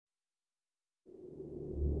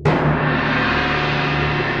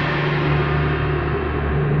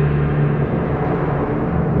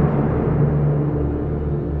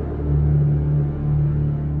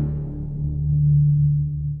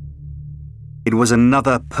It was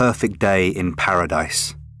another perfect day in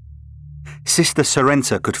paradise. Sister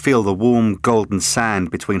Sorrenta could feel the warm golden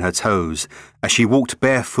sand between her toes as she walked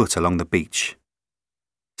barefoot along the beach.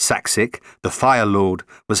 Saxic, the Fire Lord,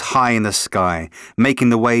 was high in the sky, making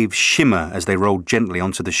the waves shimmer as they rolled gently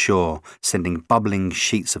onto the shore, sending bubbling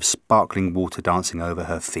sheets of sparkling water dancing over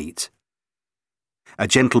her feet. A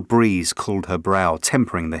gentle breeze cooled her brow,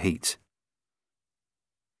 tempering the heat.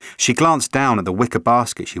 She glanced down at the wicker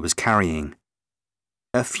basket she was carrying.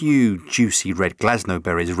 A few juicy red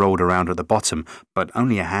glasnowberries rolled around at the bottom, but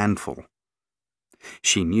only a handful.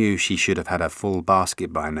 She knew she should have had a full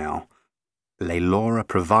basket by now. Laylora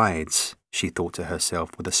provides, she thought to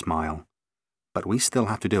herself with a smile, but we still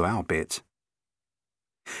have to do our bit.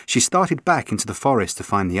 She started back into the forest to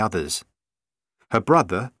find the others. Her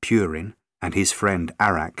brother, Purin, and his friend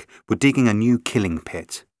Arak were digging a new killing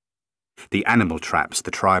pit. The animal traps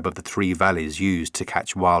the tribe of the Three Valleys used to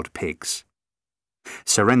catch wild pigs.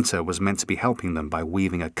 Sorrenta was meant to be helping them by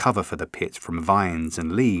weaving a cover for the pit from vines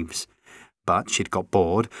and leaves, but she'd got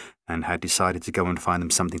bored and had decided to go and find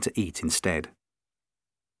them something to eat instead.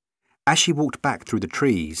 As she walked back through the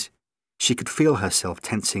trees, she could feel herself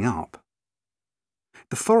tensing up.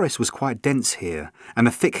 The forest was quite dense here, and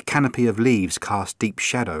a thick canopy of leaves cast deep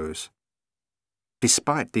shadows.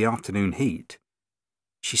 Despite the afternoon heat,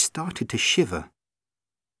 she started to shiver.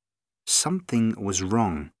 Something was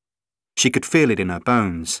wrong. She could feel it in her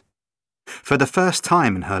bones. For the first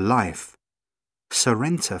time in her life,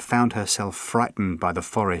 Sorrenta found herself frightened by the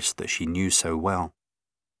forest that she knew so well.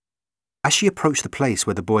 As she approached the place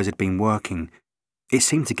where the boys had been working, it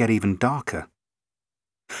seemed to get even darker.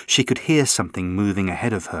 She could hear something moving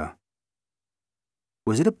ahead of her.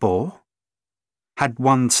 Was it a boar? Had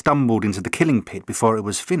one stumbled into the killing pit before it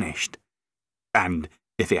was finished? And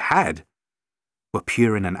if it had, were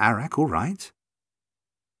Purin and Arak all right?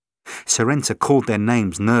 Sorrenta called their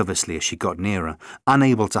names nervously as she got nearer,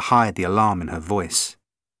 unable to hide the alarm in her voice.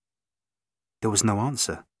 There was no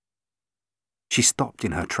answer. She stopped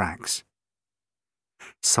in her tracks.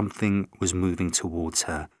 Something was moving towards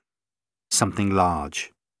her. Something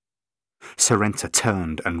large. Sorrenta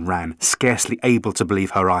turned and ran, scarcely able to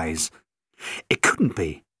believe her eyes. It couldn't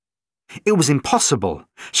be. It was impossible.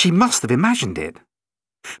 She must have imagined it.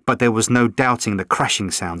 But there was no doubting the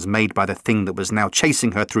crashing sounds made by the thing that was now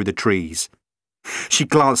chasing her through the trees. She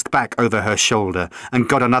glanced back over her shoulder and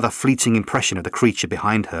got another fleeting impression of the creature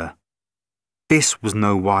behind her. This was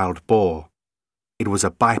no wild boar. It was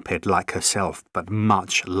a biped like herself, but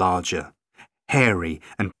much larger, hairy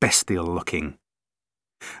and bestial looking.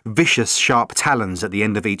 Vicious, sharp talons at the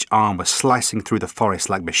end of each arm were slicing through the forest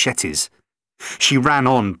like machetes. She ran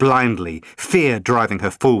on blindly, fear driving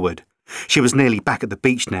her forward. She was nearly back at the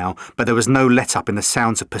beach now, but there was no let-up in the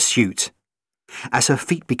sounds of pursuit. As her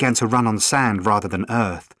feet began to run on sand rather than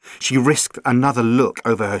earth, she risked another look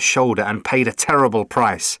over her shoulder and paid a terrible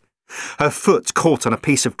price. Her foot caught on a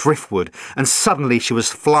piece of driftwood, and suddenly she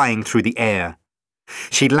was flying through the air.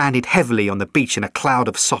 She landed heavily on the beach in a cloud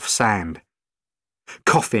of soft sand.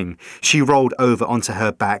 Coughing, she rolled over onto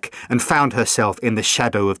her back and found herself in the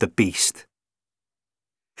shadow of the beast.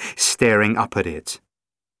 Staring up at it,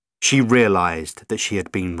 she realized that she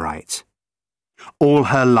had been right. All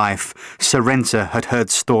her life, Sorrenta had heard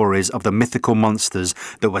stories of the mythical monsters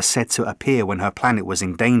that were said to appear when her planet was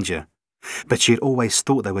in danger, but she had always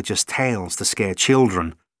thought they were just tales to scare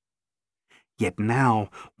children. Yet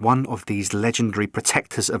now, one of these legendary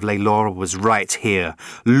protectors of Laylora was right here,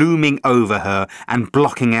 looming over her and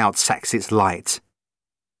blocking out Saxic's light.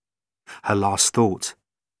 Her last thought,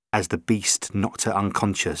 as the beast knocked her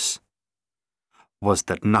unconscious, was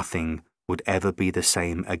that nothing would ever be the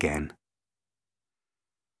same again.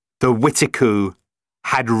 The Witiku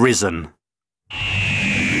had risen.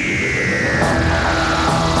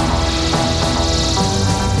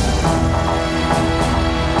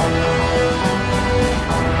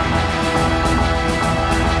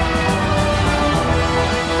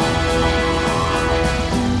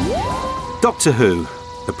 Doctor Who,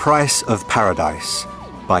 The Price of Paradise,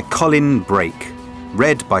 by Colin Brake,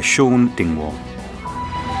 read by Sean Dingwall.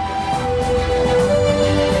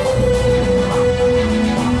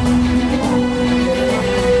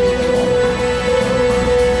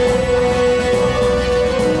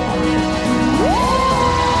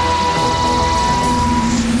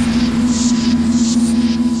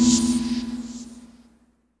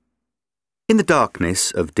 In the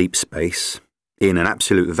darkness of deep space, in an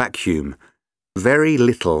absolute vacuum, very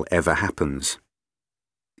little ever happens.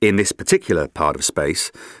 In this particular part of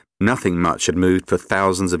space, nothing much had moved for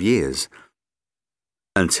thousands of years.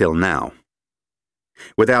 Until now.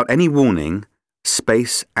 Without any warning,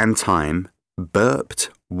 space and time burped,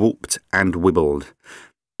 whooped, and wibbled.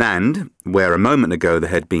 And, where a moment ago there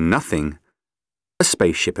had been nothing, a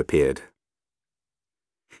spaceship appeared.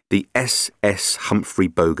 The SS Humphrey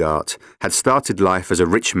Bogart had started life as a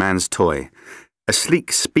rich man's toy, a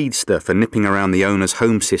sleek speedster for nipping around the owner's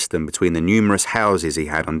home system between the numerous houses he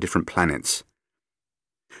had on different planets.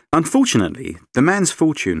 Unfortunately, the man's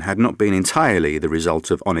fortune had not been entirely the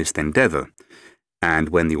result of honest endeavour, and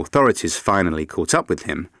when the authorities finally caught up with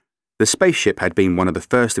him, the spaceship had been one of the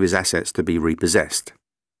first of his assets to be repossessed.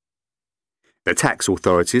 The tax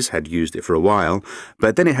authorities had used it for a while,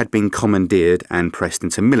 but then it had been commandeered and pressed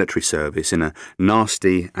into military service in a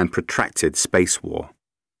nasty and protracted space war.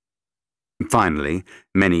 Finally,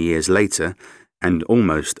 many years later, and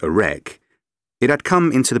almost a wreck, it had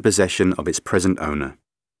come into the possession of its present owner.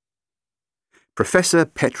 Professor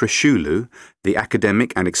Petrushulu, the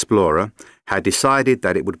academic and explorer, had decided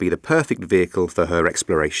that it would be the perfect vehicle for her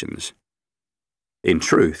explorations. In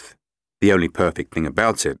truth, the only perfect thing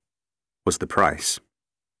about it was the price.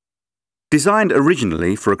 Designed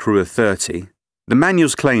originally for a crew of 30, the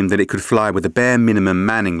manuals claimed that it could fly with a bare minimum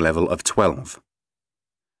manning level of 12.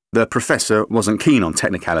 The professor wasn't keen on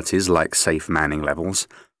technicalities like safe manning levels.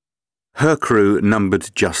 Her crew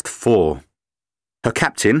numbered just 4. Her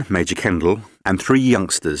captain, Major Kendall, and 3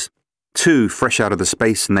 youngsters, 2 fresh out of the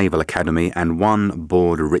Space Naval Academy and 1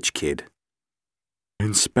 bored rich kid.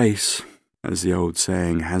 In space, as the old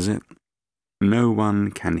saying has it, no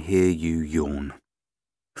one can hear you yawn,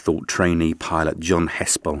 thought trainee pilot John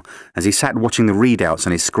Hespel as he sat watching the readouts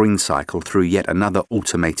on his screen cycle through yet another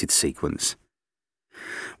automated sequence.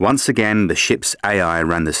 Once again, the ship's AI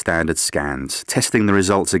ran the standard scans, testing the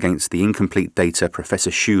results against the incomplete data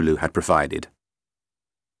Professor Shulu had provided.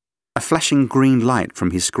 A flashing green light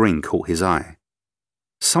from his screen caught his eye.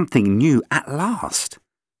 Something new at last.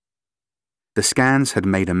 The scans had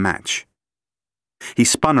made a match. He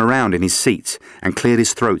spun around in his seat and cleared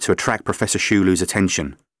his throat to attract Professor Shulu's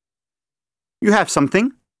attention. "You have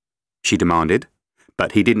something?" she demanded,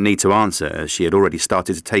 but he didn't need to answer as she had already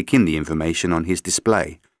started to take in the information on his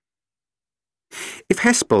display. If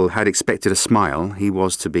Hespel had expected a smile, he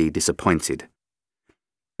was to be disappointed.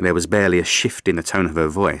 There was barely a shift in the tone of her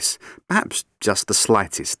voice, perhaps just the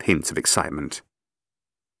slightest hint of excitement.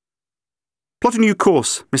 "Plot a new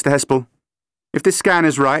course, Mr. Hespel. If this scan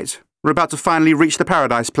is right, we're about to finally reach the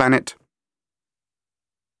Paradise Planet."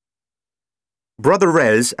 Brother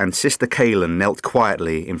Rez and Sister Kaylin knelt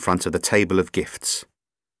quietly in front of the table of gifts.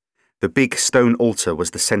 The big stone altar was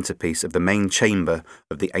the centerpiece of the main chamber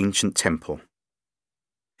of the ancient temple.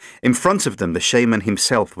 In front of them, the shaman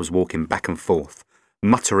himself was walking back and forth,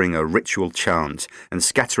 muttering a ritual chant and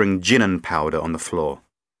scattering jinnan powder on the floor.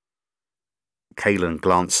 Kaylin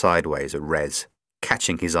glanced sideways at Rez,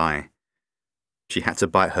 catching his eye. She had to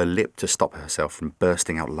bite her lip to stop herself from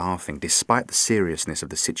bursting out laughing, despite the seriousness of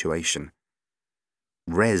the situation.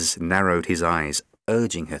 Rez narrowed his eyes,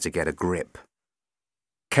 urging her to get a grip.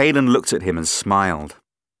 Kaylin looked at him and smiled.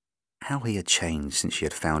 How he had changed since she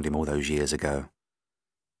had found him all those years ago.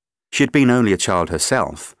 She had been only a child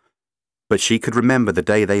herself, but she could remember the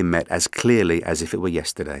day they met as clearly as if it were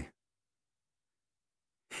yesterday.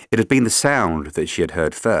 It had been the sound that she had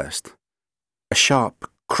heard first, a sharp,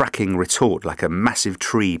 cracking retort like a massive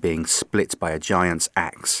tree being split by a giant's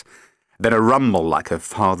axe, then a rumble like her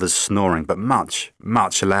father's snoring, but much,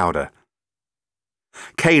 much louder.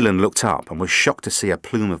 Kaylin looked up and was shocked to see a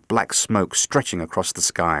plume of black smoke stretching across the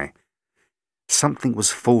sky. Something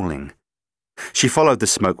was falling. She followed the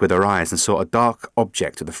smoke with her eyes and saw a dark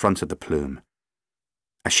object at the front of the plume.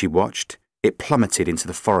 As she watched, it plummeted into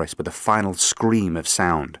the forest with a final scream of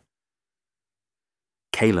sound.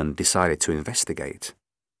 Kaylin decided to investigate.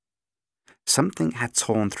 Something had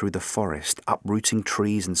torn through the forest, uprooting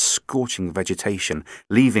trees and scorching vegetation,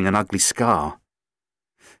 leaving an ugly scar.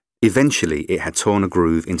 Eventually, it had torn a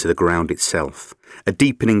groove into the ground itself, a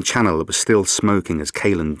deepening channel that was still smoking as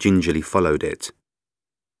Kaylin gingerly followed it.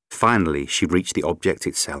 Finally, she reached the object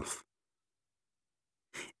itself.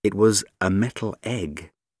 It was a metal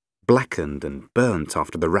egg, blackened and burnt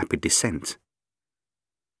after the rapid descent.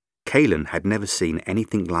 Kaylin had never seen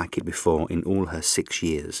anything like it before in all her 6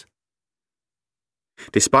 years.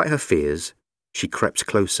 Despite her fears, she crept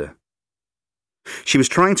closer. She was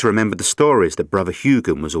trying to remember the stories that Brother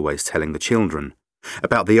Hugin was always telling the children,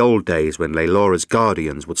 about the old days when Laylora's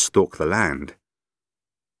guardians would stalk the land.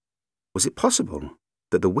 Was it possible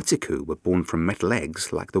that the Witiku were born from metal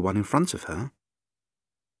eggs like the one in front of her?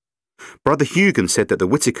 Brother Hugin said that the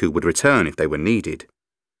Witiku would return if they were needed,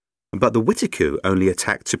 but the Witiku only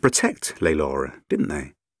attacked to protect Laylora, didn't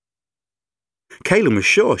they? Kaylin was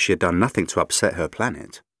sure she had done nothing to upset her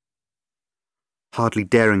planet. Hardly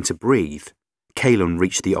daring to breathe, Kalon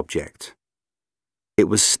reached the object. It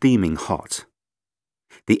was steaming hot.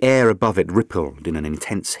 The air above it rippled in an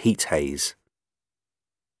intense heat haze.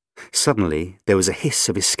 Suddenly, there was a hiss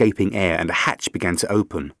of escaping air and a hatch began to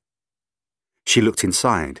open. She looked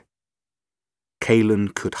inside. Kalon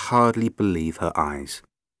could hardly believe her eyes.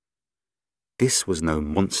 This was no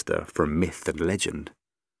monster from myth and legend.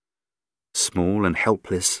 Small and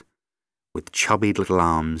helpless, with chubby little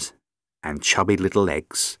arms and chubby little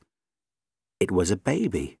legs, it was a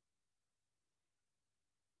baby.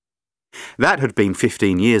 That had been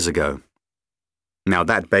 15 years ago. Now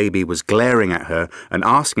that baby was glaring at her and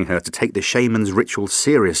asking her to take the shaman's ritual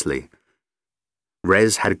seriously.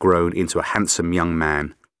 Rez had grown into a handsome young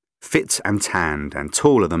man, fit and tanned and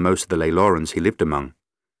taller than most of the Laylorans he lived among.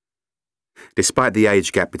 Despite the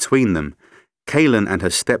age gap between them, Kalon and her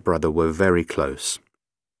stepbrother were very close.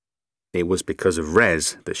 It was because of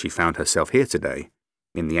Rez that she found herself here today,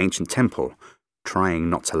 in the ancient temple, trying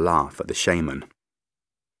not to laugh at the shaman.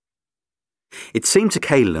 It seemed to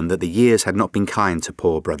Kalon that the years had not been kind to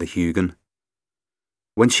poor Brother Hugin.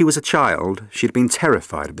 When she was a child, she had been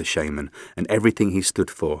terrified of the shaman and everything he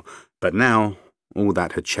stood for, but now all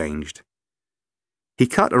that had changed. He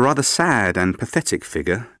cut a rather sad and pathetic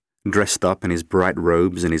figure, dressed up in his bright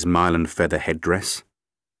robes and his marlin feather headdress.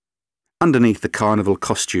 Underneath the carnival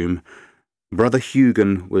costume, Brother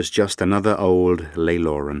Hugin was just another old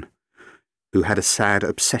Layloran, who had a sad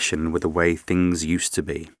obsession with the way things used to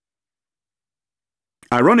be.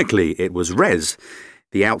 Ironically, it was Rez,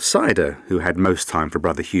 the outsider, who had most time for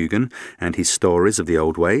Brother Hugin and his stories of the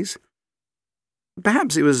old ways.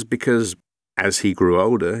 Perhaps it was because, as he grew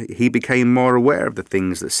older, he became more aware of the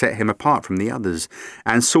things that set him apart from the others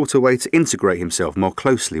and sought a way to integrate himself more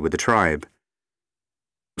closely with the tribe.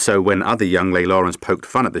 So when other young Laylorans poked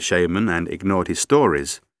fun at the shaman and ignored his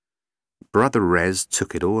stories, Brother Rez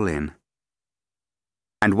took it all in.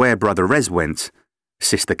 And where Brother Rez went,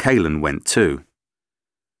 Sister Kalon went too.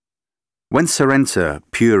 When Sorrenta,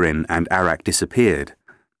 Purin and Arak disappeared,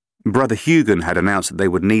 Brother Hugin had announced that they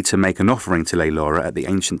would need to make an offering to Laylora at the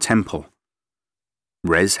ancient temple.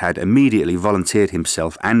 Rez had immediately volunteered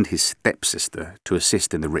himself and his stepsister to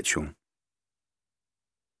assist in the ritual.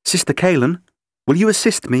 "Sister Kalon, will you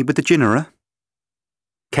assist me with the Jinnara?"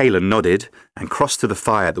 Kalon nodded and crossed to the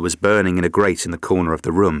fire that was burning in a grate in the corner of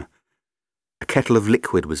the room. A kettle of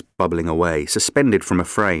liquid was bubbling away, suspended from a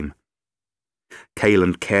frame.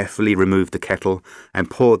 Kalon carefully removed the kettle and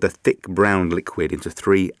poured the thick brown liquid into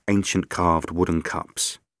 3 ancient carved wooden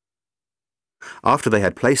cups. After they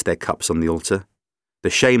had placed their cups on the altar, the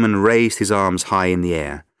shaman raised his arms high in the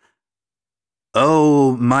air.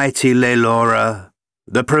 "O mighty Laylora,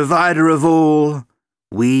 the provider of all,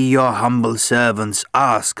 we, your humble servants,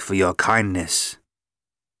 ask for your kindness."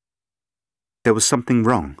 There was something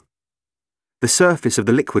wrong. The surface of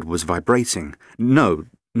the liquid was vibrating. No,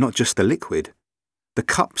 not just the liquid. The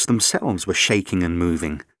cups themselves were shaking and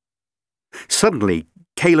moving. Suddenly,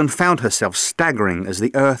 Kalon found herself staggering as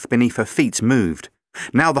the earth beneath her feet moved.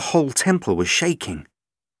 Now the whole temple was shaking.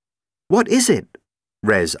 "What is it?"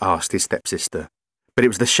 Rez asked his stepsister, but it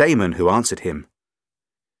was the shaman who answered him.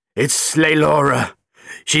 "It's Laylora.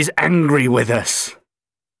 She's angry with us."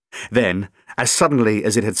 Then, as suddenly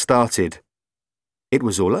as it had started, it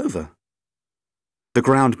was all over. The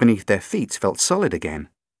ground beneath their feet felt solid again.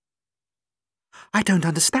 "I don't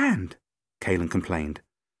understand," Kalon complained.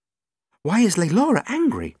 "Why is Laylora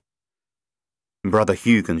angry?" Brother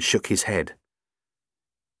Hugin shook his head.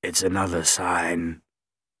 "It's another sign.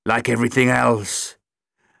 Like everything else.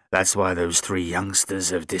 That's why those 3 youngsters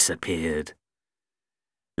have disappeared.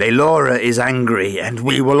 Laylora is angry, and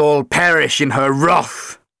we will all perish in her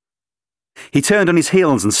wrath." He turned on his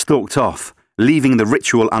heels and stalked off, leaving the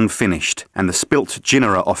ritual unfinished and the spilt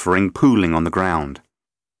Jinnara offering pooling on the ground.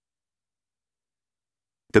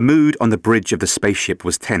 The mood on the bridge of the spaceship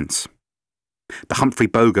was tense. The Humphrey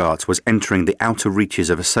Bogart was entering the outer reaches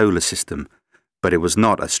of a solar system, but it was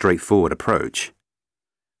not a straightforward approach.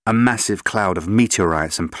 A massive cloud of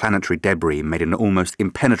meteorites and planetary debris made an almost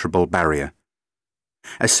impenetrable barrier.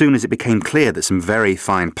 As soon as it became clear that some very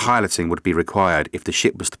fine piloting would be required if the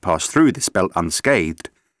ship was to pass through this belt unscathed,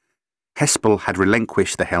 Hespel had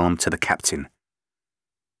relinquished the helm to the captain.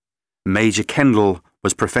 Major Kendall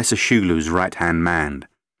was Professor Shulu's right-hand man.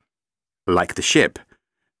 Like the ship,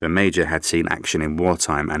 the Major had seen action in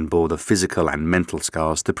wartime and bore the physical and mental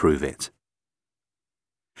scars to prove it.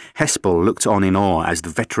 Hespel looked on in awe as the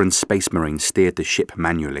veteran Space Marine steered the ship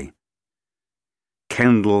manually.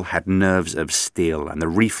 Kendall had nerves of steel and the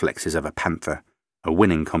reflexes of a panther, a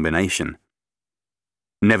winning combination.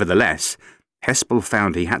 Nevertheless, Hespel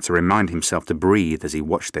found he had to remind himself to breathe as he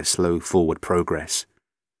watched their slow forward progress.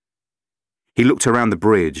 He looked around the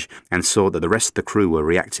bridge and saw that the rest of the crew were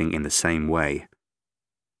reacting in the same way.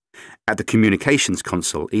 At the communications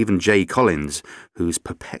console, even Jay Collins, whose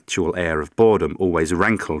perpetual air of boredom always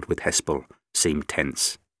rankled with Hespel, seemed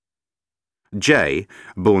tense. Jay,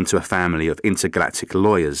 born to a family of intergalactic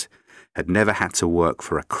lawyers, had never had to work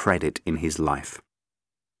for a credit in his life.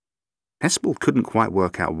 Hespel couldn't quite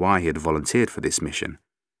work out why he had volunteered for this mission.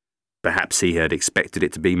 Perhaps he had expected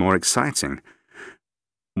it to be more exciting.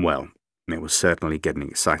 Well, it was certainly getting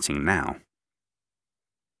exciting now.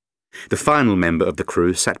 The final member of the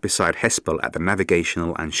crew sat beside Hespel at the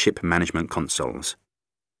navigational and ship management consoles.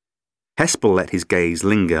 Hespel let his gaze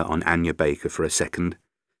linger on Anya Baker for a second.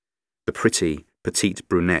 The pretty, petite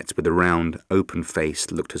brunette with the round, open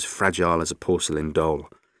face looked as fragile as a porcelain doll,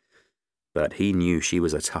 but he knew she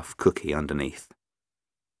was a tough cookie underneath.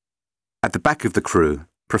 At the back of the crew,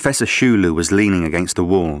 Professor Shulu was leaning against the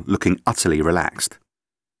wall, looking utterly relaxed.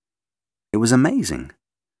 It was amazing.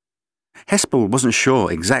 Hespel wasn't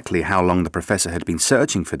sure exactly how long the professor had been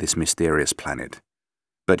searching for this mysterious planet,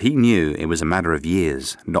 but he knew it was a matter of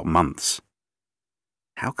years, not months.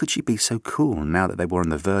 How could she be so cool now that they were on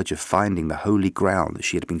the verge of finding the holy grail that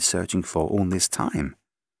she had been searching for all this time?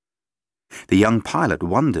 The young pilot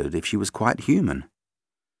wondered if she was quite human.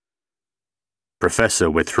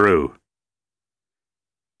 "Professor, we're through."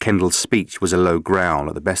 Kendall's speech was a low growl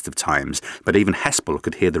at the best of times, but even Hespel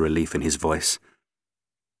could hear the relief in his voice.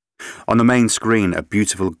 On the main screen, a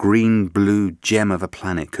beautiful green-blue gem of a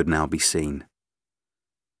planet could now be seen.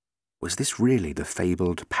 Was this really the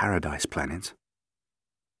fabled Paradise Planet?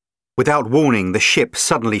 Without warning, the ship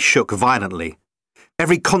suddenly shook violently.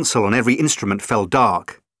 Every console on every instrument fell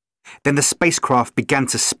dark. Then the spacecraft began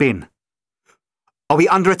to spin. "Are we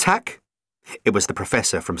under attack?" It was the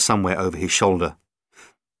professor from somewhere over his shoulder.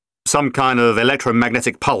 "Some kind of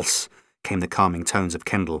electromagnetic pulse," came the calming tones of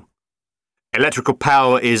Kendall. "Electrical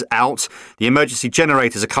power is out. The emergency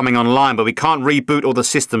generators are coming online, but we can't reboot all the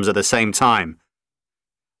systems at the same time."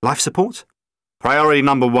 "Life support?" "Priority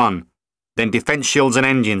number 1. Then defense shields and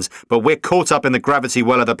engines, but we're caught up in the gravity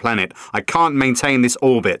well of the planet. I can't maintain this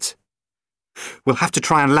orbit." "We'll have to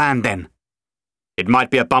try and land then." "It might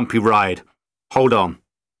be a bumpy ride. Hold on."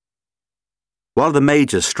 While the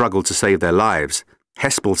majors struggled to save their lives,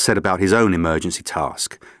 Hespel set about his own emergency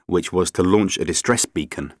task, which was to launch a distress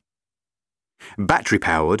beacon.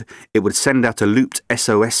 Battery-powered, it would send out a looped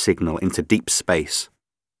SOS signal into deep space.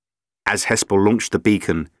 As Hespel launched the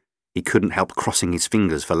beacon, he couldn't help crossing his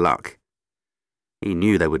fingers for luck. He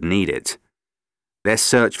knew they would need it. Their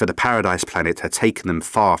search for the Paradise Planet had taken them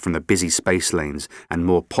far from the busy space lanes and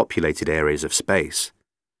more populated areas of space.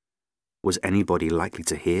 Was anybody likely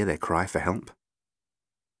to hear their cry for help?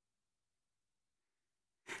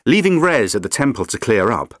 Leaving Rez at the temple to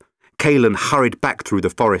clear up, Kaelin hurried back through the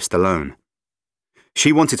forest alone.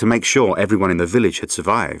 She wanted to make sure everyone in the village had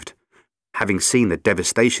survived. Having seen the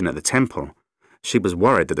devastation at the temple, she was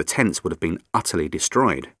worried that the tents would have been utterly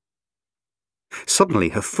destroyed. Suddenly,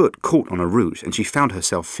 her foot caught on a root and she found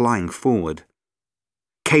herself flying forward.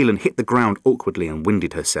 Kaelin hit the ground awkwardly and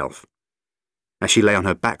winded herself. As she lay on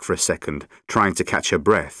her back for a second, trying to catch her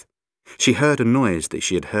breath, she heard a noise that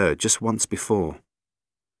she had heard just once before.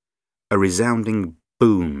 A resounding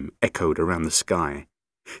boom echoed around the sky,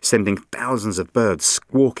 sending thousands of birds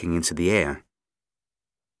squawking into the air.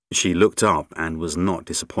 She looked up and was not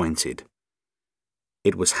disappointed.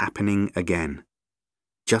 It was happening again,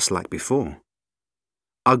 just like before.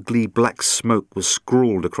 Ugly black smoke was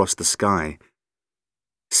scrawled across the sky.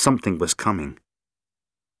 Something was coming.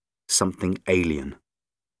 Something alien.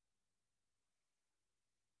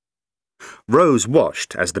 Rose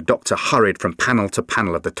watched as the Doctor hurried from panel to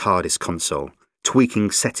panel of the TARDIS console,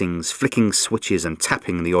 tweaking settings, flicking switches and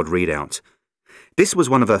tapping the odd readout. This was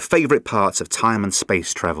one of her favourite parts of time and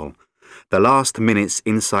space travel, the last minutes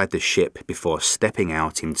inside the ship before stepping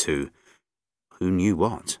out into who knew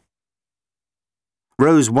what.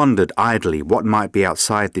 Rose wondered idly what might be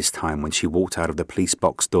outside this time when she walked out of the police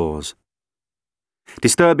box doors.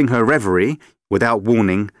 Disturbing her reverie, without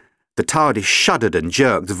warning, the TARDIS shuddered and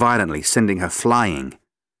jerked violently, sending her flying.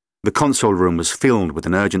 The console room was filled with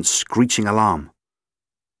an urgent screeching alarm.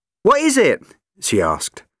 "What is it?" she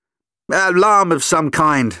asked. "Alarm of some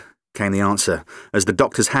kind," came the answer, as the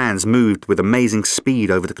Doctor's hands moved with amazing speed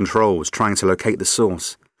over the controls, trying to locate the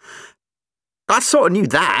source. "I sort of knew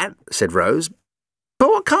that," said Rose. "But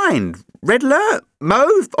what kind? Red alert?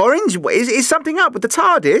 Mauve? Orange? Is something up with the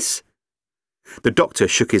TARDIS?" The Doctor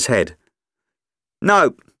shook his head.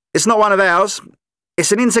 "No, it's not one of ours.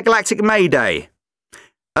 It's an intergalactic mayday.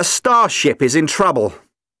 A starship is in trouble.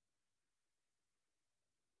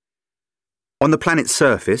 On the planet's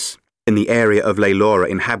surface, in the area of Laylora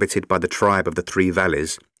inhabited by the tribe of the Three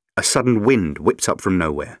Valleys, a sudden wind whipped up from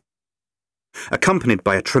nowhere. Accompanied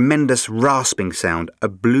by a tremendous rasping sound, a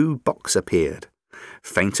blue box appeared,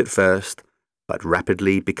 faint at first, but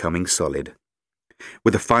rapidly becoming solid.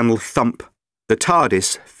 With a final thump, the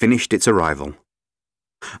TARDIS finished its arrival.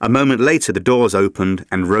 A moment later, the doors opened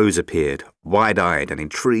and Rose appeared, wide-eyed and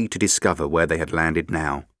intrigued to discover where they had landed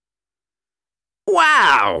now.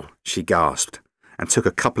 "Wow!" she gasped, and took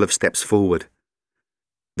a couple of steps forward.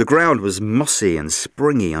 The ground was mossy and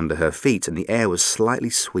springy under her feet, and the air was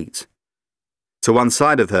slightly sweet. To one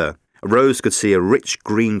side of her, Rose could see a rich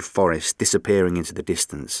green forest disappearing into the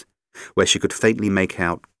distance, where she could faintly make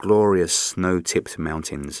out glorious snow-tipped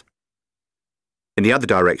mountains. In the other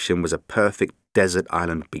direction was a perfect desert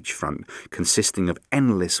island beachfront, consisting of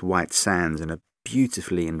endless white sands and a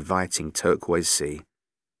beautifully inviting turquoise sea.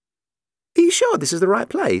 "Are you sure this is the right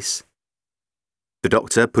place?" The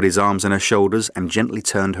doctor put his arms on her shoulders and gently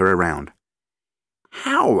turned her around.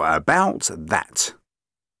 "How about that?"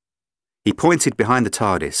 He pointed behind the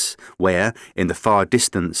TARDIS, where, in the far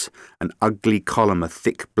distance, an ugly column of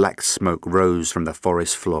thick black smoke rose from the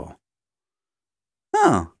forest floor.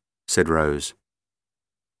 "Oh," said Rose.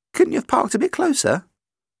 "Couldn't you have parked a bit closer?"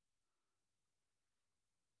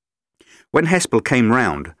 When Hespel came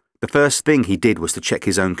round, the first thing he did was to check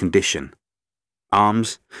his own condition.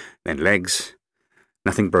 Arms, then legs.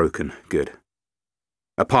 Nothing broken. Good.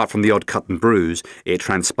 Apart from the odd cut and bruise, it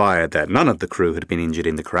transpired that none of the crew had been injured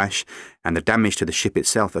in the crash, and the damage to the ship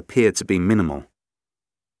itself appeared to be minimal.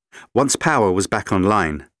 Once power was back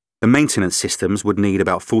online, the maintenance systems would need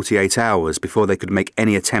about 48 hours before they could make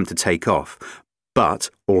any attempt to take off, but,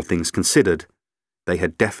 all things considered, they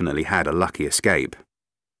had definitely had a lucky escape.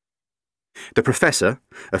 The professor,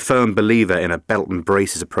 a firm believer in a belt and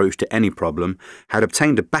braces approach to any problem, had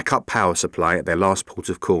obtained a backup power supply at their last port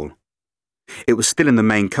of call. It was still in the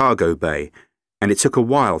main cargo bay, and it took a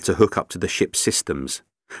while to hook up to the ship's systems,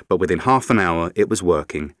 but within half an hour it was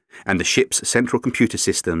working, and the ship's central computer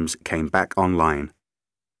systems came back online.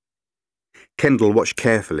 Kendall watched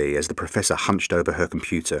carefully as the professor hunched over her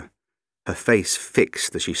computer, her face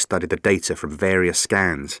fixed as she studied the data from various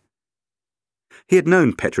scans. He had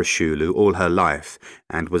known Petra Shulu all her life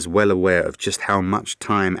and was well aware of just how much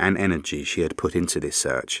time and energy she had put into this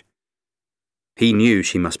search. He knew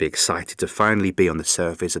she must be excited to finally be on the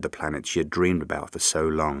surface of the planet she had dreamed about for so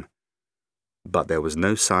long. But there was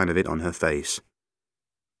no sign of it on her face.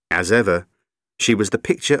 As ever, she was the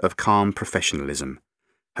picture of calm professionalism,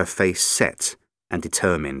 her face set and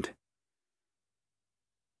determined.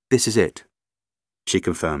 "This is it," she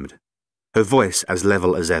confirmed, her voice as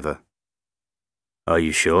level as ever. "Are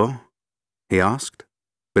you sure?" he asked,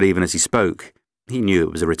 but even as he spoke, he knew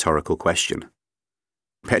it was a rhetorical question.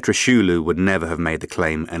 Petra Shulu would never have made the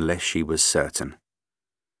claim unless she was certain.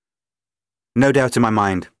 "No doubt in my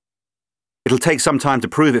mind. It'll take some time to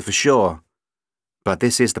prove it for sure, but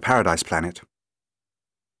this is the Paradise Planet.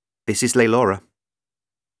 This is Laylora."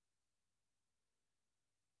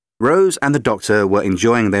 Rose and the doctor were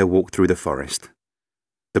enjoying their walk through the forest.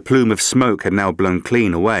 The plume of smoke had now blown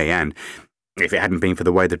clean away and, if it hadn't been for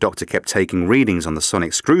the way the doctor kept taking readings on the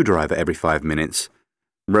sonic screwdriver every 5 minutes,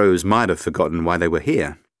 Rose might have forgotten why they were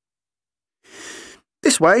here.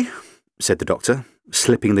 "This way," said the doctor,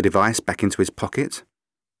 slipping the device back into his pocket.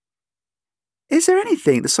 "Is there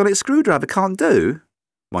anything the sonic screwdriver can't do?"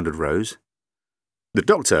 wondered Rose. The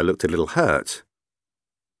doctor looked a little hurt.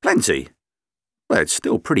 "Plenty. Well, it's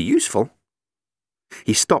still pretty useful."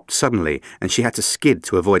 He stopped suddenly, and she had to skid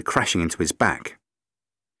to avoid crashing into his back.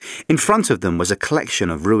 In front of them was a collection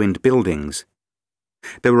of ruined buildings.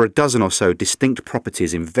 There were a dozen or so distinct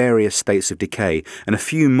properties in various states of decay and a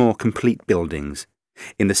few more complete buildings,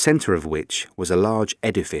 in the centre of which was a large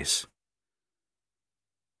edifice.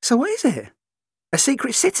 "So what is it? A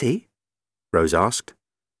secret city?" Rose asked.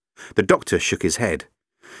 The doctor shook his head.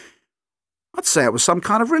 "I'd say it was some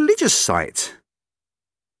kind of religious site.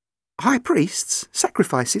 High priests,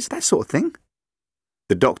 sacrifices, that sort of thing."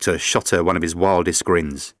 The doctor shot her one of his wildest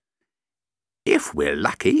grins. "If we're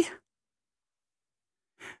lucky."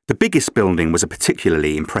 The biggest building was a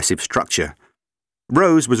particularly impressive structure.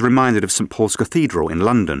 Rose was reminded of St. Paul's Cathedral in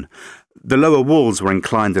London. The lower walls were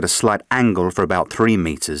inclined at a slight angle for about 3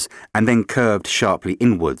 metres and then curved sharply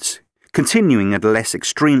inwards, continuing at a less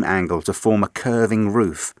extreme angle to form a curving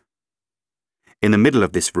roof. In the middle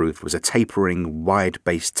of this roof was a tapering,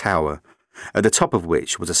 wide-based tower, at the top of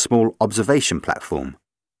which was a small observation platform.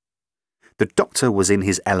 The doctor was in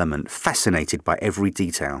his element, fascinated by every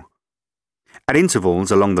detail. At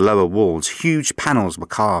intervals along the lower walls, huge panels were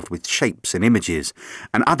carved with shapes and images,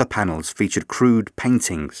 and other panels featured crude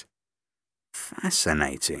paintings.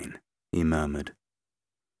 "Fascinating," he murmured.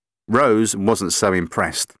 Rose wasn't so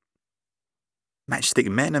impressed. "Matchstick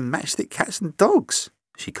men and matchstick cats and dogs,"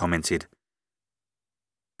 she commented.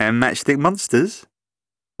 "And matchstick monsters?"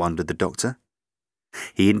 wondered the doctor.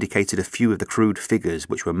 He indicated a few of the crude figures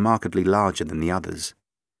which were markedly larger than the others.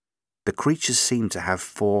 The creatures seemed to have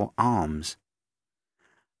 4 arms.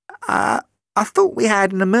 I thought we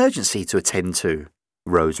had an emergency to attend to,"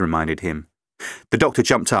 Rose reminded him. The doctor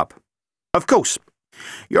jumped up. "Of course.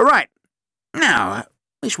 You're right. Now,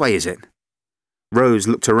 which way is it?" Rose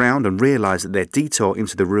looked around and realised that their detour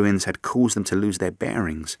into the ruins had caused them to lose their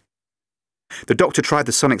bearings. The doctor tried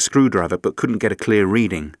the sonic screwdriver but couldn't get a clear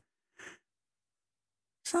reading.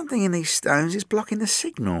 "Something in these stones is blocking the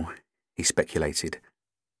signal," he speculated.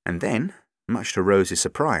 And then, much to Rose's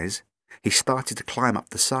surprise, he started to climb up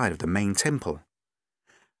the side of the main temple.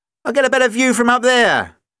 "I'll get a better view from up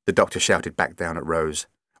there," the doctor shouted back down at Rose,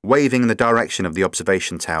 waving in the direction of the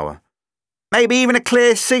observation tower. "Maybe even a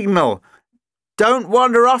clear signal. Don't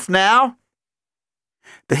wander off now."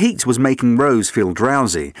 The heat was making Rose feel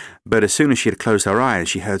drowsy, but as soon as she had closed her eyes,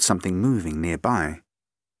 she heard something moving nearby.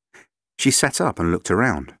 She sat up and looked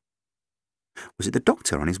around. Was it the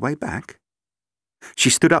doctor on his way back?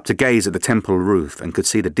 She stood up to gaze at the temple roof and could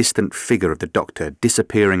see the distant figure of the doctor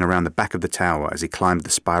disappearing around the back of the tower as he climbed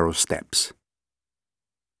the spiral steps.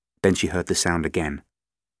 Then she heard the sound again.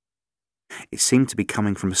 It seemed to be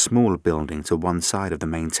coming from a small building to one side of the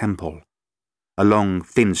main temple, a long,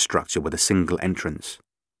 thin structure with a single entrance.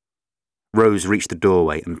 Rose reached the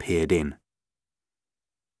doorway and peered in.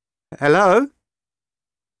 "Hello?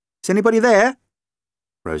 Is anybody there?"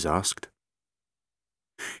 Rose asked.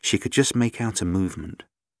 She could just make out a movement.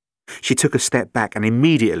 She took a step back and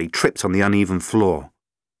immediately tripped on the uneven floor.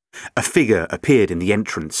 A figure appeared in the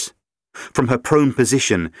entrance. From her prone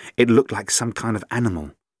position, it looked like some kind of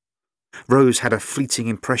animal. Rose had a fleeting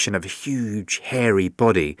impression of a huge, hairy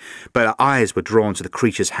body, but her eyes were drawn to the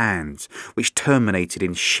creature's hands, which terminated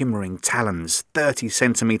in shimmering talons 30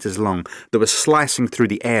 centimetres long that were slicing through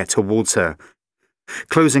the air towards her.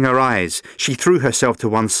 Closing her eyes, she threw herself to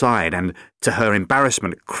one side and, to her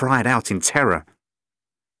embarrassment, cried out in terror.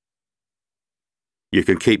 "You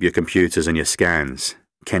can keep your computers and your scans,"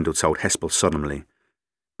 Kendall told Hespel solemnly.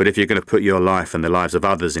 "But if you're going to put your life and the lives of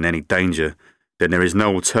others in any danger, then there is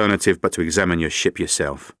no alternative but to examine your ship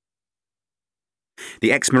yourself."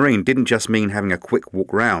 The ex-Marine didn't just mean having a quick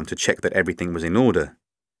walk round to check that everything was in order.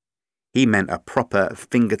 He meant a proper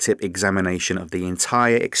fingertip examination of the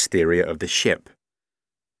entire exterior of the ship.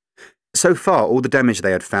 So far, all the damage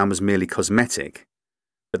they had found was merely cosmetic,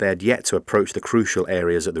 but they had yet to approach the crucial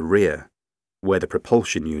areas at the rear, where the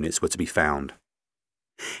propulsion units were to be found.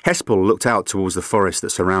 Hespel looked out towards the forest that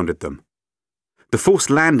surrounded them. The forced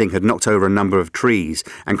landing had knocked over a number of trees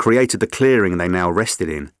and created the clearing they now rested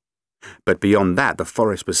in, but beyond that the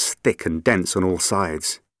forest was thick and dense on all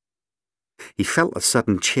sides. He felt a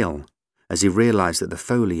sudden chill as he realised that the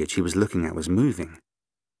foliage he was looking at was moving.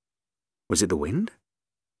 Was it the wind?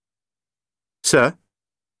 "Sir?"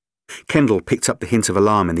 Kendall picked up the hint of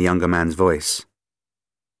alarm in the younger man's voice.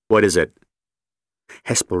 "What is it?"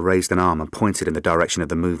 Hespel raised an arm and pointed in the direction of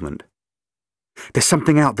the movement. "There's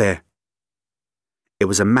something out there." It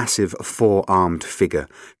was a massive 4-armed figure,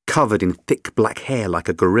 covered in thick black hair like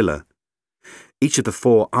a gorilla. Each of the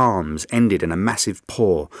 4 arms ended in a massive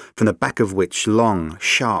paw, from the back of which long,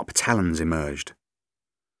 sharp talons emerged.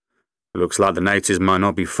 "Looks like the natives might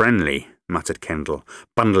not be friendly," muttered Kendall,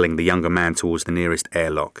 bundling the younger man towards the nearest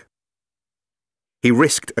airlock. He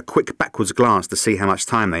risked a quick backwards glance to see how much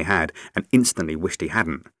time they had, and instantly wished he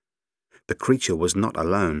hadn't. The creature was not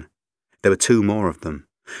alone. There were 2 more of them.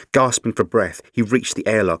 Gasping for breath, he reached the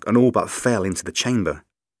airlock and all but fell into the chamber.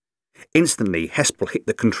 Instantly, Hespel hit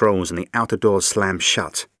the controls and the outer doors slammed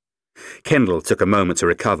shut. Kendall took a moment to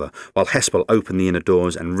recover, while Hespel opened the inner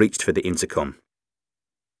doors and reached for the intercom.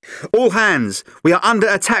 "All hands! We are under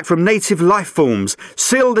attack from native life forms!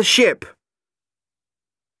 Seal the ship!"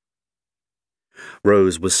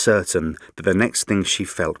 Rose was certain that the next thing she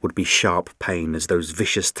felt would be sharp pain as those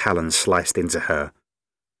vicious talons sliced into her.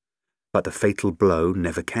 But the fatal blow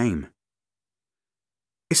never came.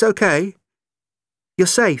 "It's okay. You're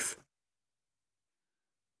safe."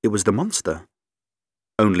 It was the monster.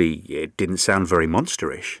 Only it didn't sound very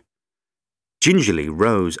monsterish. Gingerly,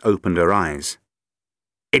 Rose opened her eyes.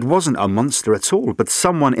 It wasn't a monster at all, but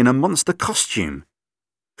someone in a monster costume.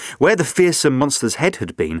 Where the fearsome monster's head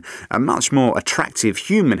had been, a much more attractive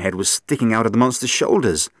human head was sticking out of the monster's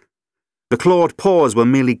shoulders. The clawed paws were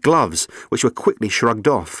merely gloves, which were quickly shrugged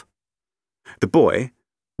off. The boy,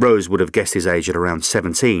 Rose would have guessed his age at around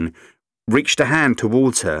 17, reached a hand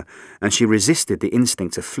towards her, and she resisted the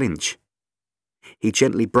instinct to flinch. He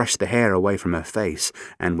gently brushed the hair away from her face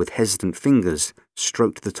and, with hesitant fingers,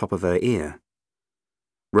 stroked the top of her ear.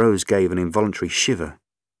 Rose gave an involuntary shiver.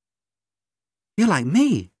 "You're like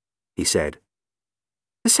me," he said.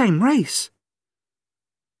 "The same race."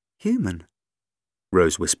 "Human,"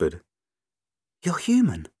 Rose whispered. "You're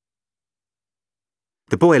human."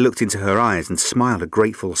 The boy looked into her eyes and smiled a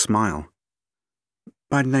grateful smile.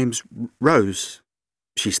 "My name's Rose,"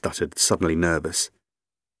 she stuttered, suddenly nervous.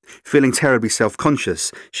 Feeling terribly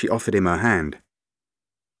self-conscious, she offered him her hand.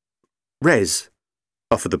 "Rez,"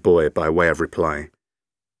 offered the boy by way of reply.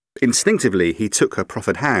 Instinctively, he took her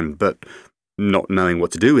proffered hand, but, not knowing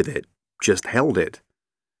what to do with it, just held it.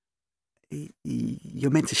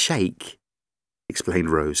 "You're meant to shake," explained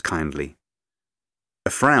Rose kindly. A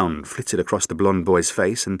frown flitted across the blonde boy's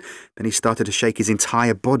face, and then he started to shake his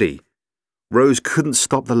entire body. Rose couldn't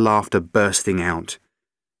stop the laughter bursting out.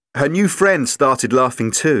 Her new friend started laughing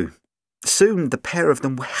too. Soon the pair of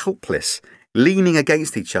them were helpless, leaning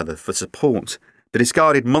against each other for support, the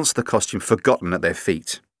discarded monster costume forgotten at their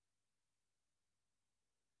feet.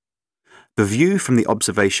 The view from the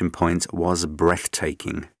observation point was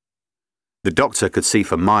breathtaking. The doctor could see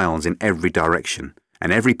for miles in every direction,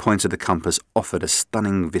 and every point of the compass offered a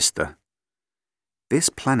stunning vista. This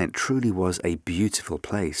planet truly was a beautiful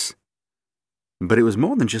place. But it was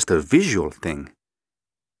more than just a visual thing.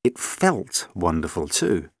 It felt wonderful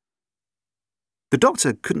too. The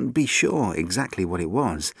doctor couldn't be sure exactly what it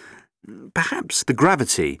was. Perhaps the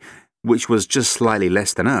gravity, which was just slightly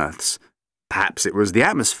less than Earth's. Perhaps it was the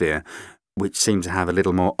atmosphere, which seemed to have a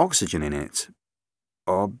little more oxygen in it.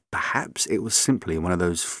 Or perhaps it was simply one of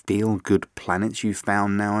those feel-good planets you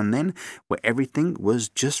found now and then, where everything was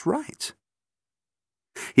just right.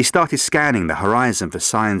 He started scanning the horizon for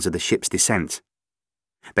signs of the ship's descent.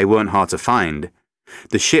 They weren't hard to find.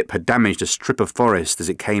 The ship had damaged a strip of forest as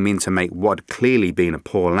it came in to make what had clearly been a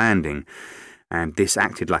poor landing, and this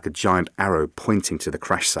acted like a giant arrow pointing to the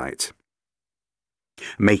crash site.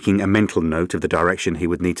 Making a mental note of the direction he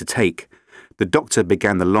would need to take, the doctor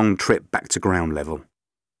began the long trip back to ground level.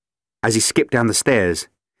 As he skipped down the stairs,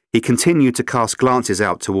 he continued to cast glances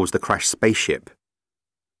out towards the crashed spaceship.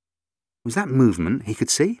 Was that movement he could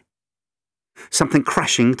see? Something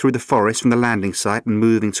crashing through the forest from the landing site and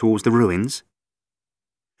moving towards the ruins?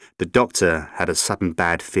 The doctor had a sudden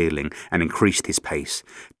bad feeling and increased his pace,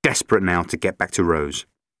 desperate now to get back to Rose.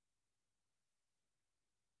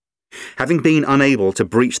 Having been unable to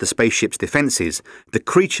breach the spaceship's defences, the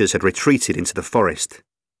creatures had retreated into the forest.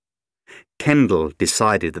 Kendall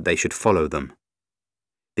decided that they should follow them.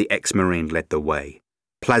 The ex-Marine led the way,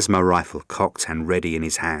 plasma rifle cocked and ready in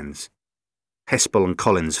his hands. Hespel and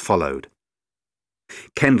Collins followed.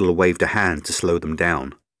 Kendall waved a hand to slow them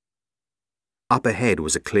down. Up ahead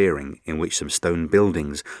was a clearing in which some stone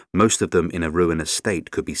buildings, most of them in a ruinous state,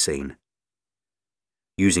 could be seen.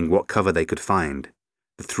 Using what cover they could find,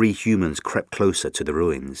 the three humans crept closer to the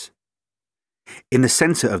ruins. In the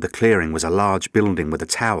centre of the clearing was a large building with a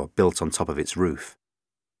tower built on top of its roof.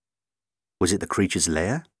 Was it the creature's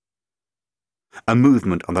lair? A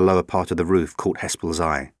movement on the lower part of the roof caught Hespel's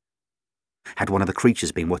eye. Had one of the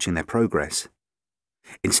creatures been watching their progress?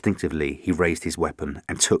 Instinctively, he raised his weapon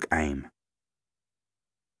and took aim.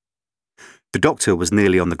 The doctor was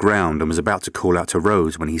nearly on the ground and was about to call out to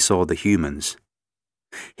Rose when he saw the humans.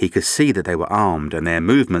 He could see that they were armed, and their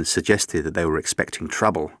movements suggested that they were expecting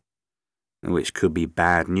trouble, which could be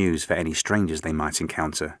bad news for any strangers they might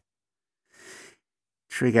encounter.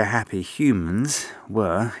 Trigger-happy humans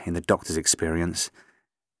were, in the doctor's experience,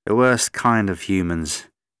 the worst kind of humans.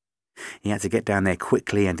 He had to get down there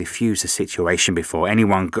quickly and defuse the situation before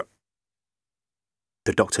anyone got...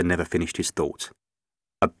 The doctor never finished his thought.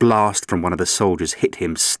 A blast from one of the soldiers hit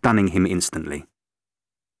him, stunning him instantly.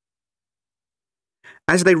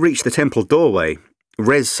 As they reached the temple doorway,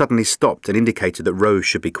 Rez suddenly stopped and indicated that Rose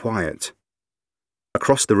should be quiet.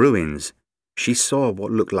 Across the ruins, she saw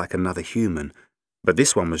what looked like another human, but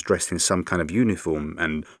this one was dressed in some kind of uniform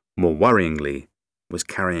and, more worryingly, was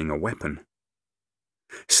carrying a weapon.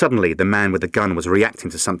 Suddenly, the man with the gun was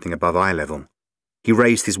reacting to something above eye level. He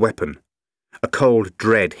raised his weapon. A cold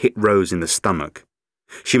dread hit Rose in the stomach.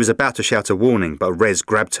 She was about to shout a warning, but Rez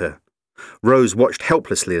grabbed her. Rose watched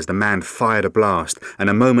helplessly as the man fired a blast, and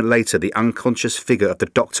a moment later the unconscious figure of the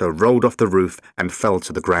doctor rolled off the roof and fell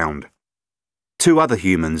to the ground. Two other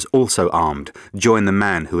humans, also armed, joined the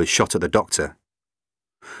man who had shot at the doctor.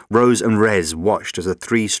 Rose and Rez watched as the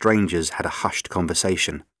three strangers had a hushed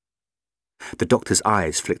conversation. The doctor's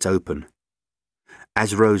eyes flicked open.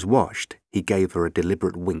 As Rose watched, he gave her a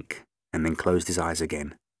deliberate wink and then closed his eyes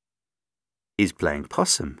again. He's playing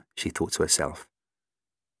possum, she thought to herself,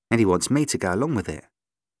 and he wants me to go along with it.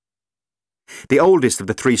 The oldest of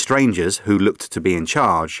the three strangers, who looked to be in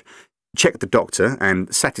charge, checked the doctor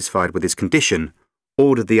and, satisfied with his condition,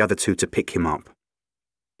 ordered the other two to pick him up.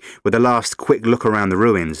 With a last quick look around the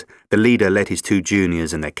ruins, the leader led his two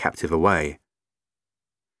juniors and their captive away.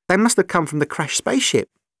 They must have come from the crashed spaceship,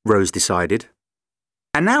 Rose decided.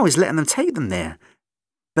 And now he's letting them take them there.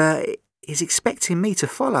 But he's expecting me to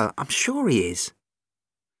follow, I'm sure he is.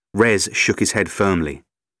 Rez shook his head firmly.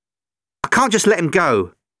 I can't just let him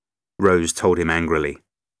go, Rose told him angrily.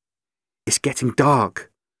 It's getting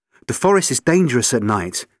dark. The forest is dangerous at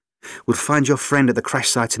night. We'll find your friend at the crash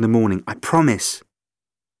site in the morning, I promise.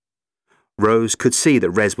 Rose could see that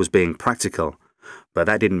Rez was being practical, but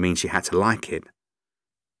that didn't mean she had to like it.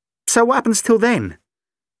 So what happens till then?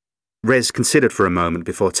 Rez considered for a moment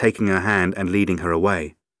before taking her hand and leading her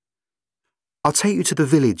away. I'll take you to the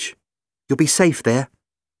village. You'll be safe there.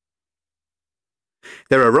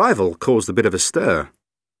 Their arrival caused a bit of a stir.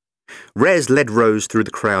 Rez led Rose through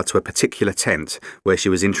the crowd to a particular tent where she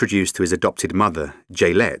was introduced to his adopted mother,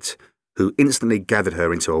 Jaylette, who instantly gathered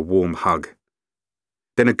her into a warm hug.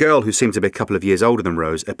 Then a girl who seemed to be a couple of years older than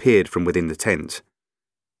Rose appeared from within the tent.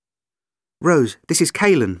 Rose, this is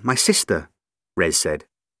Kaylin, my sister, Rez said.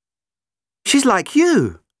 She's like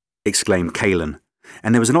you, exclaimed Kaylin,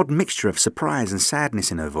 and there was an odd mixture of surprise and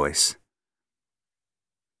sadness in her voice.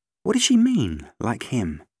 What did she mean, like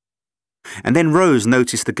him? And then Rose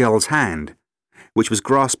noticed the girl's hand, which was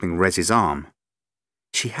grasping Rez's arm.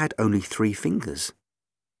 She had only 3 fingers.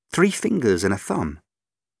 3 fingers and a thumb.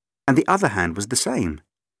 And the other hand was the same.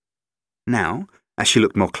 Now, as she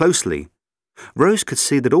looked more closely, Rose could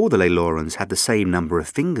see that all the Laylorans had the same number of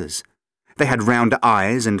fingers. They had rounder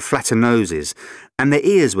eyes and flatter noses, and their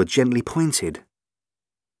ears were gently pointed.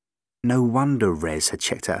 No wonder Rez had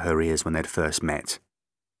checked out her ears when they'd first met.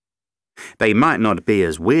 They might not be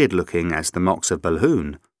as weird-looking as the Mox of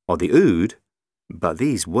Balhoun or the Ood, but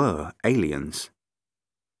these were aliens.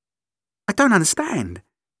 I don't understand.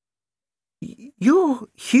 You're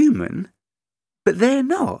human, but they're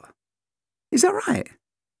not. Is that right?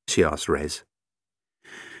 She asked Rez.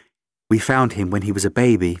 We found him when he was a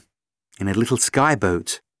baby, in a little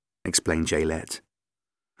skyboat, explained Jaylette.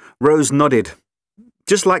 Rose nodded.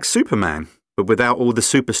 Just like Superman, but without all the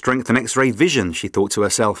super strength and X-ray vision, she thought to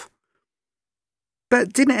herself.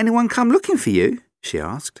 But didn't anyone come looking for you? She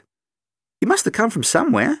asked. You must have come from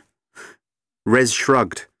somewhere. Rez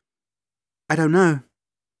shrugged. I don't know.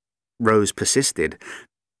 Rose persisted.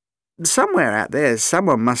 Somewhere out there,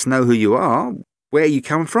 someone must know who you are, where you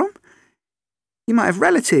come from. You might have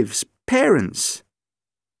relatives, parents.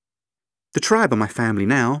 The tribe are my family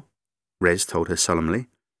now, Rez told her solemnly.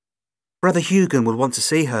 Brother Hugon will want to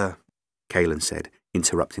see her, Kaylin said,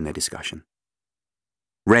 interrupting their discussion.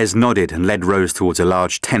 Rez nodded and led Rose towards a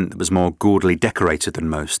large tent that was more gaudily decorated than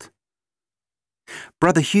most.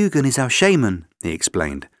 Brother Hugon is our shaman, he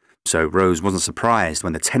explained, so Rose wasn't surprised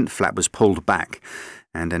when the tent flap was pulled back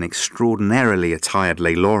and an extraordinarily attired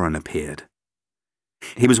Layloran appeared.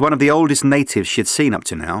 He was one of the oldest natives she had seen up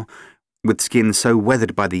to now, with skin so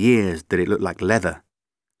weathered by the years that it looked like leather.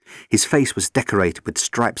 His face was decorated with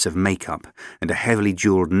stripes of makeup, and a heavily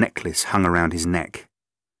jewelled necklace hung around his neck.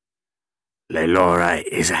 Laylora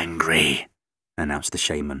is angry, announced the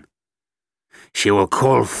shaman. She will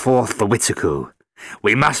call forth the Witiku.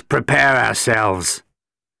 We must prepare ourselves.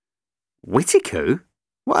 Witiku?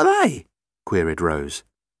 What are they? Queried Rose.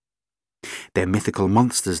 They're mythical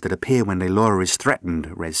monsters that appear when Laylora is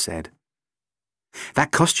threatened, Rez said.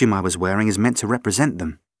 That costume I was wearing is meant to represent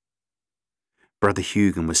them. Brother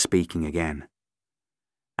Hugon was speaking again.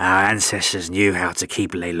 Our ancestors knew how to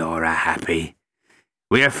keep Laylora happy.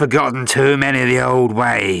 We have forgotten too many of the old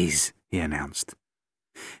ways, he announced.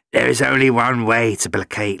 There is only one way to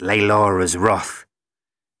placate Laylora's wrath.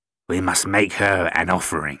 We must make her an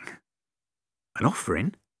offering. An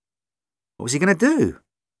offering? What was he going to do?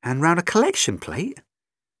 Hand round a collection plate?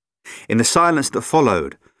 In the silence that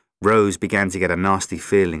followed, Rose began to get a nasty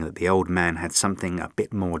feeling that the old man had something a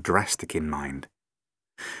bit more drastic in mind.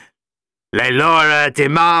 Laylora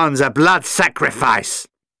demands a blood sacrifice.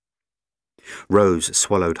 Rose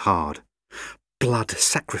swallowed hard. Blood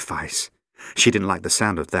sacrifice. She didn't like the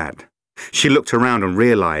sound of that. She looked around and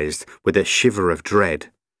realised, with a shiver of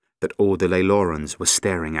dread, that all the Laylorans were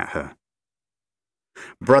staring at her.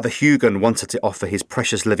 Brother Hugon wanted to offer his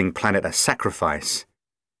precious living planet a sacrifice,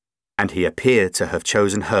 and he appeared to have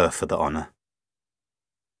chosen her for the honour.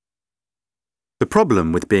 The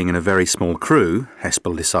problem with being in a very small crew,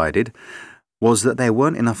 Hespel decided, was that there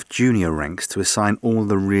weren't enough junior ranks to assign all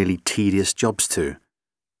the really tedious jobs to.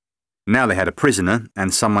 Now they had a prisoner,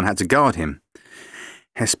 and someone had to guard him.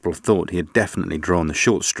 Hespel thought he had definitely drawn the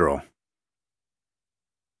short straw.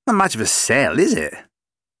 Not much of a cell, is it?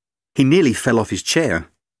 He nearly fell off his chair.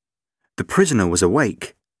 The prisoner was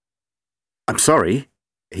awake. I'm sorry,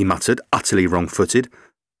 he muttered, utterly wrong-footed.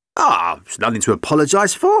 It's nothing to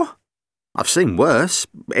apologise for. I've seen worse.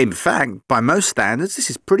 In fact, by most standards, this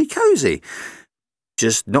is pretty cosy.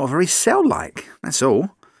 Just not very cell-like, that's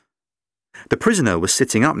all. The prisoner was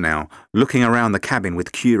sitting up now, looking around the cabin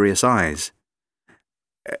with curious eyes.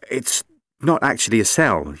 It's not actually a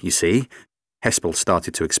cell, you see, Hespel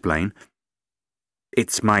started to explain.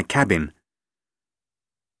 It's my cabin.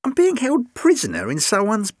 I'm being held prisoner in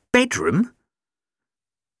someone's bedroom?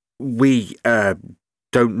 We,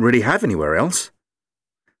 don't really have anywhere else.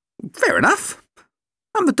 Fair enough.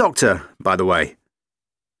 I'm the doctor, by the way.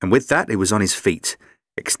 And with that, he was on his feet,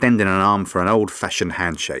 extending an arm for an old-fashioned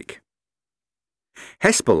handshake.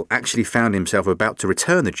 Hespel actually found himself about to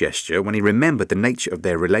return the gesture when he remembered the nature of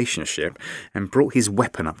their relationship and brought his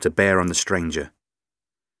weapon up to bear on the stranger.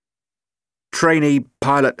 Trainee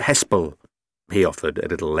Pilot Hespel, he offered a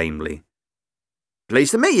little lamely.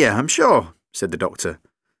 Pleased to meet you, I'm sure, said the doctor.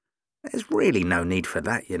 There's really no need for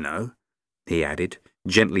that, you know, he added,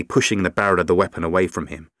 gently pushing the barrel of the weapon away from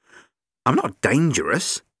him. I'm not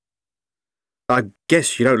dangerous. I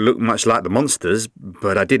guess you don't look much like the monsters,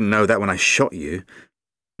 but I didn't know that when I shot you.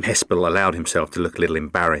 Hespel allowed himself to look a little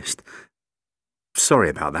embarrassed. Sorry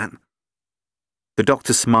about that. The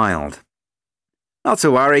doctor smiled. Not to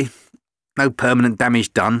worry. No permanent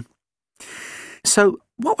damage done. So,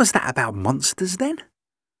 what was that about monsters, then?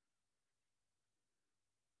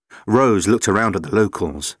 Rose looked around at the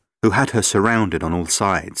locals, who had her surrounded on all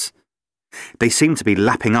sides. They seemed to be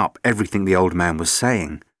lapping up everything the old man was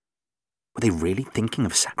saying. Were they really thinking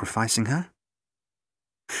of sacrificing her?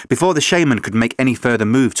 Before the shaman could make any further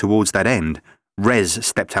move towards that end, Rez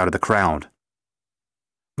stepped out of the crowd.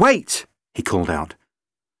 Wait, he called out.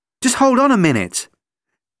 Just hold on a minute.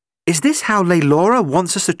 Is this how Laylora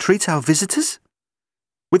wants us to treat our visitors?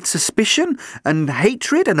 With suspicion and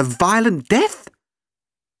hatred and a violent death?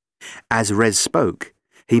 As Rez spoke,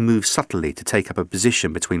 he moved subtly to take up a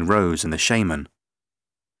position between Rose and the shaman.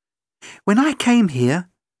 When I came here,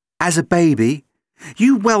 as a baby,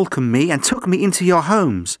 you welcomed me and took me into your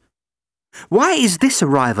homes. Why is this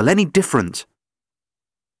arrival any different?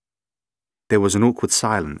 There was an awkward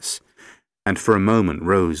silence, and for a moment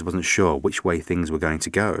Rose wasn't sure which way things were going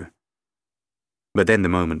to go. But then the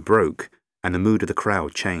moment broke, and the mood of the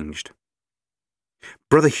crowd changed.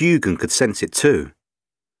 Brother Hugon could sense it too.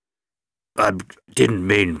 I didn't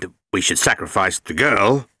mean that we should sacrifice the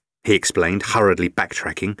girl, he explained, hurriedly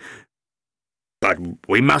backtracking. But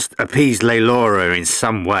we must appease Laylora in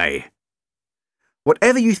some way.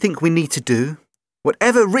 Whatever you think we need to do,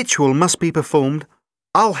 whatever ritual must be performed,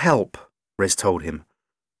 I'll help, Rez told him.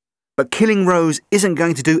 But killing Rose isn't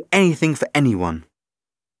going to do anything for anyone.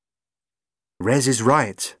 Rez is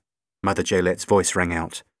right, Mother Jalette's voice rang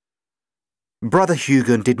out. Brother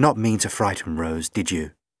Hugon did not mean to frighten Rose, did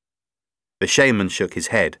you? The shaman shook his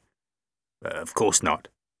head. Of course not.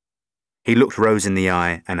 He looked Rose in the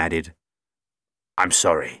eye and added, I'm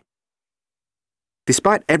sorry.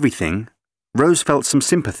 Despite everything, Rose felt some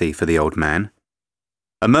sympathy for the old man.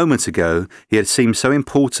 A moment ago, he had seemed so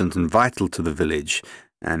important and vital to the village,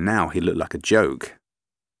 and now he looked like a joke.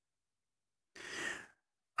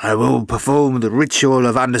 I will perform the ritual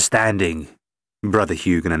of understanding, Brother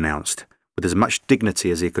Hugon announced, with as much dignity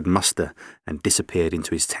as he could muster, and disappeared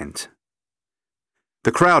into his tent.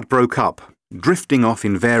 The crowd broke up, drifting off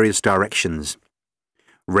in various directions.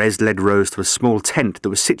 Rez led Rose to a small tent that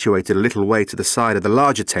was situated a little way to the side of the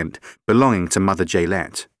larger tent belonging to Mother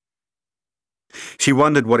Jalette. She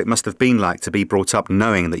wondered what it must have been like to be brought up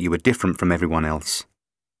knowing that you were different from everyone else.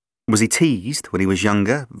 Was he teased when he was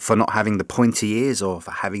younger for not having the pointy ears or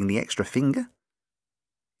for having the extra finger?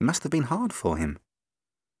 It must have been hard for him.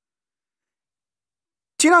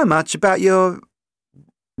 Do you know much about your...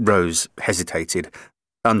 Rose hesitated,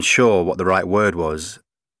 unsure what the right word was.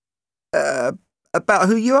 About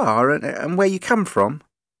who you are and where you come from,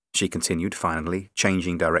 she continued finally,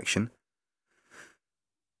 changing direction.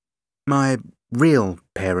 My real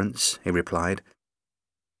parents, he replied.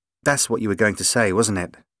 That's what you were going to say, wasn't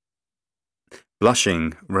it?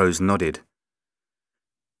 Blushing, Rose nodded.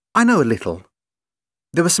 I know a little.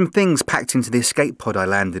 There were some things packed into the escape pod I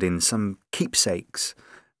landed in, some keepsakes.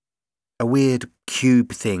 A weird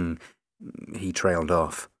cube thing, he trailed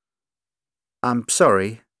off. I'm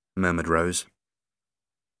sorry, murmured Rose.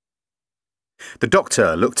 The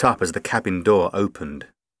doctor looked up as the cabin door opened.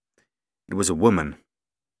 It was a woman.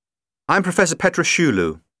 "I'm Professor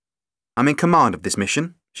Petroshulu. I'm in command of this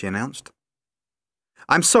mission," she announced.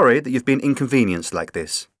 "I'm sorry that you've been inconvenienced like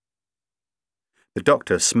this." The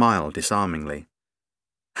doctor smiled disarmingly.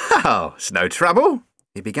 "Oh, it's no trouble,"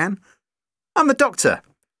 he began. "I'm the doctor.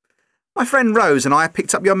 My friend Rose and I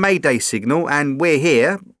picked up your Mayday signal and we're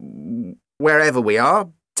here, wherever we are,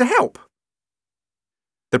 to help."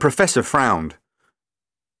 The professor frowned.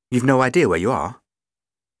 "You've no idea where you are?"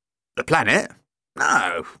 "The planet?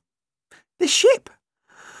 No. This ship?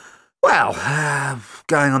 Well,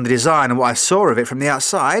 going on the design and what I saw of it from the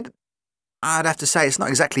outside, I'd have to say it's not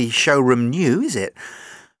exactly showroom new, is it?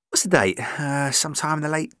 What's the date? Sometime in the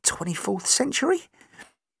late 24th century?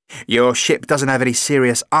 Your ship doesn't have any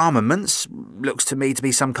serious armaments. Looks to me to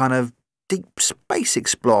be some kind of deep space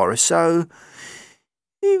explorer, so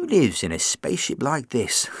who lives in a spaceship like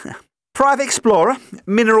this? Private explorer?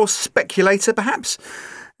 Mineral speculator, perhaps?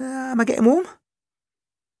 Am I getting warm?"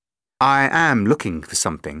 "I am looking for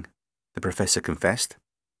something," the professor confessed.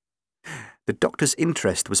 The doctor's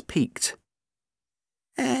interest was piqued.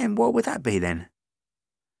 "And what would that be, then?"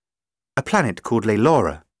 "A planet called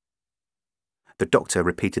Laylora." The doctor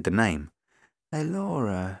repeated the name.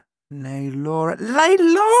 "Laylora, Laylora,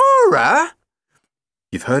 Laylora?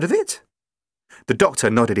 You've heard of it?" The doctor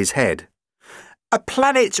nodded his head. "A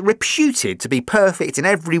planet reputed to be perfect in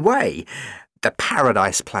every way. The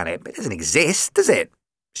Paradise Planet. It doesn't exist, does it?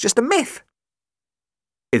 It's just a myth."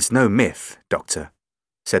 "It's no myth, Doctor,"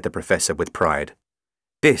 said the professor with pride.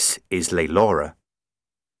 "This is Laylora."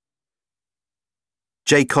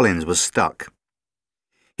 J. Collins was stuck.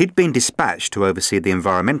 He'd been dispatched to oversee the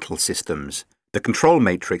environmental systems, the control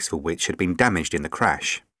matrix for which had been damaged in the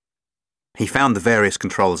crash. He found the various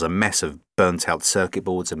controls a mess of burnt-out circuit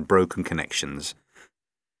boards and broken connections.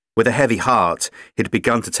 With a heavy heart, he'd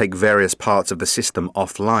begun to take various parts of the system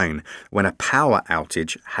offline when a power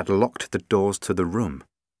outage had locked the doors to the room.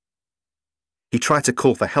 He tried to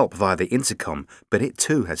call for help via the intercom, but it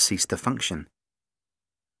too had ceased to function.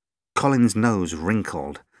 Colin's nose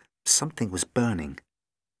wrinkled. Something was burning.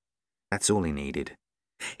 That's all he needed.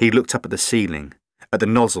 He looked up at the ceiling, at the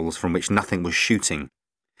nozzles from which nothing was shooting.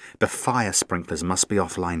 The fire sprinklers must be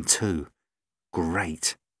offline too.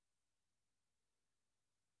 Great.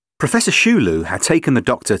 Professor Shulu had taken the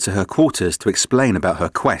doctor to her quarters to explain about her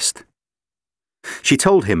quest. She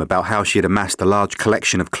told him about how she had amassed a large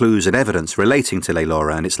collection of clues and evidence relating to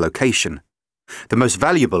Laylora and its location, the most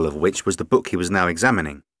valuable of which was the book he was now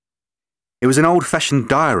examining. It was an old-fashioned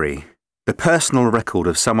diary, the personal record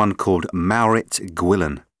of someone called Maurit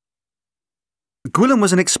Gwillan. Gwillan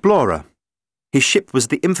was an explorer. His ship was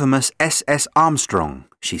the infamous SS Armstrong,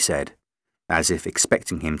 she said, as if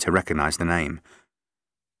expecting him to recognise the name.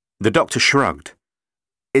 The doctor shrugged.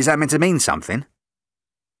 "Is that meant to mean something?"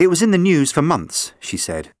 "It was in the news for months," she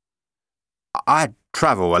said. "I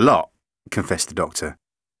travel a lot," confessed the doctor.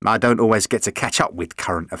 "I don't always get to catch up with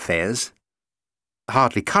current affairs."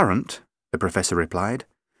 "Hardly current," the professor replied.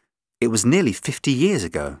 "It was nearly 50 years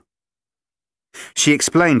ago." She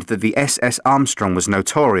explained that the SS Armstrong was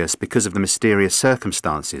notorious because of the mysterious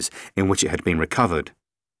circumstances in which it had been recovered.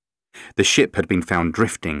 The ship had been found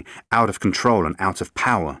drifting, out of control and out of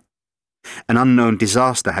power. An unknown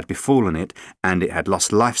disaster had befallen it, and it had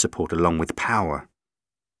lost life support along with power.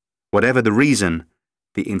 Whatever the reason,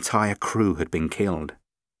 the entire crew had been killed.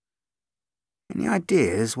 "Any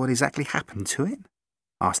ideas what exactly happened to it?"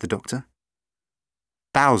 asked the doctor.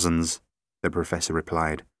 "Thousands," the professor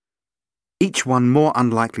replied. "Each one more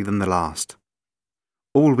unlikely than the last.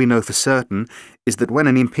 All we know for certain is that when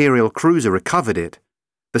an Imperial cruiser recovered it,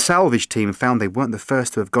 the salvage team found they weren't the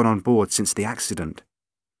first to have gone on board since the accident.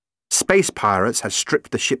 Space pirates had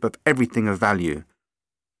stripped the ship of everything of value.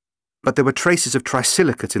 But there were traces of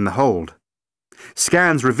trisilicate in the hold.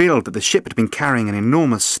 Scans revealed that the ship had been carrying an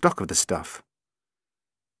enormous stock of the stuff."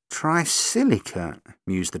 "Trisilicate,"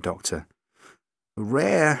 mused the doctor. "A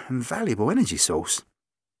rare and valuable energy source."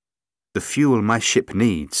 "The fuel my ship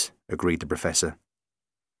needs," agreed the professor.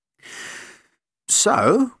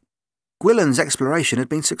 "So, Gwillan's exploration had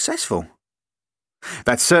been successful."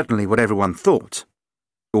 "That's certainly what everyone thought.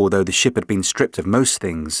 Although the ship had been stripped of most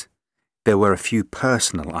things, there were a few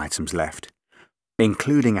personal items left,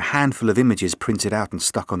 including a handful of images printed out and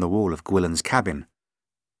stuck on the wall of Gwillan's cabin.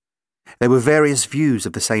 There were various views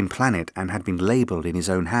of the same planet and had been labelled in his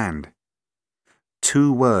own hand.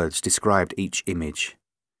 2 words described each image: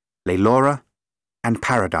 Laylora and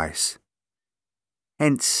Paradise.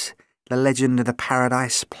 Hence the legend of the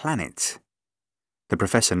Paradise Planet." The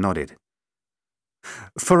professor nodded.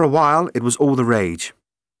 "For a while it was all the rage.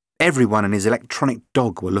 Everyone and his electronic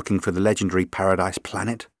dog were looking for the legendary Paradise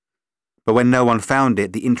Planet. But when no one found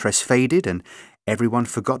it, the interest faded and everyone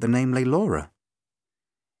forgot the name Laylora.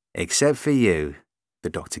 Except for you,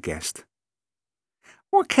 the doctor guessed.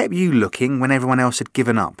 What kept you looking when everyone else had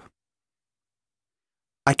given up?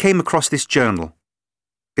 I came across this journal.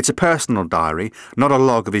 It's a personal diary, not a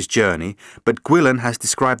log of his journey, but Gwilyn has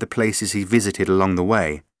described the places he visited along the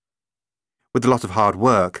way. With a lot of hard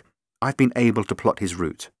work, I've been able to plot his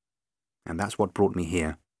route. And that's what brought me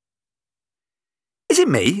here. Is it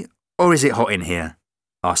me, or is it hot in here?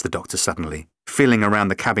 Asked the doctor suddenly, feeling around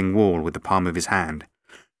the cabin wall with the palm of his hand.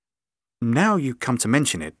 Now you come to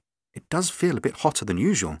mention it, it does feel a bit hotter than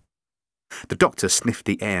usual. The doctor sniffed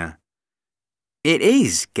the air. It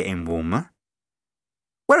is getting warmer.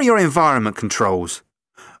 Where are your environment controls?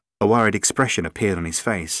 A worried expression appeared on his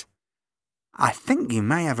face. I think you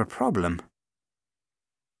may have a problem.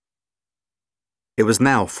 It was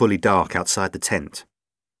now fully dark outside the tent.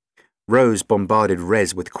 Rose bombarded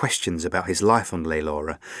Rez with questions about his life on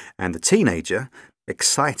Laylora, and the teenager,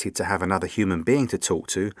 excited to have another human being to talk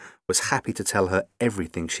to, was happy to tell her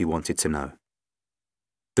everything she wanted to know.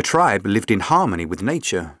 The tribe lived in harmony with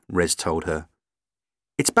nature, Rez told her.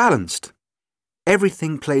 It's balanced.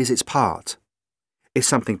 Everything plays its part. If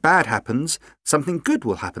something bad happens, something good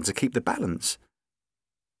will happen to keep the balance.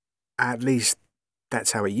 At least,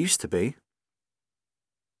 that's how it used to be.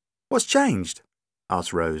 What's changed?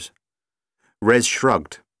 Asked Rose. Rez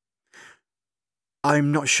shrugged.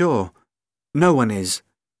 I'm not sure. No one is.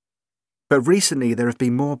 But recently there have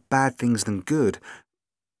been more bad things than good.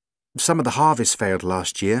 Some of the harvests failed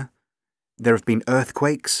last year. There have been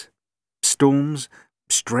earthquakes, storms,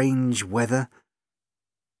 strange weather.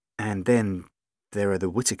 And then there are the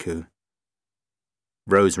Witiku.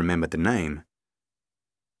 Rose remembered the name.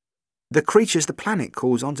 The creatures the planet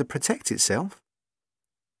calls on to protect itself.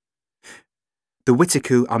 The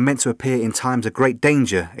Witiku are meant to appear in times of great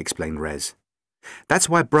danger, explained Rez. That's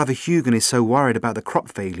why Brother Hugan is so worried about the crop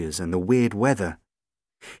failures and the weird weather.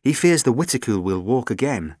 He fears the Witiku will walk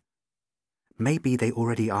again. Maybe they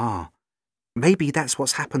already are. Maybe that's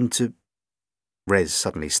what's happened to... Rez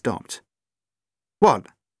suddenly stopped. What?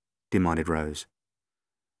 Demanded Rose.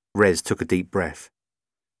 Rez took a deep breath.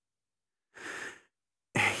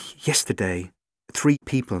 Yesterday, 3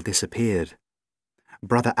 people disappeared.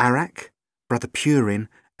 Brother Arak, Brother Purin,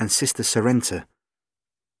 and Sister Sorrenta.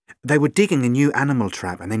 They were digging a new animal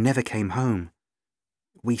trap and they never came home.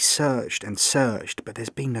 We searched and searched, but there's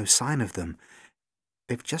been no sign of them.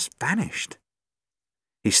 They've just vanished.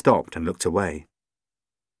 He stopped and looked away.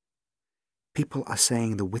 People are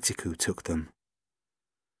saying the Witiku took them.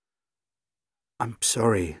 I'm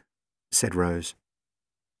sorry, said Rose.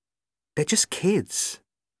 They're just kids,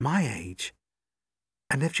 my age.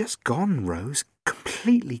 And they've just gone, Rose,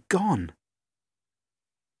 completely gone.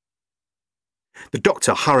 The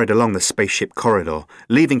doctor hurried along the spaceship corridor,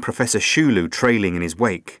 leaving Professor Shulu trailing in his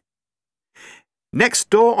wake. Next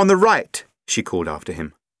door on the right, she called after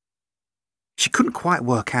him. She couldn't quite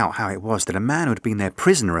work out how it was that a man who had been their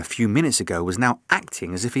prisoner a few minutes ago was now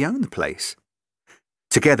acting as if he owned the place.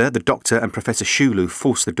 Together, the doctor and Professor Shulu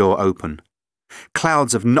forced the door open.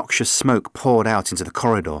 Clouds of noxious smoke poured out into the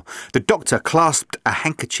corridor. The doctor clasped a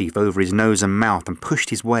handkerchief over his nose and mouth and pushed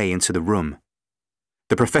his way into the room.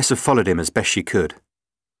 The professor followed him as best she could.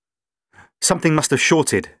 Something must have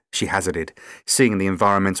shorted, she hazarded, seeing the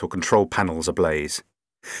environmental control panels ablaze.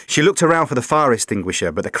 She looked around for the fire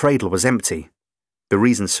extinguisher, but the cradle was empty. The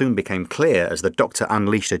reason soon became clear as the doctor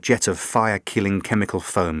unleashed a jet of fire-killing chemical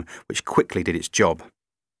foam, which quickly did its job.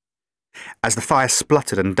 As the fire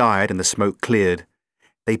spluttered and died and the smoke cleared,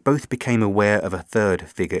 they both became aware of a third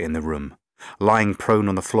figure in the room, lying prone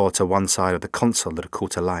on the floor to one side of the console that had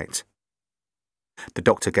caught alight. The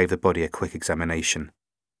doctor gave the body a quick examination,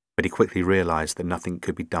 but he quickly realised that nothing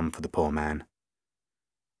could be done for the poor man.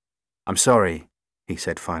 I'm sorry, he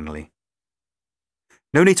said finally.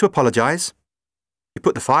 No need to apologise. You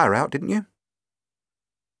put the fire out, didn't you?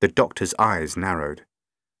 The doctor's eyes narrowed.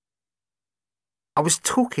 I was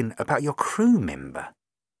talking about your crew member.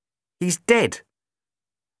 He's dead.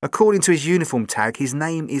 According to his uniform tag, his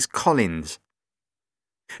name is Collins.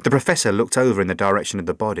 The professor looked over in the direction of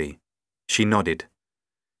the body. She nodded.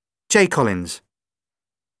 J. Collins.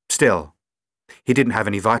 Still, he didn't have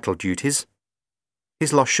any vital duties.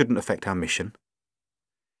 His loss shouldn't affect our mission.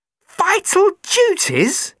 Vital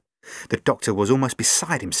duties? The doctor was almost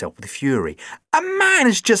beside himself with fury. A man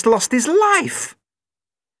has just lost his life.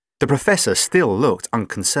 The professor still looked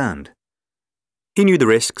unconcerned. He knew the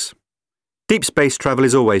risks. Deep space travel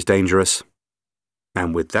is always dangerous.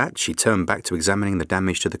 And with that, she turned back to examining the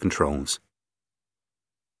damage to the controls.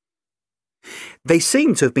 They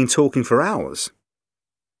seemed to have been talking for hours.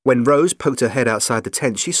 When Rose poked her head outside the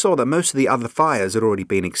tent, she saw that most of the other fires had already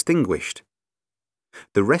been extinguished.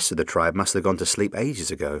 The rest of the tribe must have gone to sleep ages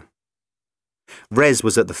ago. Rez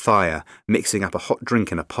was at the fire, mixing up a hot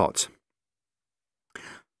drink in a pot.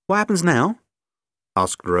 "What happens now?"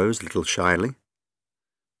 asked Rose a little shyly.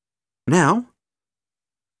 "Now?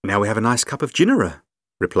 Now we have a nice cup of ginera,"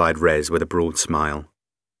 replied Rez with a broad smile.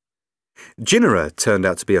 Ginera turned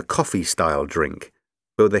out to be a coffee-style drink,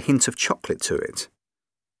 but with a hint of chocolate to it.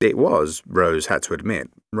 It was, Rose had to admit,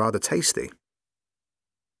 rather tasty.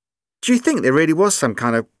 "Do you think there really was some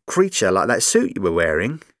kind of creature like that suit you were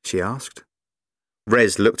wearing?" she asked.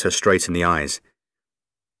 Rez looked her straight in the eyes.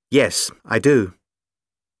 "Yes, I do.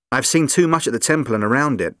 I've seen too much at the temple and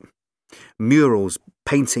around it. Murals,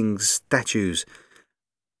 paintings, statues.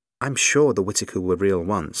 I'm sure the Witiku were real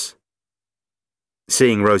once."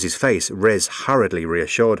 Seeing Rose's face, Rez hurriedly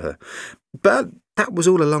reassured her. "But that was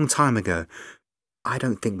all a long time ago. I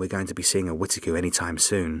don't think we're going to be seeing a Witiku any time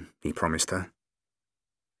soon," he promised her.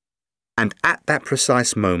 And at that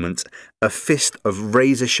precise moment, a fist of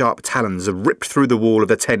razor-sharp talons ripped through the wall of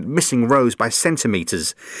the tent, missing Rose by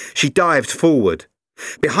centimetres. She dived forward.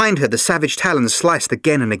 Behind her, the savage talons sliced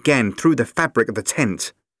again and again through the fabric of the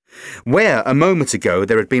tent. Where, a moment ago,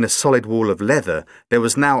 there had been a solid wall of leather, there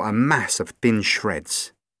was now a mass of thin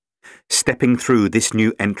shreds. Stepping through this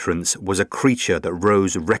new entrance was a creature that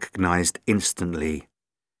Rose recognised instantly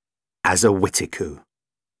as a Witiku.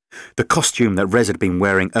 The costume that Rez had been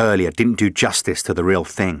wearing earlier didn't do justice to the real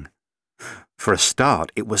thing. For a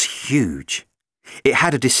start, it was huge. It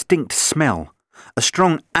had a distinct smell, a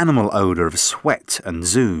strong animal odour of sweat and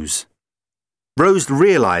zoos. Rose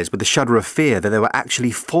realised with a shudder of fear that there were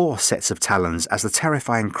actually 4 sets of talons, as the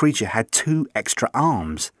terrifying creature had 2 extra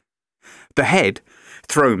arms. The head,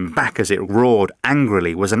 thrown back as it roared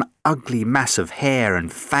angrily, was an ugly mass of hair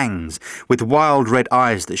and fangs, with wild red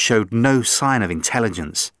eyes that showed no sign of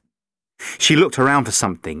intelligence. She looked around for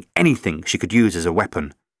something, anything she could use as a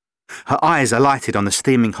weapon. Her eyes alighted on the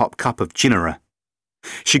steaming hot cup of ginera.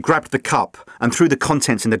 She grabbed the cup and threw the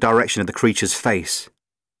contents in the direction of the creature's face.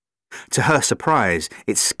 To her surprise,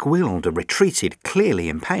 it squealed and retreated, clearly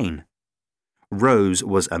in pain. Rose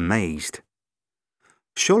was amazed.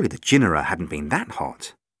 Surely the ginera hadn't been that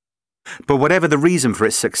hot. But whatever the reason for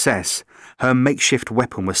its success, her makeshift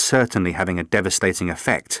weapon was certainly having a devastating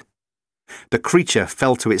effect. The creature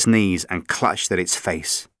fell to its knees and clutched at its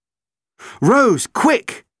face. "Rose,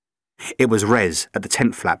 quick!" It was Rez at the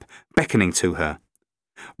tent flap, beckoning to her.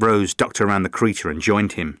 Rose ducked around the creature and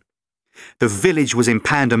joined him. The village was in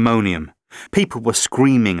pandemonium. People were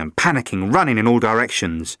screaming and panicking, running in all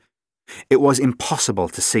directions. It was impossible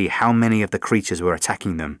to see how many of the creatures were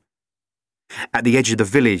attacking them. At the edge of the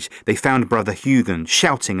village, they found Brother Hugin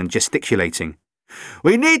shouting and gesticulating.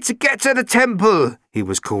 "We need to get to the temple," he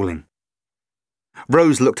was calling.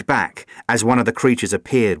 Rose looked back as one of the creatures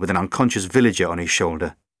appeared with an unconscious villager on his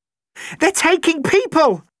shoulder. "They're taking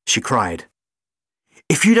people!" she cried.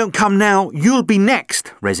 "If you don't come now, you'll be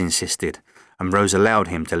next," Rez insisted, and Rose allowed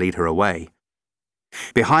him to lead her away.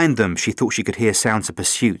 Behind them, she thought she could hear sounds of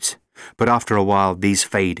pursuit, but after a while these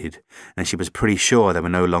faded, and she was pretty sure they were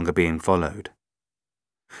no longer being followed.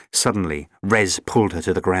 Suddenly, Rez pulled her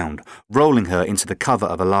to the ground, rolling her into the cover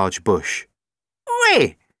of a large bush.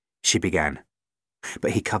 "Oi!" she began,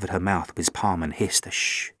 but he covered her mouth with his palm and hissed a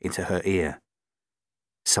shh into her ear.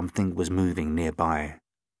 Something was moving nearby.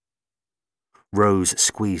 Rose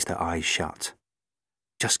squeezed her eyes shut.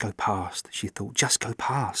 Just go past, she thought, just go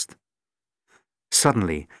past.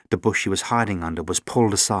 Suddenly, the bush she was hiding under was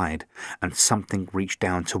pulled aside, and something reached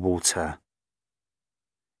down towards her.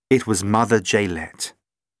 It was Mother Jaylette.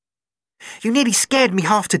 "You nearly scared me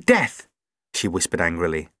half to death," she whispered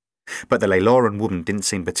angrily, but the Layloran woman didn't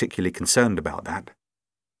seem particularly concerned about that.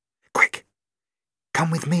 "Quick,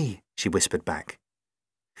 come with me," she whispered back.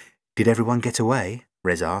 "Did everyone get away?"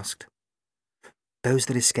 Rez asked. "Those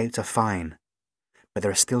that escaped are fine, but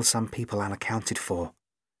there are still some people unaccounted for."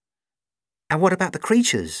 "And what about the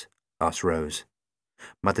creatures?" asked Rose.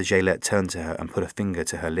 Mother Jaylette turned to her and put a finger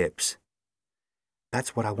to her lips.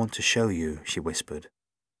 "That's what I want to show you," she whispered.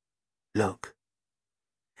 "Look."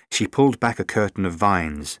 She pulled back a curtain of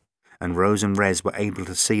vines, and Rose and Rez were able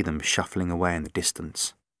to see them shuffling away in the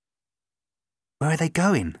distance. "Where are they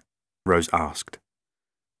going?" Rose asked,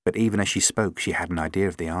 but even as she spoke she had an idea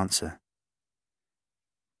of the answer.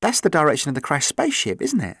 "That's the direction of the crashed spaceship,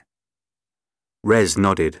 isn't it?" Rez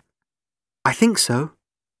nodded. "I think so."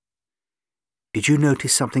 "Did you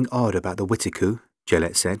notice something odd about the Witiku?"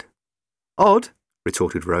 Jaylette said. "Odd?"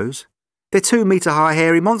 retorted Rose. "They're 2-metre-high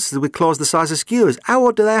hairy monsters with claws the size of skewers. How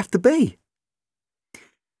odd do they have to be?"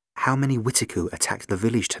 "How many Witiku attacked the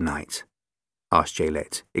village tonight?" asked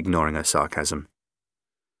Jaylette, ignoring her sarcasm.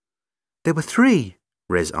 "There were 3,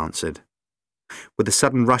 Rez answered. With a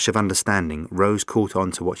sudden rush of understanding, Rose caught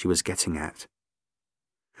on to what she was getting at.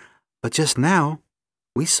 "But just now,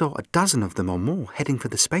 we saw a dozen of them or more heading for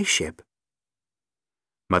the spaceship."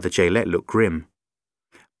 Mother Jaylette looked grim.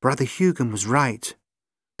 "Brother Hugan was right.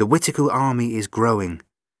 The Witiku army is growing.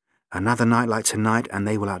 Another night like tonight and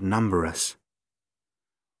they will outnumber us."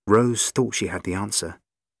 Rose thought she had the answer.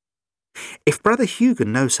 "If Brother Hugan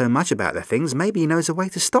knows so much about the things, maybe he knows a way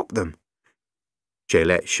to stop them."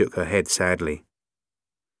 Jaylette shook her head sadly.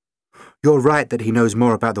 "You're right that he knows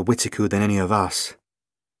more about the Witiku than any of us.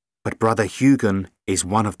 But Brother Hugan is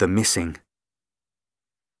one of the missing."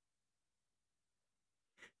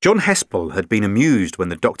 John Hespel had been amused when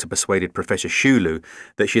the doctor persuaded Professor Shulu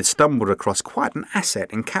that she had stumbled across quite an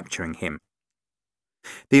asset in capturing him.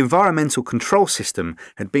 The environmental control system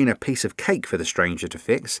had been a piece of cake for the stranger to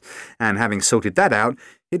fix, and having sorted that out,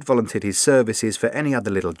 he'd volunteered his services for any other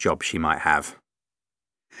little job she might have.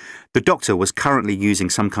 The doctor was currently using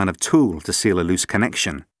some kind of tool to seal a loose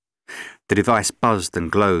connection. The device buzzed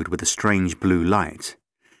and glowed with a strange blue light.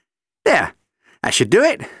 "There, that should do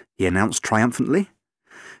it," he announced triumphantly.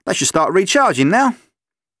 "That should start recharging now."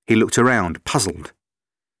 He looked around, puzzled.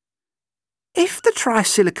 "If the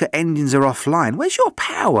trisilica engines are offline, where's your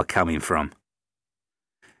power coming from?"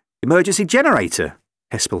 "Emergency generator,"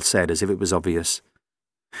 Hespel said as if it was obvious.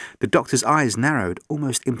 The doctor's eyes narrowed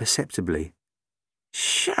almost imperceptibly.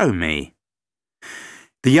 "Show me."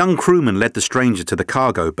 The young crewman led the stranger to the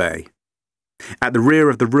cargo bay. At the rear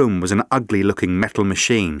of the room was an ugly-looking metal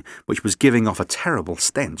machine which was giving off a terrible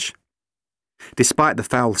stench. Despite the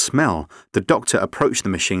foul smell, the doctor approached the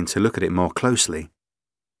machine to look at it more closely.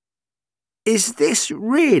 "Is this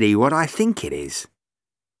really what I think it is?"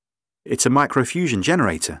 "It's a microfusion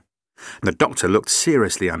generator." The doctor looked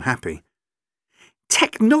seriously unhappy.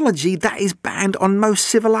 "Technology that is banned on most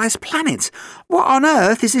civilized planets. What on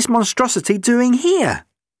earth is this monstrosity doing here?"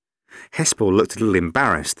 Hespel looked a little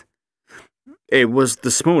embarrassed. "It was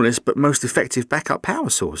the smallest but most effective backup power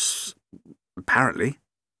source, apparently."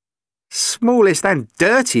 "Smallest and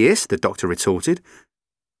dirtiest," the doctor retorted.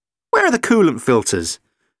 "Where are the coolant filters?"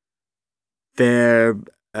 "There,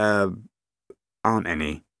 aren't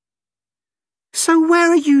any." "So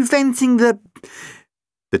where are you venting the—"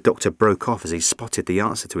 The doctor broke off as he spotted the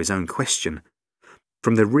answer to his own question.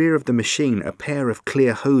 From the rear of the machine, a pair of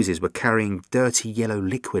clear hoses were carrying dirty yellow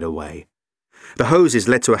liquid away. The hoses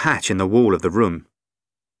led to a hatch in the wall of the room.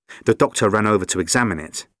 The doctor ran over to examine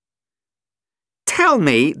it. "Tell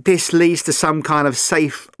me this leads to some kind of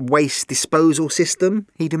safe waste disposal system?"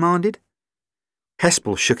 he demanded.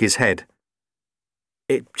 Hespel shook his head.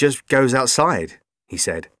 "It just goes outside," he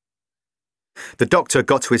said. The doctor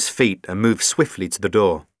got to his feet and moved swiftly to the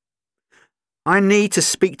door. "I need to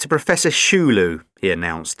speak to Professor Shulu," he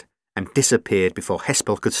announced, and disappeared before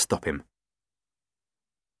Hespel could stop him.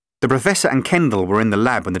 The professor and Kendall were in the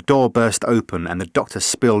lab when the door burst open and the doctor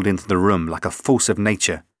spilled into the room like a force of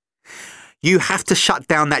nature. "You have to shut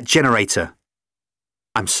down that generator."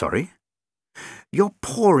 "I'm sorry?" "You're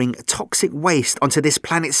pouring toxic waste onto this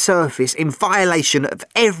planet's surface in violation of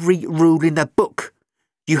every rule in the book.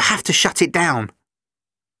 You have to shut it down."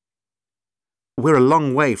 "We're a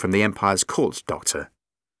long way from the Empire's court, Doctor.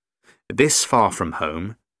 This far from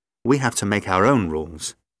home, we have to make our own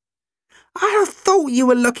rules." "I thought you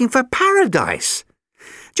were looking for paradise.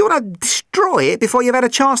 Do you want to destroy it before you've had a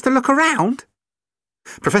chance to look around?"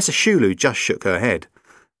 Professor Shulu just shook her head.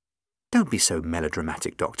 "Don't be so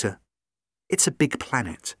melodramatic, Doctor. It's a big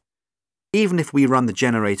planet. Even if we run the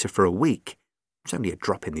generator for a week, it's only a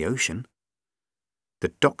drop in the ocean."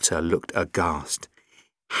 The doctor looked aghast.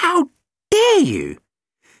 "How dare you?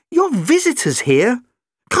 You're visitors here.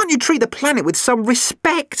 Can't you treat the planet with some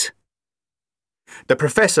respect?" The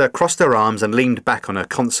professor crossed her arms and leaned back on her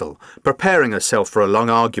console, preparing herself for a long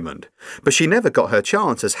argument, but she never got her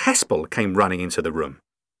chance as Hespel came running into the room.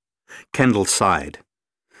 Kendall sighed.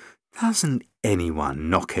 "Doesn't anyone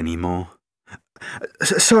knock anymore?"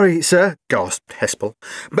 "Sorry, sir," gasped Hespel,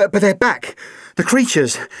 but they're back. The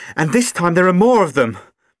creatures, and this time there are more of them."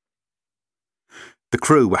 The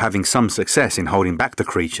crew were having some success in holding back the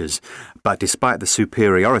creatures, but despite the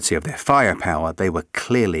superiority of their firepower, they were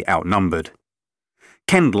clearly outnumbered.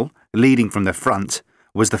 Kendall, leading from the front,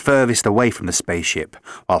 was the furthest away from the spaceship,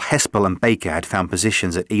 while Hespel and Baker had found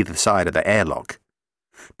positions at either side of the airlock.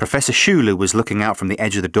 Professor Shulu was looking out from the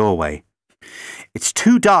edge of the doorway. "It's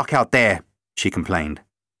too dark out there," she complained.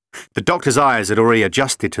 The doctor's eyes had already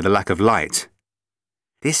adjusted to the lack of light.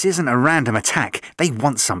 "This isn't a random attack. They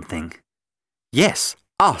want something." "Yes,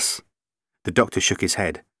 Us. The doctor shook his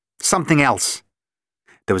head. Something else.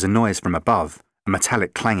 There was a noise from above, a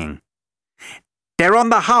metallic clanging. They're on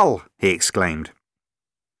the hull, he exclaimed.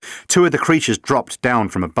 Two of the creatures dropped down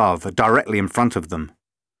from above, directly in front of them.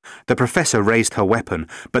 The professor raised her weapon,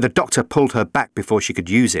 but the doctor pulled her back before she could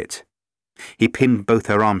use it. He pinned both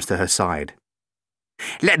her arms to her side.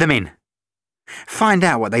 Let them in. Find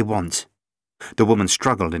out what they want. The woman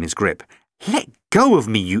struggled in his grip. Let go of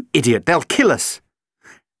me, you idiot. They'll kill us.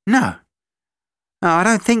 No. Oh, I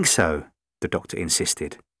don't think so, the doctor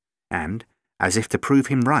insisted. And, as if to prove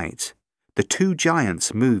him right, the two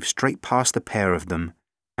giants moved straight past the pair of them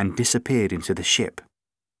and disappeared into the ship.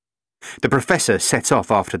 The professor set off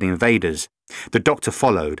after the invaders. The doctor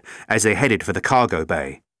followed as they headed for the cargo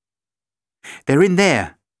bay. They're in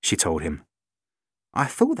there, she told him. I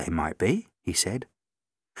thought they might be, he said.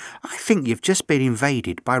 I think you've just been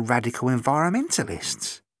invaded by radical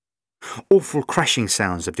environmentalists. Awful crashing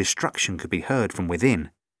sounds of destruction could be heard from within.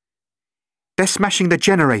 They're smashing the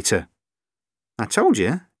generator. I told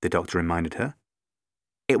you, the doctor reminded her.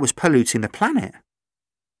 It was polluting the planet.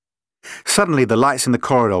 Suddenly the lights in the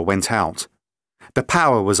corridor went out. The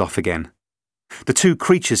power was off again. The two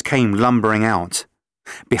creatures came lumbering out.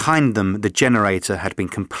 Behind them, the generator had been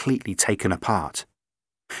completely taken apart.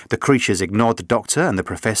 The creatures ignored the doctor and the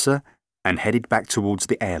professor and headed back towards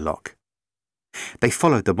the airlock. They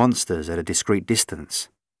followed the monsters at a discreet distance.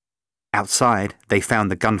 Outside, they found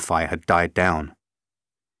the gunfire had died down.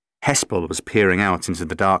 Hespel was peering out into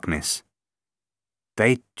the darkness.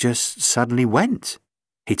 They just suddenly went,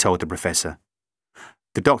 he told the professor.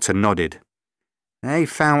 The doctor nodded. They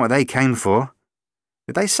found what they came for.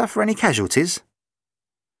 Did they suffer any casualties?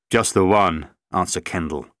 Just the one, answered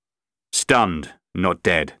Kendall. Stunned, not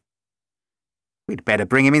dead. We'd better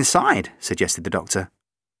bring him inside, suggested the doctor.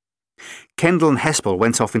 Kendall and Hespel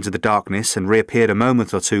went off into the darkness and reappeared a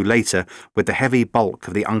moment or two later with the heavy bulk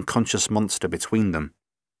of the unconscious monster between them.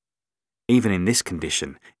 Even in this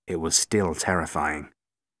condition, it was still terrifying.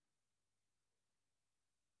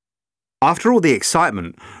 After all the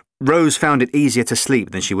excitement, Rose found it easier to sleep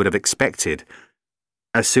than she would have expected.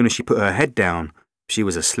 As soon as she put her head down, she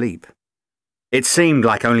was asleep. It seemed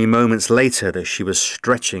like only moments later that she was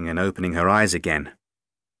stretching and opening her eyes again.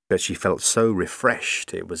 But she felt so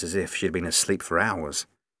refreshed it was as if she had been asleep for hours.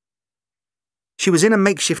 She was in a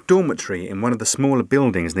makeshift dormitory in one of the smaller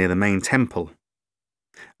buildings near the main temple.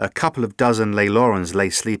 A couple of dozen Laylorans lay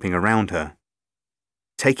sleeping around her.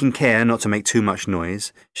 Taking care not to make too much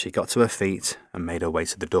noise, she got to her feet and made her way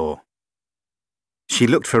to the door. She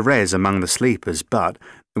looked for Rez among the sleepers, but,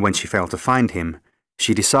 when she failed to find him,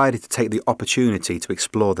 she decided to take the opportunity to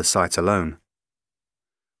explore the site alone.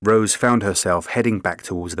 Rose found herself heading back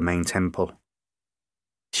towards the main temple.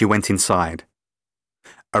 She went inside.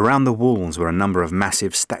 Around the walls were a number of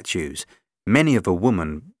massive statues, many of a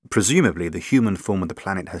woman, presumably the human form of the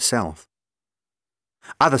planet herself.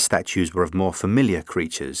 Other statues were of more familiar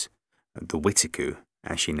creatures, the Witiku,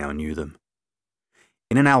 as she now knew them.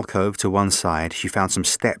 In an alcove to one side, she found some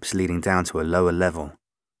steps leading down to a lower level.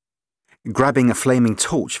 Grabbing a flaming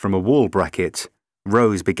torch from a wall bracket,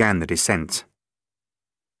 Rose began the descent.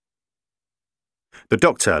 The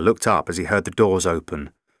doctor looked up as he heard the doors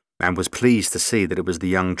open and was pleased to see that it was the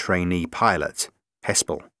young trainee pilot,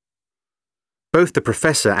 Hespel. Both the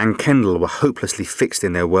professor and Kendall were hopelessly fixed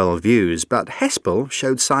in their world views, but Hespel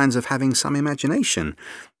showed signs of having some imagination,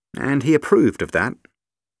 and he approved of that.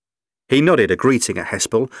 He nodded a greeting at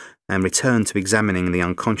Hespel and returned to examining the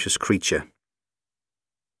unconscious creature.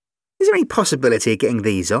 Is there any possibility of getting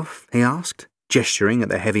these off? He asked, gesturing at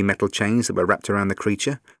the heavy metal chains that were wrapped around the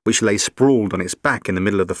creature, which lay sprawled on its back in the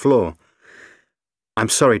middle of the floor. I'm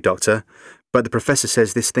sorry, Doctor, but the professor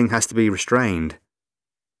says this thing has to be restrained.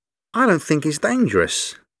 I don't think it's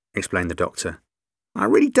dangerous, explained the doctor. I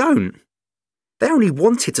really don't. They only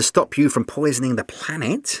wanted to stop you from poisoning the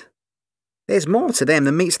planet. There's more to them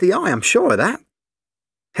than meets the eye, I'm sure of that.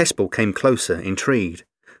 Hespel came closer, intrigued.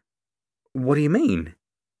 What do you mean?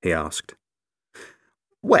 He asked.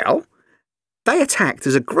 Well, they attacked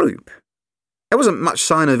as a group. There wasn't much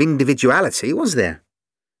sign of individuality, was there?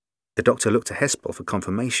 The doctor looked at Hespel for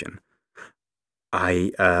confirmation.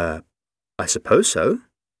 I suppose so,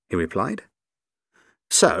 he replied.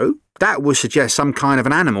 So, that would suggest some kind of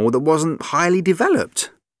an animal that wasn't highly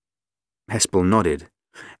developed. Hespel nodded.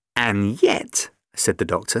 And yet, said the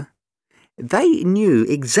doctor, they knew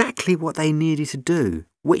exactly what they needed to do,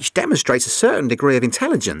 which demonstrates a certain degree of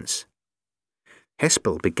intelligence.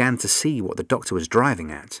 Hespel began to see what the doctor was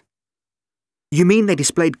driving at. You mean they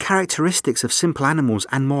displayed characteristics of simple animals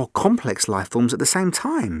and more complex life forms at the same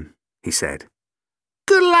time? He said.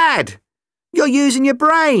 Good lad! You're using your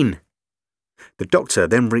brain! The doctor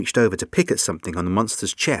then reached over to pick at something on the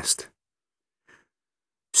monster's chest.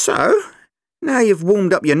 So, now you've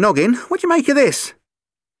warmed up your noggin, what do you make of this?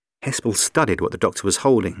 Hespel studied what the doctor was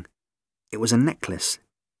holding. It was a necklace,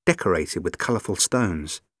 decorated with colourful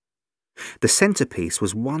stones. The centrepiece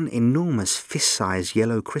was one enormous fist-sized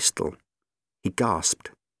yellow crystal. He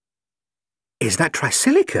gasped. Is that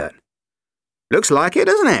trisilicate? Looks like it,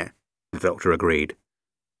 doesn't it? The doctor agreed.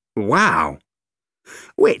 Wow!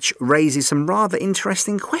 Which raises some rather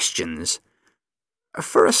interesting questions.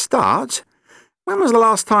 For a start, when was the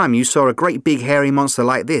last time you saw a great big hairy monster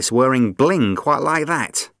like this wearing bling quite like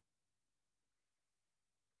that?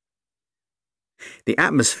 The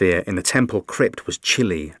atmosphere in the temple crypt was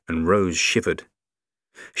chilly and Rose shivered.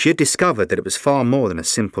 She had discovered that it was far more than a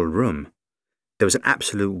simple room. There was an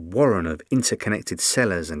absolute warren of interconnected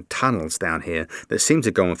cellars and tunnels down here that seemed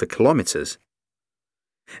to go on for kilometres.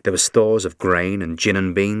 There were stores of grain and gin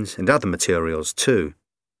and beans and other materials too.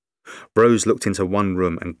 Rose looked into one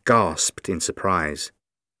room and gasped in surprise.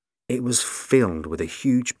 It was filled with a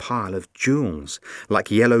huge pile of jewels, like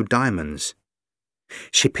yellow diamonds.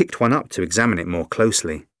 She picked one up to examine it more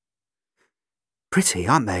closely. Pretty,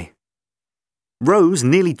 aren't they? Rose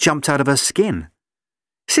nearly jumped out of her skin.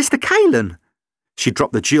 Sister Kaylin! She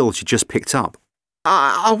dropped the jewel she'd just picked up.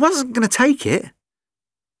 I wasn't going to take it.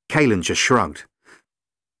 Kaylin just shrugged.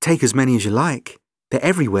 Take as many as you like. They're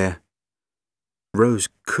everywhere. Rose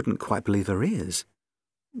couldn't quite believe her ears.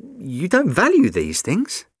 You don't value these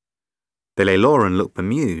things? The Layloran looked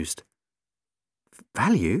bemused.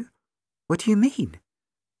 Value? What do you mean?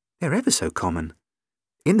 They're ever so common.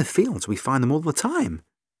 In the fields we find them all the time.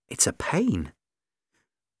 It's a pain.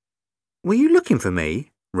 Were you looking for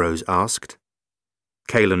me? Rose asked.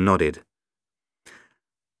 Kaylin nodded.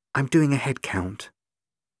 I'm doing a head count.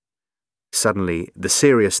 Suddenly, the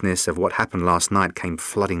seriousness of what happened last night came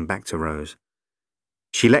flooding back to Rose.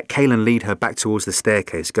 She let Kaylin lead her back towards the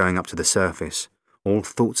staircase going up to the surface, all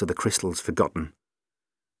thoughts of the crystals forgotten.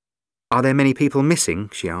 Are there many people missing?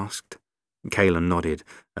 She asked. Kaylin nodded,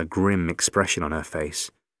 a grim expression on her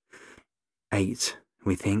face. 8,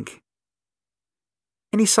 we think.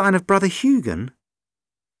 Any sign of Brother Hugan?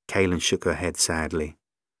 Kaylin shook her head sadly.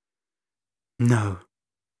 No.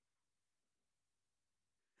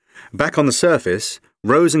 Back on the surface,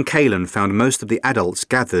 Rose and Kaylin found most of the adults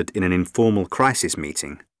gathered in an informal crisis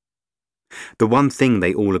meeting. The one thing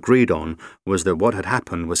they all agreed on was that what had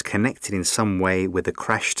happened was connected in some way with the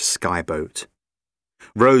crashed skyboat.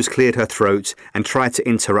 Rose cleared her throat and tried to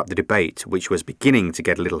interrupt the debate, which was beginning to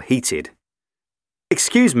get a little heated.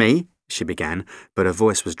 Excuse me, she began, but her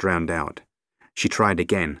voice was drowned out. She tried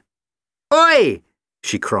again. Oi!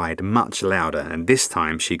 She cried much louder, and this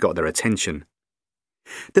time she got their attention.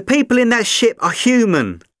 The people in that ship are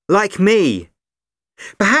human, like me.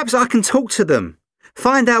 Perhaps I can talk to them,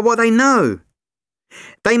 find out what they know.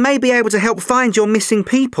 They may be able to help find your missing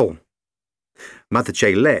people. Mother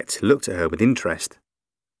Jaylette looked at her with interest.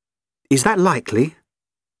 Is that likely?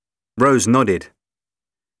 Rose nodded.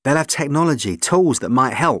 They'll have technology, tools that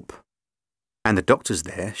might help. And the doctor's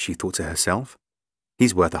there, she thought to herself.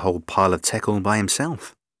 He's worth a whole pile of tech all by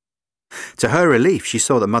himself. To her relief, she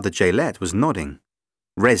saw that Mother Jaylette was nodding.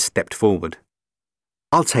 Rez stepped forward.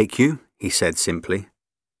 I'll take you, he said simply.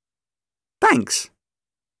 Thanks.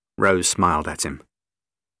 Rose smiled at him.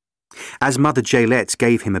 As Mother Jaylette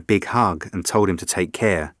gave him a big hug and told him to take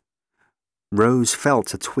care, Rose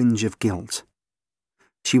felt a twinge of guilt.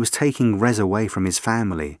 She was taking Rez away from his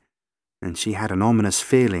family, and she had an ominous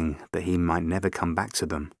feeling that he might never come back to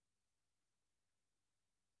them.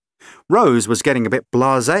 Rose was getting a bit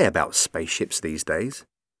blasé about spaceships these days,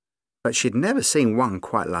 but she'd never seen one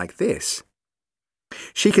quite like this.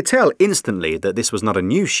 She could tell instantly that this was not a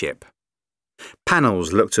new ship.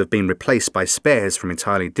 Panels looked to have been replaced by spares from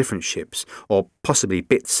entirely different ships, or possibly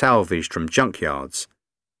bits salvaged from junkyards.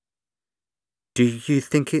 Do you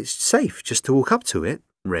think it's safe just to walk up to it?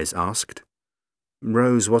 Rez asked.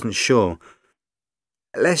 Rose wasn't sure.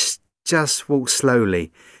 Let's just walk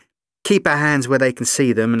slowly. Keep our hands where they can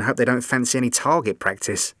see them and hope they don't fancy any target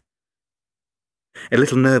practice. A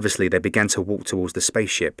little nervously, they began to walk towards the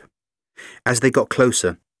spaceship. As they got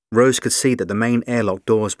closer, Rose could see that the main airlock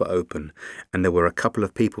doors were open and there were a couple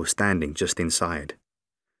of people standing just inside.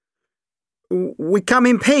 We come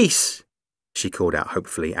in peace, she called out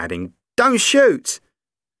hopefully, adding, Don't shoot!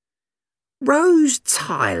 Rose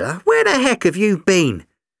Tyler, where the heck have you been?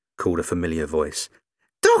 Called a familiar voice.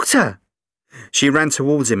 Doctor! She ran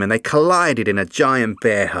towards him and they collided in a giant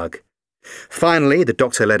bear hug. Finally, the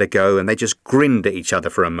doctor let her go and they just grinned at each other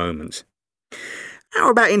for a moment. How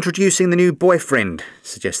about introducing the new boyfriend?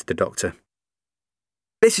 Suggested the doctor.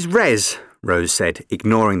 This is Rez, Rose said,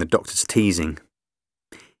 ignoring the doctor's teasing.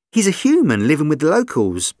 He's a human living with the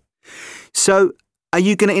locals. So, are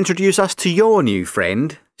you going to introduce us to your new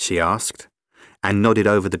friend? She asked, and nodded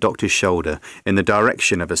over the doctor's shoulder in the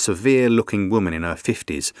direction of a severe-looking woman in her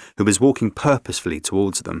 50s who was walking purposefully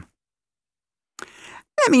towards them.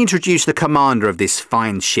 Let me introduce the commander of this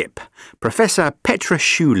fine ship, Professor Petra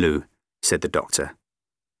Shulu, said the doctor.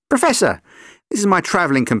 Professor, this is my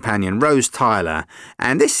travelling companion, Rose Tyler,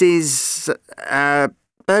 and this is, her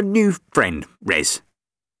new friend, Rez.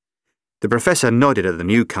 The professor nodded at the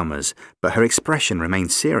newcomers, but her expression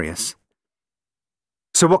remained serious.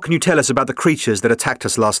 So what can you tell us about the creatures that attacked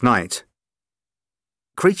us last night?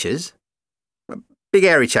 Creatures? A big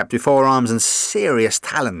hairy chap with 4 arms and serious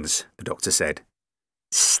talons, the doctor said.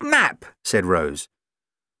 Snap, said Rose.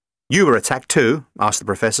 You were attacked too, asked the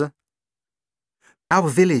professor. Our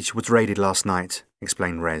village was raided last night,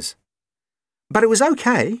 explained Rez. But it was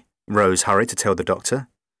okay, Rose hurried to tell the doctor.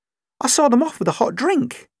 I saw them off with a hot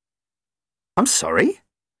drink. I'm sorry?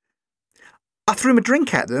 I threw a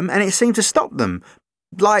drink at them and it seemed to stop them,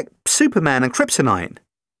 like Superman and Kryptonite.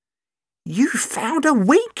 You found a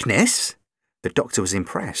weakness? The doctor was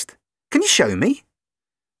impressed. Can you show me?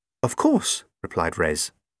 Of course, replied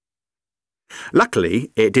Rez.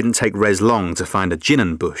 Luckily, it didn't take Rez long to find a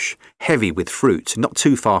jinan bush, heavy with fruit, not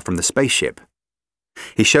too far from the spaceship.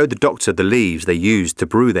 He showed the doctor the leaves they used to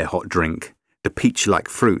brew their hot drink, the peach-like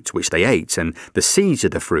fruit which they ate, and the seeds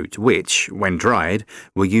of the fruit which, when dried,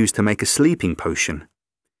 were used to make a sleeping potion.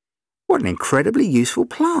 What an incredibly useful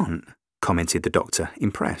plant, commented the doctor,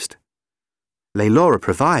 impressed. Laylora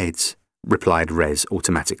provides, replied Rez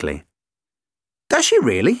automatically. Does she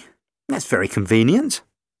really? That's very convenient.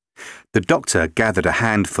 The doctor gathered a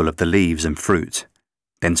handful of the leaves and fruit,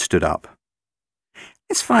 then stood up.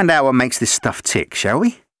 Let's find out what makes this stuff tick, shall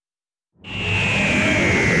we?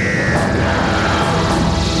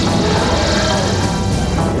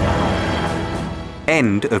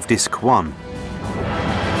 End of Disc 1.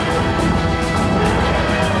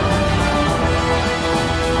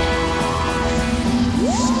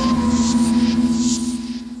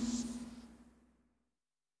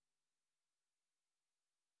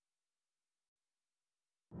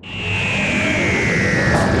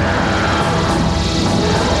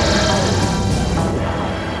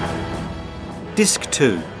 Disc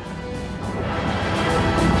 2.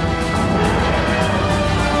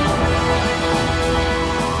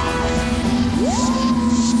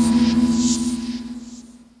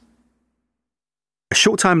 A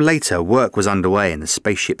short time later, work was underway in the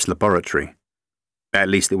spaceship's laboratory. At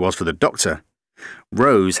least it was for the doctor.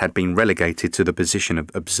 Rose had been relegated to the position of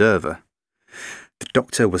observer. The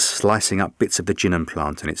doctor was slicing up bits of the jinan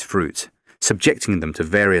plant and its fruit, subjecting them to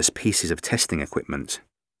various pieces of testing equipment.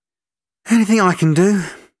 Anything I can do?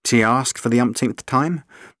 She asked for the umpteenth time,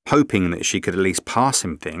 hoping that she could at least pass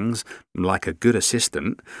him things, like a good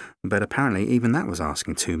assistant, but apparently even that was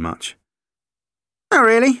asking too much. Not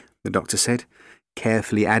really, the doctor said,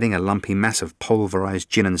 carefully adding a lumpy mass of pulverised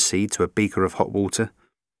jinan seed to a beaker of hot water.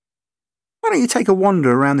 Why don't you take a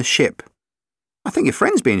wander around the ship? I think your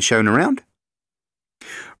friend's being shown around.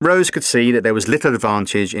 Rose could see that there was little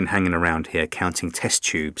advantage in hanging around here counting test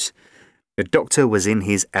tubes. The doctor was in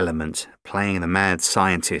his element, playing the mad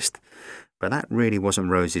scientist, but that really wasn't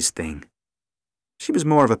Rose's thing. She was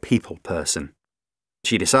more of a people person.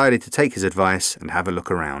 She decided to take his advice and have a look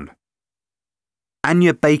around.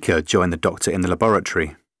 Anya Baker joined the doctor in the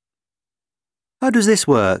laboratory. How does this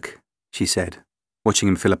work? She said, watching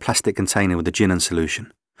him fill a plastic container with the jinan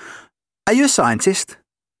solution. Are you a scientist?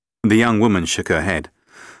 The young woman shook her head.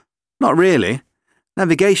 Not really.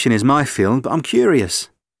 Navigation is my field, but I'm curious.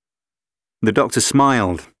 The doctor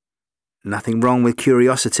smiled. Nothing wrong with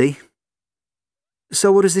curiosity.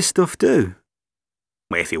 So what does this stuff do?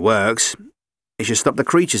 Well, if it works, it should stop the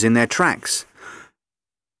creatures in their tracks.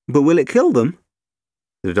 But will it kill them?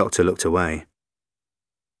 The doctor looked away.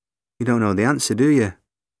 You don't know the answer, do you?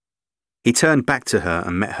 He turned back to her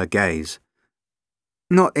and met her gaze.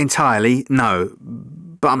 Not entirely, no,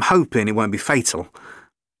 but I'm hoping it won't be fatal.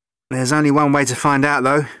 There's only one way to find out,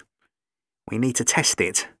 though. We need to test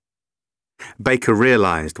it. Baker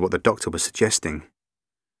realised what the doctor was suggesting.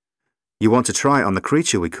 You want to try it on the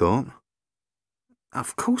creature we caught?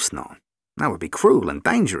 Of course not. That would be cruel and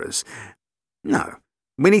dangerous. No,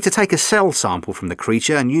 we need to take a cell sample from the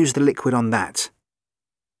creature and use the liquid on that.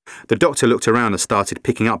 The doctor looked around and started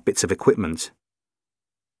picking up bits of equipment.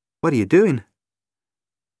 What are you doing?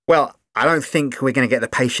 Well, I don't think we're going to get the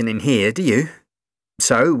patient in here, do you?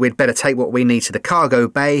 So we'd better take what we need to the cargo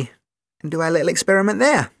bay and do our little experiment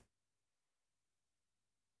there.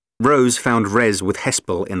 Rose found Rez with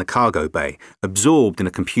Hespel in the cargo bay, absorbed in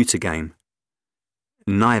a computer game.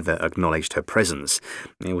 Neither acknowledged her presence.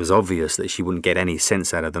 It was obvious that she wouldn't get any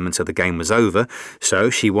sense out of them until the game was over,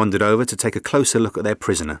 so she wandered over to take a closer look at their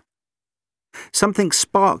prisoner. Something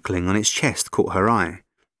sparkling on its chest caught her eye.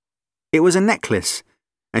 It was a necklace,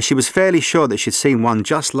 and she was fairly sure that she'd seen one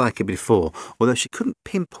just like it before, although she couldn't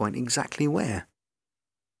pinpoint exactly where.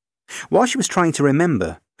 While she was trying to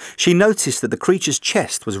remember, she noticed that the creature's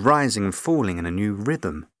chest was rising and falling in a new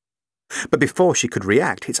rhythm. But before she could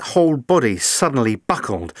react, its whole body suddenly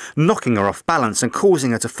buckled, knocking her off balance and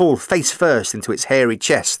causing her to fall face first into its hairy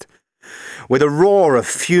chest. With a roar of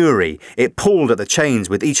fury, it pulled at the chains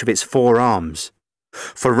with each of its 4 arms.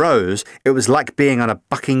 For Rose, it was like being on a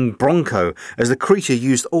bucking bronco as the creature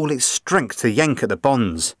used all its strength to yank at the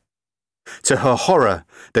bonds. To her horror,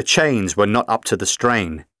 the chains were not up to the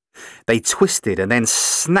strain. They twisted and then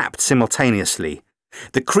snapped simultaneously.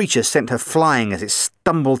 The creature sent her flying as it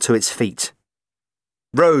stumbled to its feet.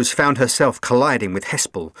 Rose found herself colliding with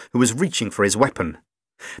Hespel, who was reaching for his weapon.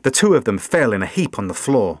 The two of them fell in a heap on the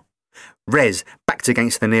floor. Rez backed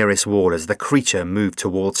against the nearest wall as the creature moved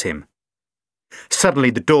towards him.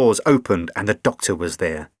 Suddenly the doors opened and the doctor was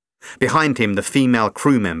there. Behind him, the female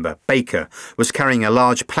crew member, Baker, was carrying a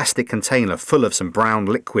large plastic container full of some brown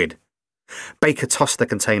liquid. Baker tossed the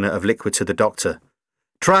container of liquid to the doctor.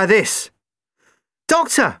 "Try this."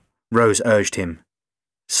 "Doctor!" Rose urged him.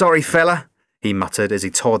 "Sorry, fella," he muttered as he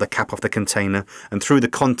tore the cap off the container and threw the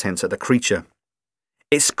contents at the creature.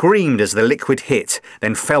 It screamed as the liquid hit,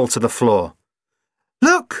 then fell to the floor.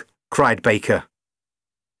 "Look!" cried Baker.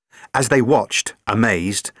 As they watched,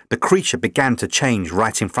 amazed, the creature began to change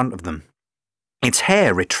right in front of them. Its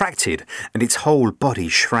hair retracted and its whole body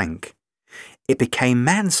shrank. It became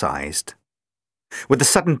man-sized. With a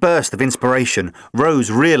sudden burst of inspiration,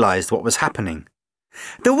 Rose realised what was happening.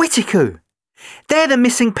 "The Whittaker! They're the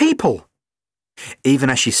missing people!" Even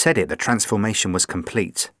as she said it, the transformation was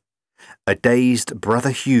complete. A dazed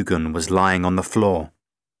Brother Hugon was lying on the floor.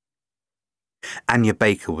 Anya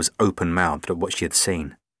Baker was open-mouthed at what she had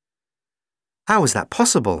seen. "How is that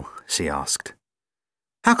possible?" she asked.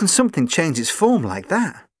 "How can something change its form like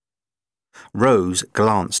that?" Rose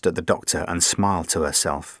glanced at the doctor and smiled to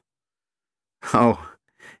herself. "Oh,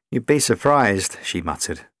 you'd be surprised," she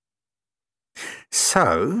muttered.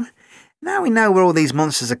 "So, now we know where all these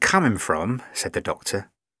monsters are coming from," said the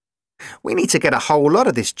doctor. "We need to get a whole lot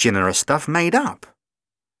of this generous stuff made up."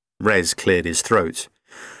 Rez cleared his throat.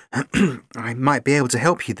 "I might be able to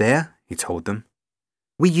help you there," he told them.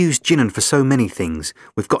 "We use gin for so many things.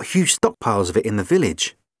 We've got huge stockpiles of it in the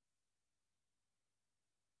village."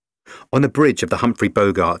 On the bridge of the Humphrey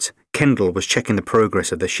Bogart, Kendall was checking the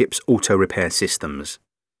progress of the ship's auto-repair systems.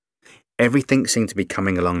 Everything seemed to be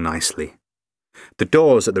coming along nicely. The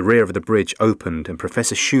doors at the rear of the bridge opened and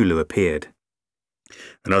Professor Shulu appeared.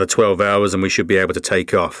 "Another 12 hours and we should be able to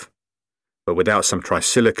take off. But without some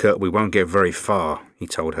trisilicate we won't get very far," he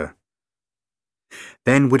told her.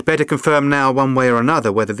 "Then we'd better confirm now one way or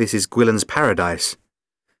another whether this is Gwilyn's paradise.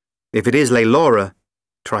 If it is Laylora,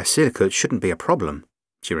 trisilicate shouldn't be a problem,"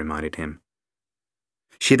 she reminded him.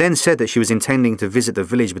 She then said that she was intending to visit the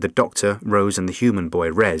village with the doctor, Rose and the human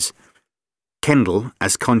boy, Rez. Kendall,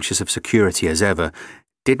 as conscious of security as ever,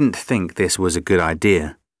 didn't think this was a good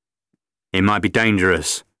idea. "It might be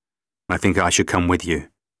dangerous. I think I should come with you."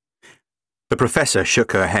 The professor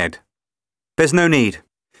shook her head. "There's no need.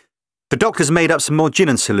 The doctor's made up some more gin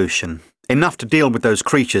and solution, enough to deal with those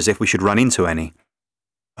creatures if we should run into any."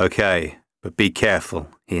 "Okay, but be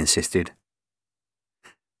careful," he insisted.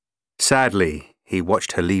 Sadly, he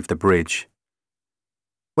watched her leave the bridge.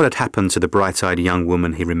 What had happened to the bright-eyed young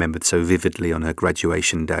woman he remembered so vividly on her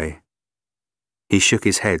graduation day? He shook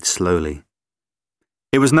his head slowly.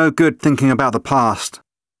 It was no good thinking about the past.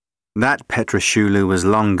 That Petra Shulu was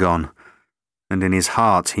long gone, and in his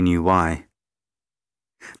heart he knew why.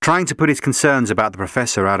 Trying to put his concerns about the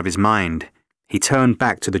professor out of his mind, he turned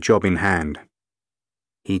back to the job in hand.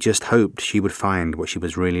 He just hoped she would find what she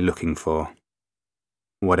was really looking for,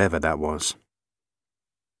 whatever that was.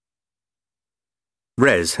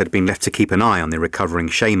 Rez had been left to keep an eye on the recovering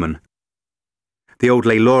shaman. The old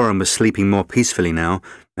Layloran was sleeping more peacefully now,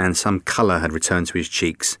 and some colour had returned to his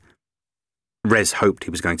cheeks. Rez hoped he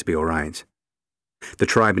was going to be all right. The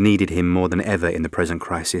tribe needed him more than ever in the present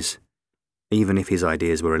crisis, even if his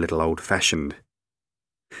ideas were a little old-fashioned.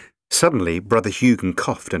 Suddenly, Brother Hugon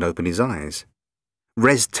coughed and opened his eyes.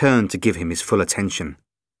 Rez turned to give him his full attention.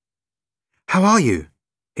 "How are you?"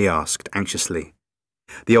 he asked anxiously.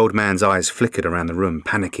 The old man's eyes flickered around the room,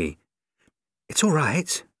 panicky. "It's all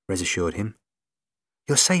right," Rez assured him.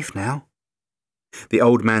 "You're safe now." The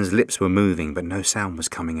old man's lips were moving, but no sound was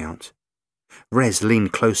coming out. Rez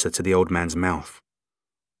leaned closer to the old man's mouth.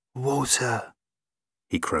 "Water,"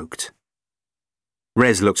 he croaked.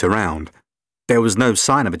 Rez looked around. There was no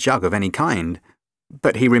sign of a jug of any kind,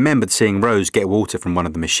 but he remembered seeing Rose get water from one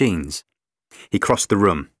of the machines. He crossed the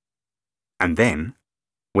room. And then,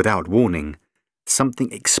 without warning,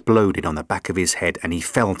 something exploded on the back of his head and he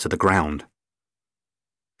fell to the ground.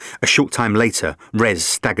 A short time later, Rez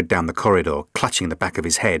staggered down the corridor, clutching the back of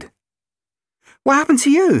his head. "What happened to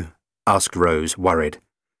you?" asked Rose, worried.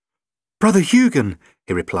 "Brother Hugon,"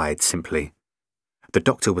 he replied simply. The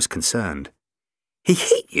doctor was concerned. "He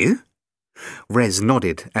hit you?" Rez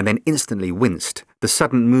nodded and then instantly winced, the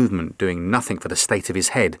sudden movement doing nothing for the state of his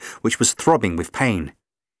head, which was throbbing with pain.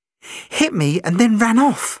 "Hit me and then ran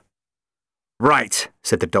off." "Right,"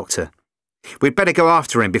 said the doctor. "We'd better go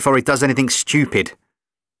after him before he does anything stupid."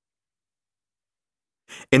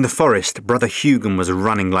 In the forest, Brother Hugon was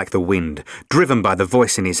running like the wind, driven by the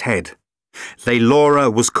voice in his head.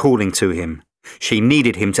 Laylora was calling to him. She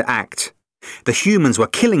needed him to act. The humans were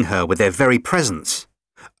killing her with their very presence.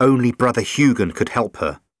 Only Brother Hugon could help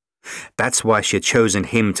her. That's why she had chosen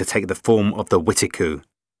him to take the form of the Witiku,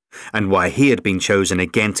 and why he had been chosen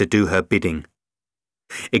again to do her bidding.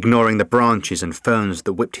 Ignoring the branches and ferns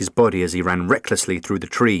that whipped his body as he ran recklessly through the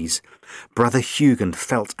trees, Brother Hugon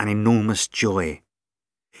felt an enormous joy.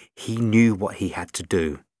 He knew what he had to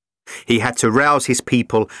do. He had to rouse his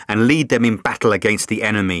people and lead them in battle against the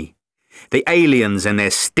enemy. The aliens and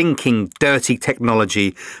their stinking, dirty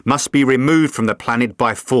technology must be removed from the planet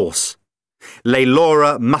by force.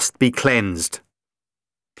 Laylora must be cleansed.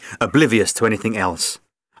 Oblivious to anything else,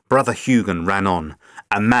 Brother Hugon ran on,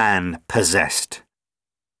 a man possessed.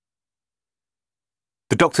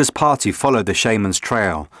 The doctor's party followed the shaman's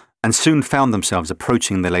trail and soon found themselves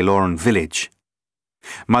approaching the Layloran village.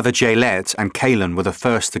 Mother Jaylette and Kaelin were the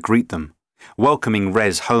first to greet them, welcoming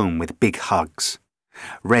Rez home with big hugs.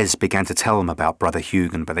 Rez began to tell them about Brother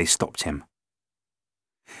Hugon, but they stopped him.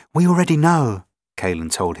 "We already know,"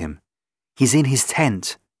 Kaelin told him. "He's in his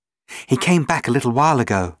tent. He came back a little while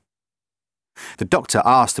ago." The doctor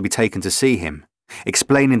asked to be taken to see him,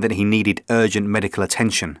 explaining that he needed urgent medical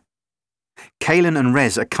attention. Kaelin and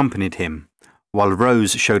Rez accompanied him, while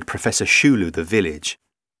Rose showed Professor Shulu the village.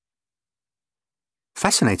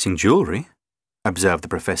 "Fascinating jewellery," observed the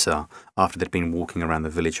professor after they'd been walking around the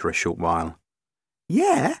village for a short while.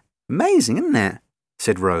 "Yeah, amazing, isn't it?"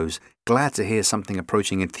 said Rose, glad to hear something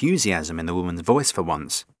approaching enthusiasm in the woman's voice for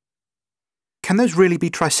once. "Can those really be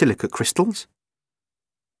trisilicate crystals?"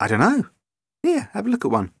 "I don't know. Here, have a look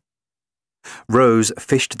at one." Rose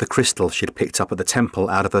fished the crystal she'd picked up at the temple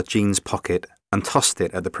out of her jeans pocket and tossed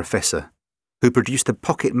it at the professor, who produced a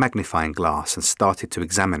pocket magnifying glass and started to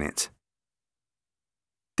examine it.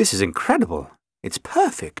 "This is incredible. It's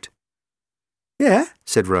perfect." "Yeah,"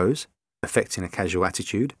 said Rose, affecting a casual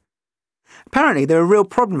attitude. "Apparently they're a real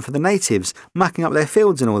problem for the natives, mucking up their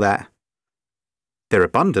fields and all that." "They're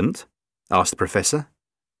abundant?" asked the professor.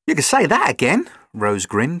 "You could say that again," Rose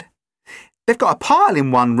grinned. "They've got a pile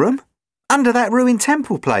in one room, under that ruined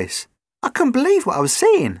temple place. I couldn't believe what I was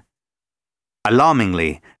seeing."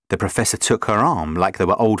 Alarmingly, the professor took her arm like they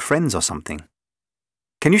were old friends or something.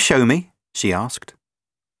 "Can you show me?" she asked.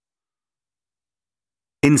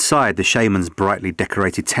 Inside the shaman's brightly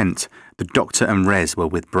decorated tent, the doctor and Rez were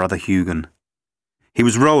with Brother Hugon. He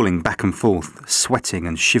was rolling back and forth, sweating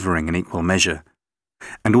and shivering in equal measure,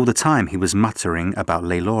 and all the time he was muttering about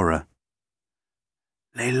Laylora.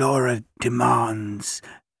 "Laylora demands.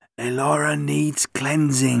 Laylora needs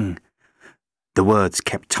cleansing." The words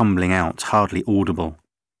kept tumbling out, hardly audible.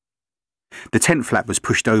 The tent flap was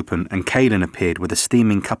pushed open and Kaelin appeared with a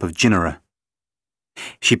steaming cup of ginnera.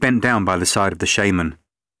 She bent down by the side of the shaman.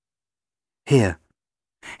 "Here,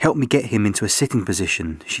 help me get him into a sitting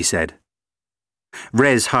position," she said.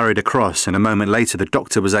 Rez hurried across, and a moment later the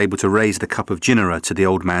doctor was able to raise the cup of ginnera to the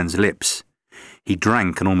old man's lips. He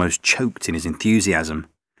drank and almost choked in his enthusiasm.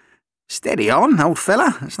 "Steady on, old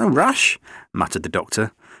fella, there's no rush," muttered the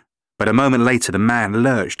doctor. But a moment later the man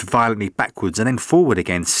lurched violently backwards and then forward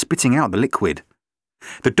again, spitting out the liquid.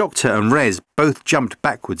 The doctor and Rez both jumped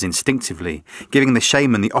backwards instinctively, giving the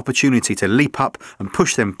shaman the opportunity to leap up and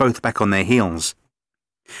push them both back on their heels.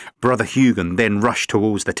 Brother Hugon then rushed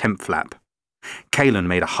towards the tent flap. Kaelin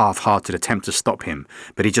made a half-hearted attempt to stop him,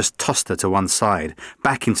 but he just tossed her to one side,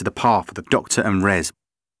 back into the path of the doctor and Rez.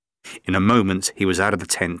 In a moment he was out of the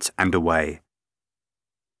tent and away.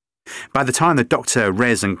 By the time the doctor,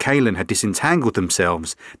 Rez and Kaelin had disentangled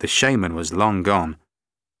themselves, the shaman was long gone.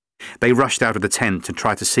 They rushed out of the tent and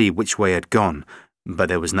tried to see which way he had gone, but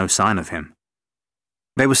there was no sign of him.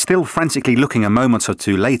 They were still frantically looking a moment or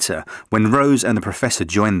two later when Rose and the professor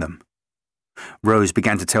joined them. Rose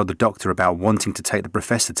began to tell the doctor about wanting to take the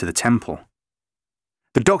professor to the temple.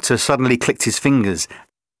 The doctor suddenly clicked his fingers.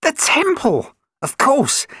 "The temple! Of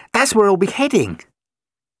course, that's where he'll be heading."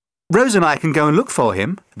 "Rose and I can go and look for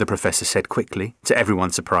him," the professor said quickly, to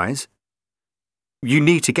everyone's surprise. "You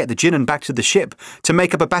need to get the Jinnan back to the ship to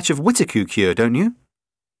make up a batch of Witaku cure, don't you?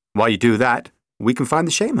 While you do that, we can find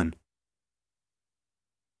the shaman."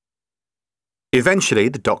 Eventually,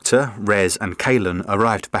 the doctor, Rez and Kalen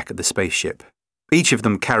arrived back at the spaceship, each of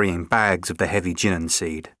them carrying bags of the heavy Jinnan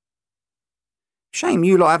seed. "Shame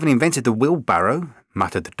you lot haven't invented the wheelbarrow,"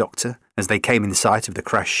 muttered the doctor as they came in sight of the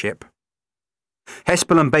crashed ship.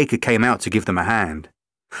 Hespel and Baker came out to give them a hand.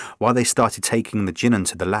 While they started taking the Jinnan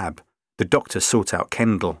to the lab, the doctor sought out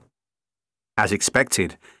Kendall. As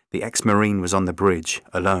expected, the ex-marine was on the bridge,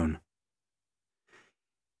 alone.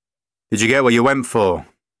 "Did you get what you went for?"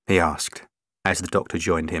 he asked, as the doctor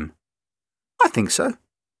joined him. "I think so."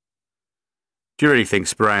 "Do you really think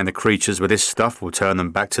spraying the creatures with this stuff will turn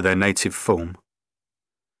them back to their native form?"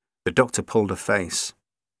 The doctor pulled a face.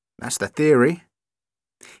 "That's the theory."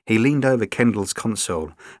 He leaned over Kendall's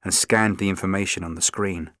console and scanned the information on the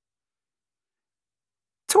screen.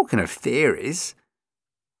 "Talking of theories,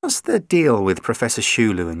 what's the deal with Professor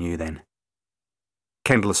Shulu and you then?"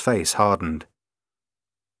 Kendall's face hardened.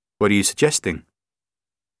 "What are you suggesting?"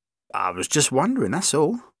 "I was just wondering, that's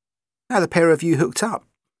all. How the pair of you hooked up.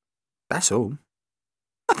 That's all.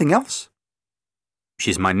 Nothing else."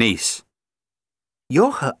 "She's my niece."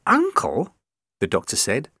 "You're her uncle?" the doctor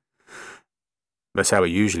said. "That's how it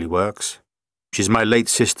usually works. She's my late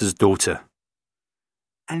sister's daughter."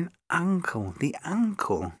 "An uncle, the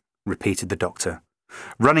uncle," repeated the doctor,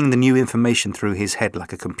 running the new information through his head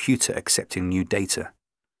like a computer accepting new data.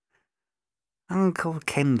 "Uncle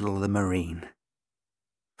Kendall the Marine.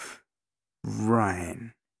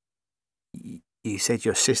 Right. You said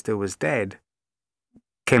your sister was dead."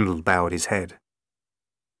 Kendall bowed his head.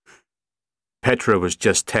 "Petra was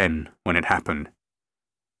just 10 when it happened.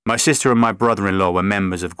 My sister and my brother-in-law were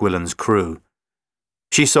members of Gwilyn's crew.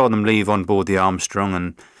 She saw them leave on board the Armstrong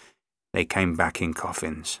and they came back in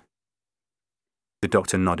coffins." The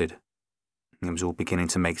doctor nodded. It was all beginning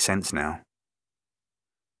to make sense now.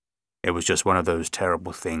 "It was just one of those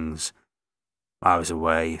terrible things. I was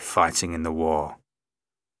away fighting in the war.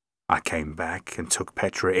 I came back and took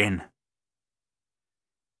Petra in."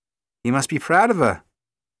 "You must be proud of her.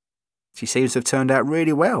 She seems to have turned out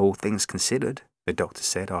really well, all things considered," the doctor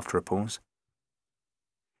said after a pause.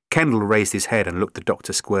 Kendall raised his head and looked the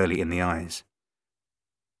doctor squarely in the eyes.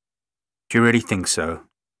 "Do you really think so?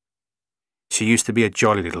 She used to be a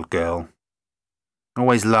jolly little girl.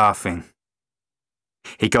 Always laughing."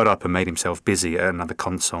 He got up and made himself busy at another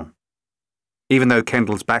console. Even though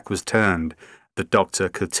Kendall's back was turned, the doctor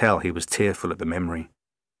could tell he was tearful at the memory.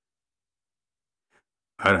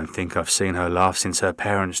 "I don't think I've seen her laugh since her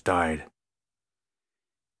parents died."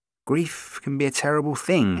 "Grief can be a terrible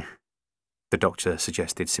thing," the doctor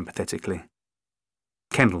suggested sympathetically.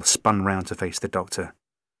 Kendall spun round to face the doctor.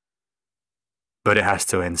 "But it has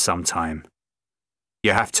to end sometime.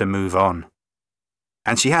 You have to move on."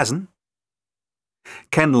 "And she hasn't?"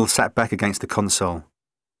 Kendall sat back against the console.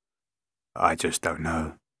 "I just don't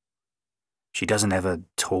know. She doesn't ever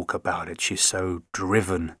talk about it. She's so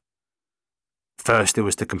driven. First it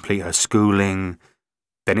was to complete her schooling,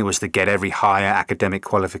 then it was to get every higher academic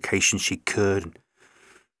qualification she could.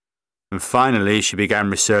 And finally she began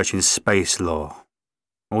researching space lore,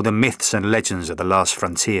 all the myths and legends of the last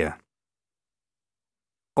frontier.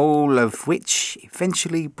 All of which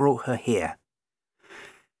eventually brought her here.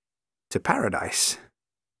 To paradise."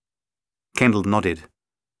 Kendall nodded.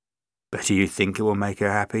 "But do you think it will make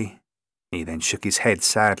her happy?" He then shook his head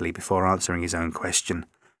sadly before answering his own question.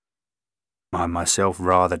 "I myself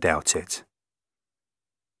rather doubt it."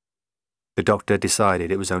 The doctor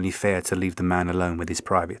decided it was only fair to leave the man alone with his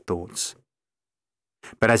private thoughts.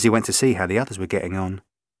 But as he went to see how the others were getting on,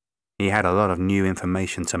 he had a lot of new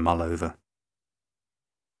information to mull over.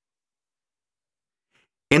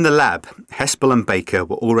 In the lab, Hespel and Baker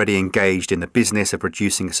were already engaged in the business of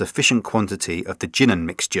producing a sufficient quantity of the Jinnan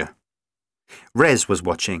mixture. Rez was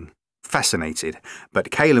watching, fascinated, but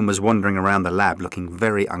Kalen was wandering around the lab looking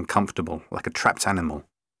very uncomfortable, like a trapped animal.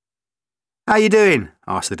 "How you doing?"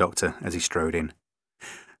 asked the doctor as he strode in.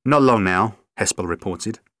 "Not long now," Hespel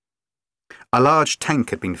reported. A large tank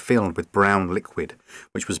had been filled with brown liquid,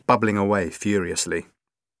 which was bubbling away furiously.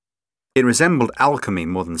 It resembled alchemy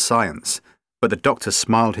more than science, but the doctor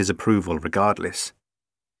smiled his approval regardless.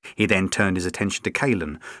 He then turned his attention to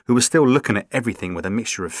Kalen, who was still looking at everything with a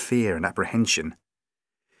mixture of fear and apprehension.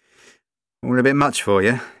 All a bit much for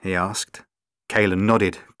you? He asked. Caelan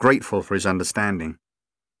nodded, grateful for his understanding.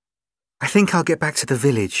 I think I'll get back to the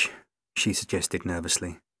village, she suggested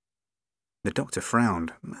nervously. The doctor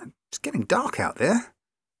frowned. It's getting dark out there.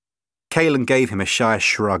 Caelan gave him a shy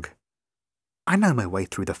shrug. I know my way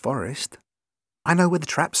through the forest. I know where the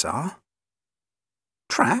traps are.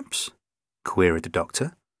 Traps? Queried the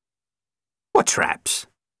doctor. What traps?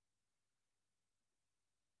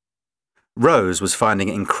 Rose was finding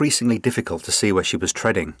it increasingly difficult to see where she was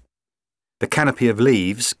treading. The canopy of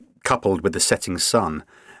leaves, coupled with the setting sun,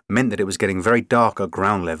 meant that it was getting very dark at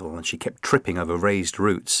ground level and she kept tripping over raised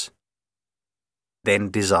roots. Then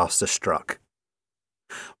disaster struck.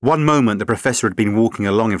 One moment the professor had been walking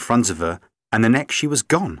along in front of her, and the next she was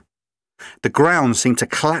gone. The ground seemed to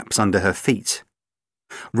collapse under her feet.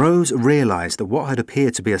 Rose realised that what had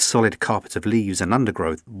appeared to be a solid carpet of leaves and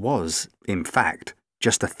undergrowth was, in fact,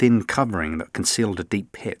 just a thin covering that concealed a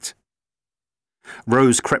deep pit.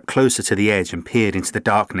 Rose crept closer to the edge and peered into the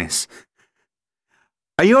darkness.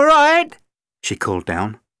 Are you all right? She called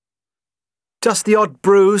down. Just the odd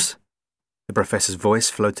bruise. The professor's voice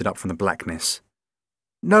floated up from the blackness.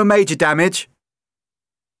 No major damage.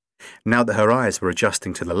 Now that her eyes were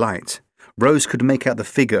adjusting to the light, Rose could make out the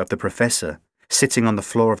figure of the professor, sitting on the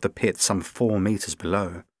floor of the pit some 4 meters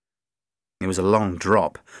below. It was a long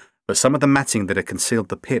drop, but some of the matting that had concealed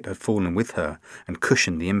the pit had fallen with her and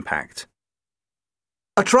cushioned the impact.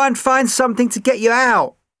 I'll try and find something to get you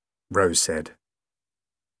out, Rose said.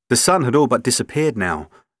 The sun had all but disappeared now,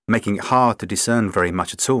 making it hard to discern very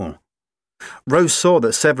much at all. Rose saw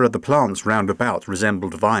that several of the plants round about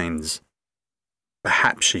resembled vines.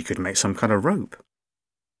 Perhaps she could make some kind of rope.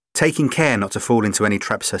 Taking care not to fall into any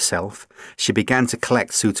traps herself, she began to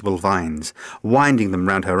collect suitable vines, winding them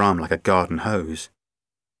round her arm like a garden hose.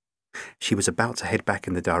 She was about to head back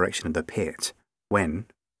in the direction of the pit when,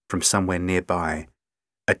 from somewhere nearby,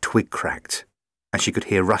 a twig cracked, and she could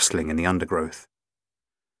hear rustling in the undergrowth.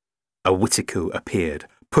 A Whiticu appeared,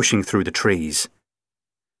 pushing through the trees.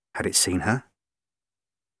 Had it seen her?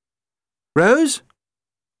 Rose?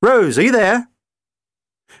 Rose, are you there?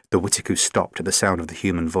 The Whiticu stopped at the sound of the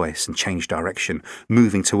human voice and changed direction,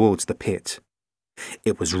 moving towards the pit.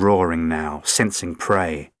 It was roaring now, sensing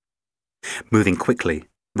prey. Moving quickly,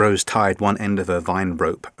 Rose tied one end of her vine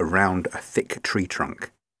rope around a thick tree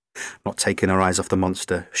trunk. Not taking her eyes off the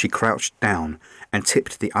monster, she crouched down and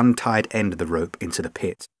tipped the untied end of the rope into the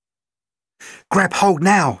pit. Grab hold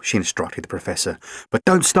now, she instructed the professor, but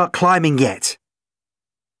don't start climbing yet.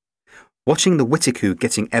 Watching the Whiticu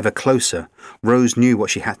getting ever closer, Rose knew what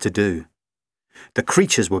she had to do. The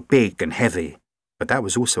creatures were big and heavy, but that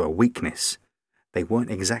was also a weakness. They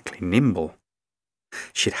weren't exactly nimble.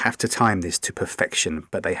 She'd have to time this to perfection,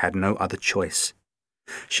 but they had no other choice.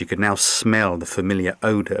 She could now smell the familiar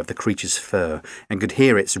odour of the creature's fur and could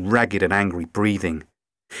hear its ragged and angry breathing.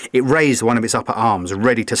 It raised one of its upper arms,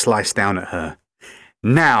 ready to slice down at her.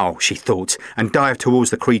 Now, she thought, and dived towards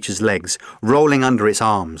the creature's legs, rolling under its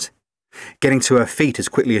arms. Getting to her feet as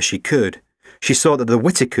quickly as she could, she saw that the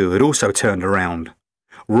Whiticu had also turned around.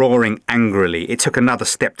 Roaring angrily, it took another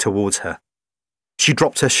step towards her. She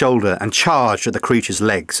dropped her shoulder and charged at the creature's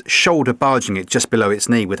legs, shoulder barging it just below its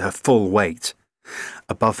knee with her full weight.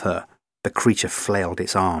 Above her, the creature flailed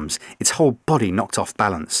its arms, its whole body knocked off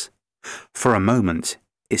balance. For a moment,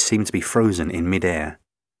 it seemed to be frozen in mid-air.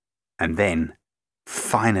 And then,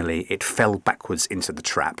 finally, it fell backwards into the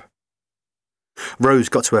trap. Rose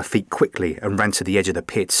got to her feet quickly and ran to the edge of the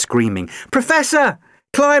pit, screaming, "Professor!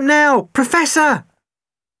 Climb now! Professor!"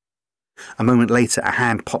 A moment later, a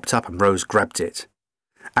hand popped up and Rose grabbed it.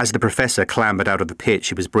 As the professor clambered out of the pit,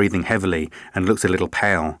 she was breathing heavily and looked a little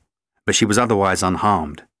pale, but she was otherwise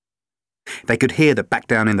unharmed. They could hear that back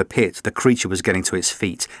down in the pit, the creature was getting to its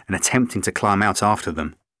feet and attempting to climb out after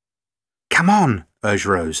them. "Come on," urged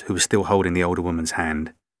Rose, who was still holding the older woman's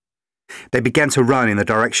hand. They began to run in the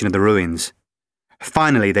direction of the ruins.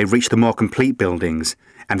 Finally, they reached the more complete buildings,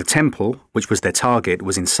 and the temple, which was their target,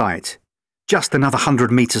 was in sight. Just another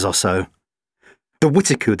 100 meters or so. The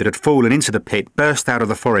Whiticu that had fallen into the pit burst out of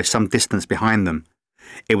the forest some distance behind them.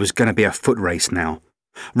 It was going to be a foot race now.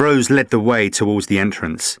 Rose led the way towards the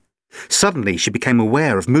entrance. Suddenly, she became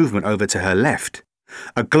aware of movement over to her left.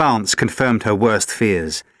 A glance confirmed her worst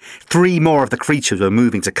fears. 3 more of the creatures were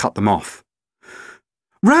moving to cut them off.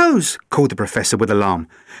 "Rose!" called the professor with alarm.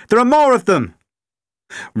 "There are more of them!"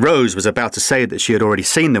 Rose was about to say that she had already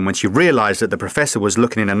seen them when she realised that the professor was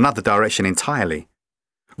looking in another direction entirely.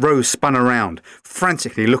 Rose spun around,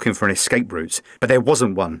 frantically looking for an escape route, but there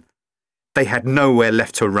wasn't one. They had nowhere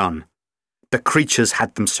left to run. The creatures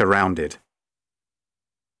had them surrounded.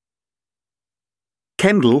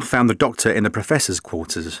 Kendall found the doctor in the professor's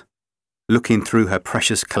quarters, looking through her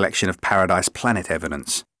precious collection of Paradise Planet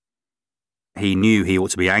evidence. He knew he ought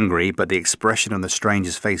to be angry, but the expression on the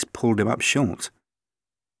stranger's face pulled him up short.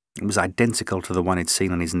 It was identical to the one he'd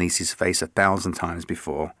seen on his niece's face 1,000 times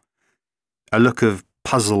before. A look of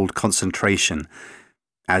puzzled concentration,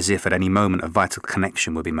 as if at any moment a vital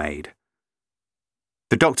connection would be made.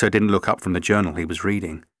 The doctor didn't look up from the journal he was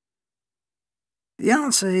reading. "The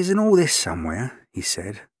answer is in all this somewhere," he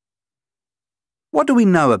said. "What do we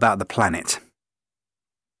know about the planet?"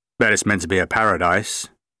 "That it's meant to be a paradise,"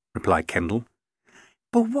 replied Kendall.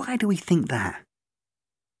 "But why do we think that?"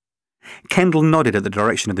 Kendall nodded at the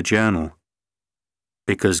direction of the journal.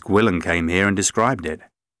 "Because Gwilyn came here and described it."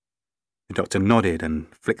 The doctor nodded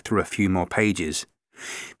and flicked through a few more pages.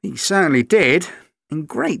 "He certainly did, in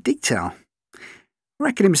great detail.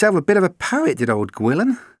 Reckoned himself a bit of a poet, did old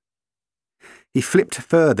Gwilyn." He flipped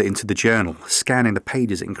further into the journal, scanning the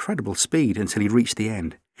pages at incredible speed until he reached the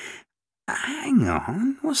end. "Hang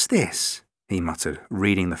on, what's this?" he muttered,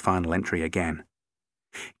 reading the final entry again.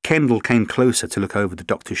 Kendall came closer to look over the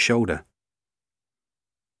doctor's shoulder.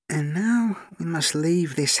 "And now we must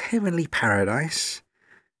leave this heavenly paradise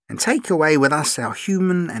and take away with us our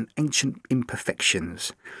human and ancient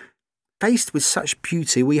imperfections. Faced with such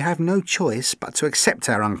beauty, we have no choice but to accept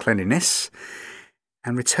our uncleanliness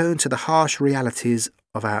and return to the harsh realities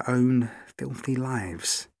of our own filthy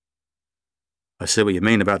lives." "I see what you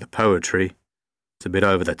mean about the poetry. It's a bit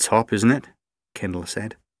over the top, isn't it?" Kendall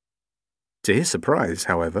said. To his surprise,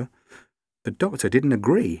 however, the doctor didn't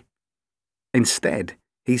agree. Instead,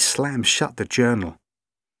 he slammed shut the journal.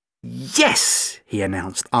 "Yes!" he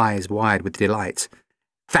announced, eyes wide with delight.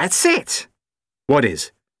 "That's it!" "What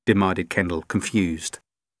is?" demanded Kendall, confused.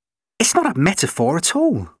 "It's not a metaphor at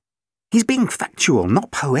all. He's being factual,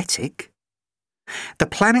 not poetic. The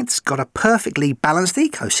planet's got a perfectly balanced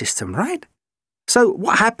ecosystem, right? So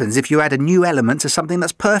what happens if you add a new element to something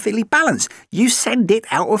that's perfectly balanced? You send it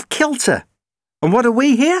out of kilter. And what are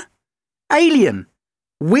we here? Alien.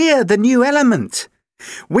 We're the new element.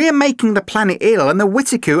 We're making the planet ill, and the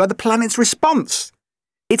Witiku are the planet's response.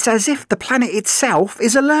 It's as if the planet itself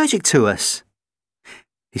is allergic to us."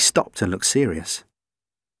 He stopped and looked serious.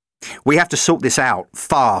 "We have to sort this out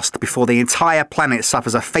fast before the entire planet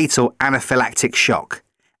suffers a fatal anaphylactic shock.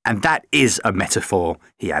 And that is a metaphor,"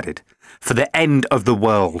 he added, "for the end of the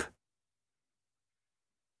world."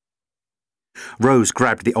 Rose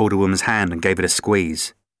grabbed the older woman's hand and gave it a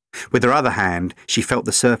squeeze. With her other hand, she felt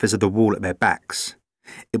the surface of the wall at their backs.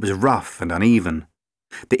 It was rough and uneven.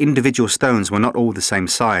 The individual stones were not all the same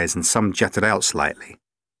size, and some jutted out slightly.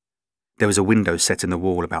 There was a window set in the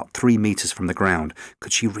wall about 3 meters from the ground.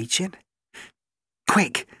 Could she reach it?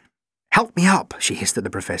 "Quick! Help me up!" she hissed at the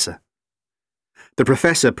professor. The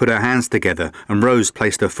professor put her hands together, and Rose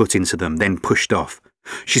placed her foot into them, then pushed off.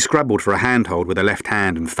 She scrabbled for a handhold with her left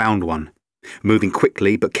hand and found one. Moving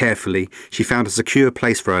quickly but carefully, she found a secure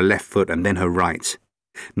place for her left foot and then her right.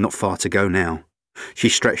 Not far to go now. She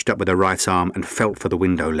stretched up with her right arm and felt for the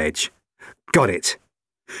window ledge. Got it!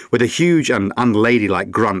 With a huge and unladylike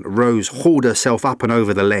grunt, Rose hauled herself up and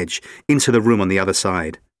over the ledge, into the room on the other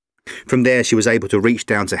side. From there she was able to reach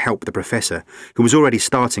down to help the professor, who was already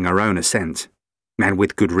starting her own ascent. And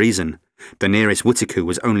with good reason. The nearest Witiku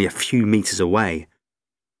was only a few meters away.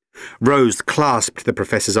 Rose clasped the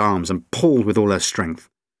professor's arms and pulled with all her strength.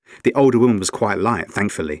 The older woman was quite light,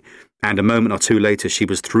 thankfully, and a moment or two later she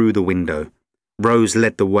was through the window. Rose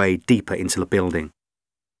led the way deeper into the building.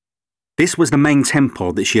 This was the main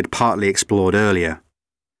temple that she had partly explored earlier.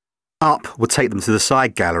 Up would take them to the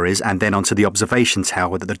side galleries and then onto the observation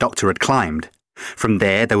tower that the doctor had climbed. From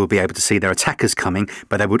there they would be able to see their attackers coming,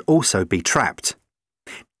 but they would also be trapped.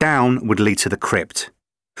 Down would lead to the crypt.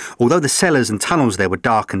 Although the cellars and tunnels there were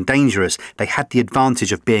dark and dangerous, they had the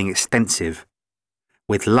advantage of being extensive.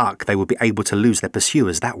 With luck, they would be able to lose their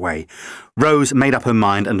pursuers that way. Rose made up her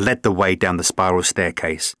mind and led the way down the spiral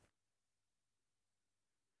staircase.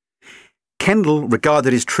 Kendall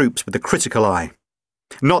regarded his troops with a critical eye.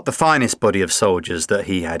 Not the finest body of soldiers that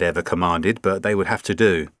he had ever commanded, but they would have to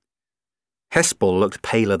do. Hespel looked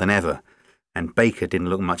paler than ever, and Baker didn't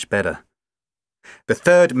look much better. The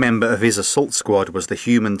third member of his assault squad was the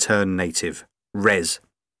human-turned native, Rez.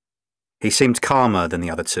 He seemed calmer than the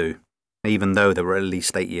other two, even though they were at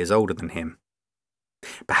least 8 years older than him.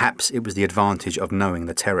 Perhaps it was the advantage of knowing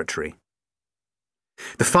the territory.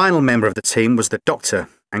 The final member of the team was the doctor,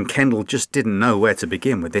 and Kendall just didn't know where to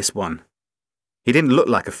begin with this one. He didn't look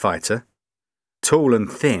like a fighter. Tall and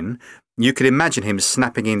thin, you could imagine him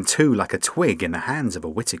snapping in two like a twig in the hands of a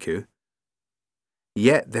Witiku.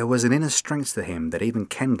 Yet there was an inner strength to him that even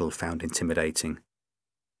Kendall found intimidating.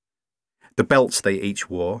 The belts they each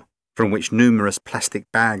wore, from which numerous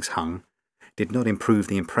plastic bags hung, did not improve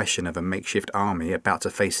the impression of a makeshift army about to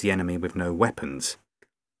face the enemy with no weapons.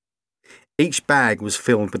 Each bag was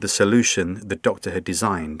filled with the solution the doctor had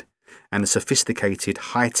designed, and the sophisticated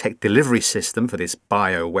high-tech delivery system for this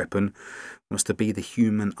bio-weapon was to be the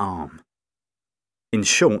human arm. In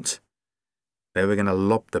short, they were going to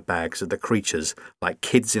lob the bags at the creatures like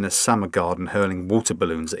kids in a summer garden hurling water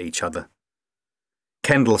balloons at each other.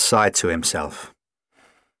 Kendall sighed to himself.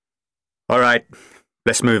 "All right,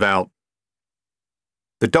 let's move out."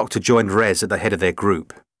 The doctor joined Rez at the head of their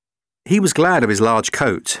group. He was glad of his large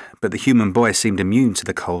coat, but the human boy seemed immune to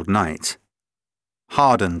the cold night.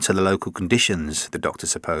 Hardened to the local conditions, the doctor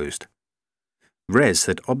supposed. Rez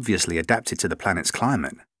had obviously adapted to the planet's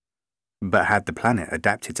climate, but had the planet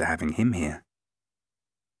adapted to having him here?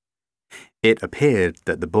 It appeared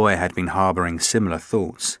that the boy had been harbouring similar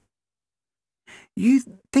thoughts. "You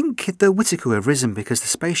think the Whittaker have risen because the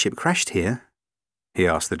spaceship crashed here?" he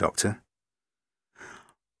asked the doctor.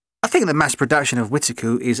 "I think the mass production of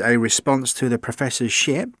Whittaker is a response to the Professor's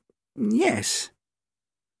ship, yes."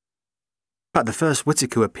 "But the first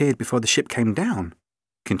Whittaker appeared before the ship came down,"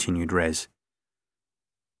 continued Rez.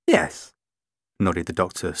 "Yes," nodded the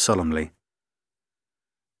doctor solemnly.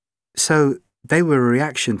 "So they were a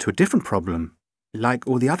reaction to a different problem, like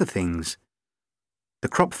all the other things. The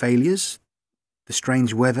crop failures, the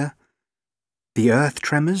strange weather, the earth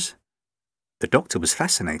tremors." The doctor was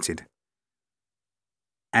fascinated.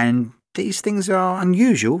 "And these things are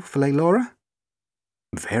unusual for Laylora?"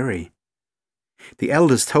 "Very. The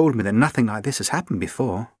elders told me that nothing like this has happened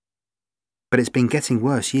before. But it's been getting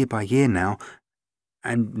worse year by year now,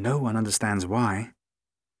 and no one understands why."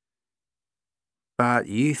 "But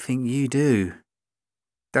you think you do,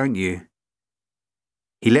 don't you?"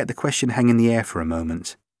 He let the question hang in the air for a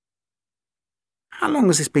moment. "How long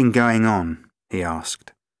has this been going on?" he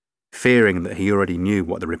asked, fearing that he already knew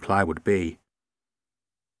what the reply would be.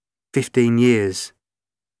 15 years,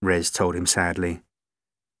 Rez told him sadly.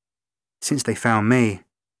 "Since they found me."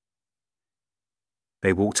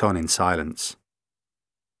 They walked on in silence.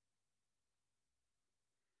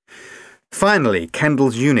 Finally,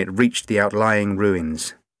 Kendall's unit reached the outlying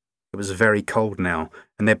ruins. It was very cold now,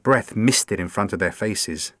 and their breath misted in front of their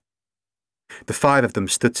faces. The 5 of them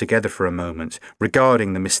stood together for a moment,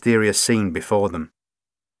 regarding the mysterious scene before them.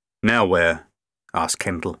 "Now where?" asked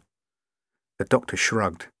Kendall. The doctor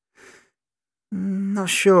shrugged. "Not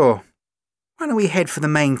sure. Why don't we head for the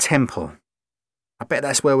main temple? I bet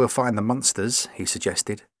that's where we'll find the monsters," he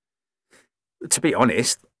suggested. "To be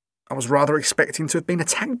honest, I was rather expecting to have been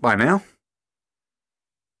attacked by now."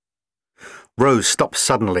 Rose stopped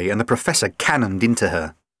suddenly, and the professor cannoned into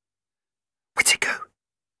her. "Whittaker,"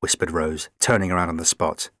 whispered Rose, turning around on the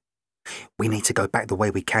spot. "We need to go back the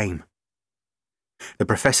way we came." The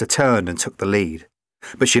professor turned and took the lead,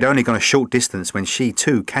 but she'd only gone a short distance when she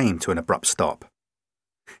too came to an abrupt stop.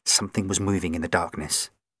 Something was moving in the darkness.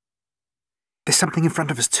 "There's something in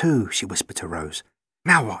front of us too," she whispered to Rose.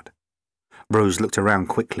 "Now what?" Rose looked around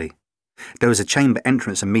quickly. There was a chamber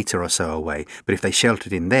entrance a metre or so away, but if they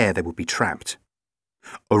sheltered in there, they would be trapped.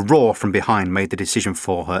 A roar from behind made the decision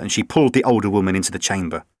for her, and she pulled the older woman into the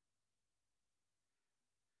chamber.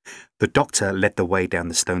 The doctor led the way down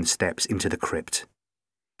the stone steps into the crypt.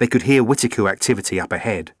 They could hear Whittaker activity up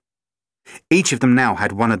ahead. Each of them now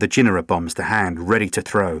had one of the Jinnara bombs to hand, ready to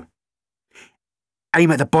throw.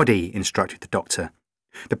 "Aim at the body," instructed the doctor.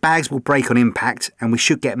 "The bags will break on impact, and we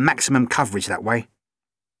should get maximum coverage that way."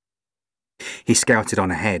 He scouted on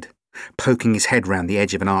ahead, poking his head round the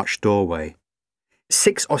edge of an arched doorway.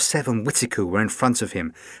 6 or 7 Whittaker were in front of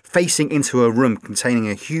him, facing into a room containing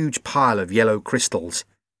a huge pile of yellow crystals.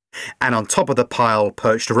 And on top of the pile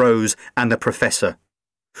perched Rose and the professor.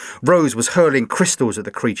 Rose was hurling crystals at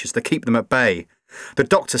the creatures to keep them at bay. The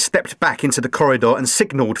doctor stepped back into the corridor and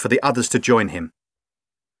signalled for the others to join him.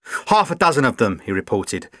 "Half a dozen of them," he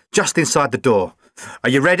reported, "just inside the door. Are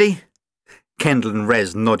you ready?" Kendall and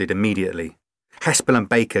Rez nodded immediately. Hespel and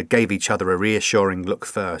Baker gave each other a reassuring look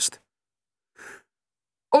first.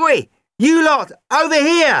 "Oi, you lot, over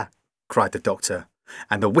here!" cried the doctor,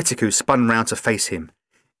 and the Whittaker spun round to face him.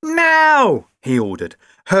 "Now!" he ordered,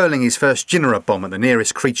 hurling his first Jinnara bomb at the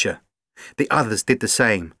nearest creature. The others did the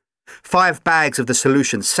same. 5 bags of the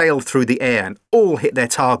solution sailed through the air and all hit their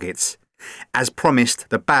targets. As promised,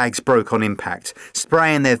 the bags broke on impact,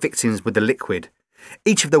 spraying their victims with the liquid.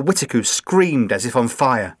 Each of the Whittakers screamed as if on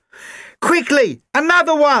fire. "Quickly,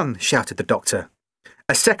 another one!" shouted the doctor.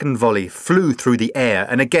 A second volley flew through the air,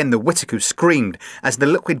 and again the Whittakers screamed as the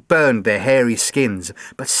liquid burned their hairy skins,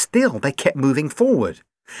 but still they kept moving forward.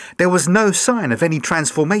 There was no sign of any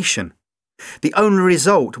transformation. The only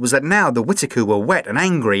result was that now the Witiku were wet and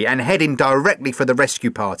angry and heading directly for the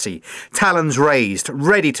rescue party, talons raised,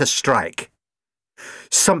 ready to strike.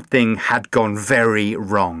 Something had gone very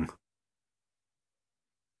wrong.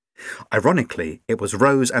 Ironically, it was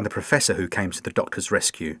Rose and the Professor who came to the Doctor's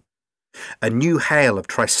rescue. A new hail of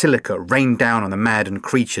trisilica rained down on the maddened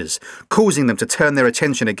creatures, causing them to turn their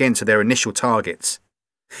attention again to their initial targets.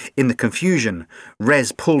 In the confusion,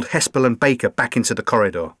 Rez pulled Hespel and Baker back into the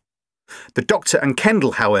corridor. The Doctor and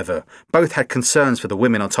Kendall, however, both had concerns for the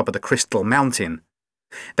women on top of the crystal mountain.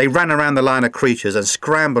 They ran around the line of creatures and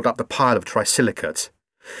scrambled up the pile of trisilicates.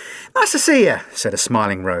 "Nice to see you," said a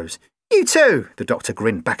smiling Rose. "You too," the Doctor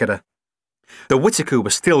grinned back at her. The Witiku were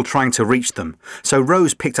still trying to reach them, so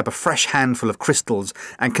Rose picked up a fresh handful of crystals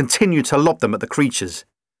and continued to lob them at the creatures.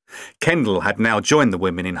 Kendall had now joined the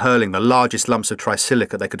women in hurling the largest lumps of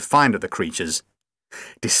trisilica they could find at the creatures.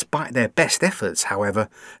 Despite their best efforts, however,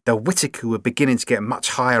 the Witiku were beginning to get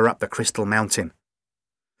much higher up the crystal mountain.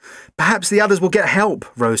 "Perhaps the others will get help,"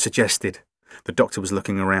 Rose suggested. The Doctor was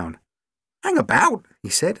looking around. "Hang about," he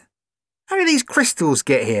said. "How did these crystals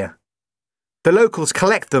get here?" "The locals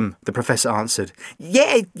collect them," the Professor answered.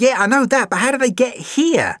 Yeah, I know that, but how do they get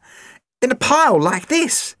here? In a pile like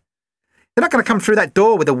this? They're not going to come through that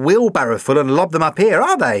door with a wheelbarrow full and lob them up here,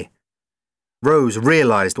 are they?" Rose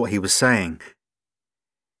realised what he was saying.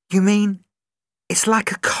 "You mean it's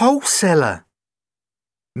like a coal cellar?"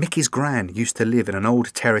 Mickey's gran used to live in an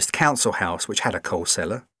old terraced council house which had a coal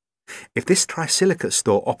cellar. If this trisilicate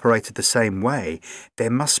store operated the same way, there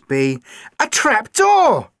must be a trap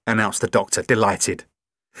door, announced the Doctor, delighted.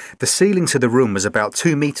 The ceiling to the room was about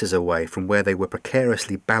 2 metres away from where they were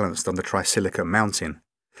precariously balanced on the trisilicate mountain,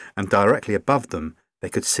 and directly above them they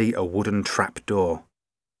could see a wooden trap door.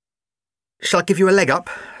 "Shall I give you a leg up?"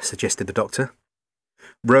 suggested the Doctor.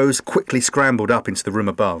 Rose quickly scrambled up into the room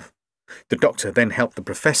above. The Doctor then helped the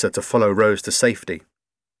Professor to follow Rose to safety.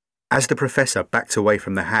 As the Professor backed away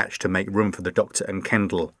from the hatch to make room for the Doctor and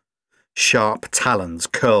Kendall, sharp talons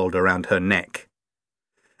curled around her neck.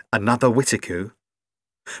 Another Witiku?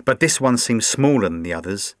 But this one seemed smaller than the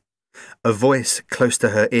others. A voice close to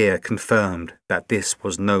her ear confirmed that this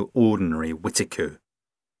was no ordinary Witiku.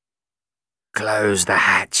 "Close the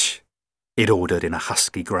hatch," it ordered in a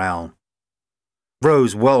husky growl.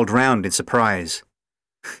 Rose whirled round in surprise.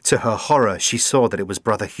 To her horror, she saw that it was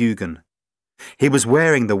Brother Hugon. He was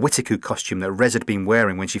wearing the Witiku costume that Rez had been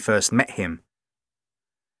wearing when she first met him.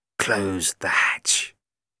 "Close the hatch,"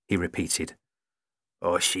 he repeated,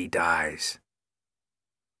 "or she dies."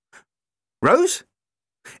 "Rose?"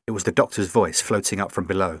 It was the Doctor's voice floating up from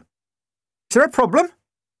below. "Is there a problem?"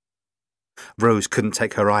 Rose couldn't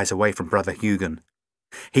take her eyes away from Brother Hugon.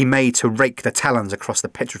 He made to rake the talons across the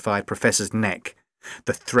petrified Professor's neck.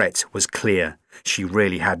 The threat was clear. She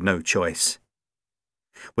really had no choice.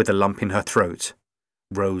 With a lump in her throat,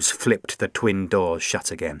 Rose flipped the twin doors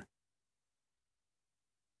shut again.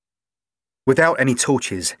 Without any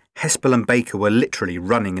torches, Hespel and Baker were literally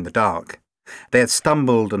running in the dark. They had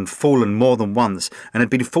stumbled and fallen more than once and had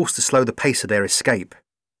been forced to slow the pace of their escape.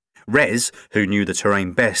 Rez, who knew the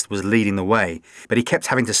terrain best, was leading the way, but he kept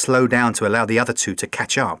having to slow down to allow the other two to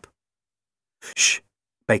catch up. "Shh,"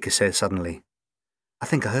 Baker said suddenly. "I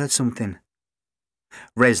think I heard something."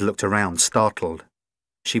 Rez looked around, startled.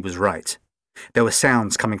 She was right. There were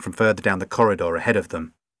sounds coming from further down the corridor ahead of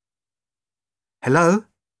them. "Hello?"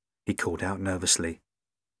 he called out nervously.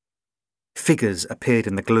 Figures appeared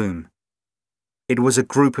in the gloom. It was a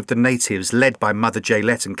group of the natives led by Mother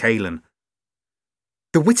Jaylette and Kaelin.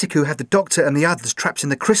 "The Witiku had the Doctor and the others trapped in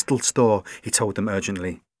the crystal store," he told them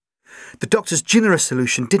urgently. "The Doctor's Jinnara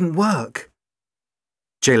solution didn't work."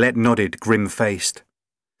 Jaylette nodded, grim-faced.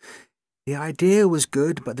 "The idea was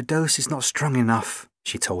good, but the dose is not strong enough,"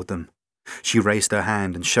 she told them. She raised her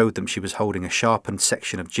hand and showed them she was holding a sharpened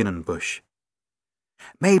section of Jinnan bush.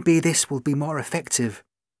 "Maybe this will be more effective.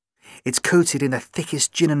 It's coated in the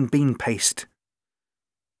thickest Jinnan bean paste."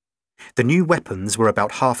 The new weapons were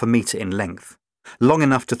about 1/2 metre in length, long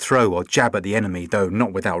enough to throw or jab at the enemy, though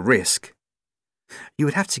not without risk. "You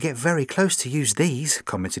would have to get very close to use these,"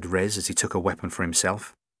 commented Rez as he took a weapon for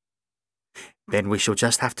himself. "Then we shall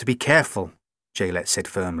just have to be careful," Jaylette said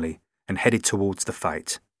firmly, and headed towards the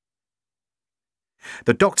fight.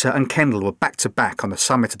 The Doctor and Kendall were back to back on the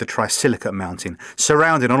summit of the Trisilicate mountain,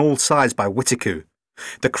 surrounded on all sides by Witiku.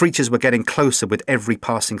 The creatures were getting closer with every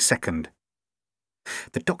passing second.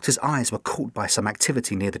 The Doctor's eyes were caught by some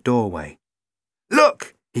activity near the doorway.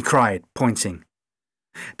 "Look!" he cried, pointing.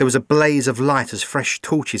 There was a blaze of light as fresh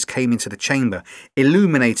torches came into the chamber,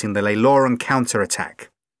 illuminating the Layloran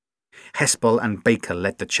counterattack. Hespel and Baker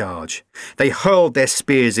led the charge. They hurled their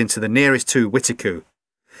spears into the nearest two Witiku.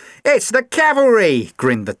 "It's the cavalry!"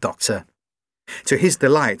 grinned the doctor. To his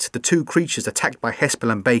delight, the two creatures attacked by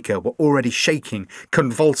Hespel and Baker were already shaking,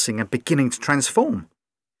 convulsing and beginning to transform.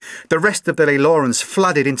 The rest of the Laylorans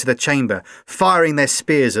flooded into the chamber, firing their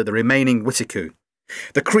spears at the remaining Witiku.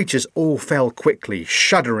 The creatures all fell quickly,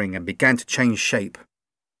 shuddering, and began to change shape.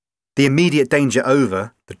 The immediate danger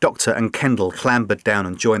over, the doctor and Kendall clambered down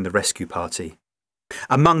and joined the rescue party.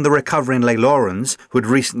 Among the recovering Laylorans, who had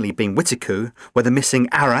recently been Witiku, were the missing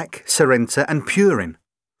Arak, Cerenta and Purin.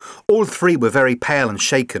 All three were very pale and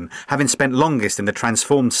shaken, having spent longest in the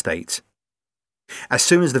transformed state. As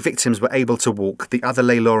soon as the victims were able to walk, the other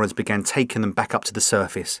Laylorans began taking them back up to the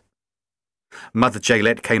surface. Mother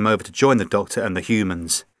Jaylette came over to join the doctor and the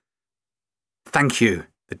humans. "Thank you,"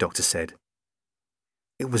 the doctor said.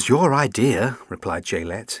 "It was your idea," replied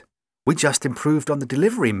Jaylette. "We just improved on the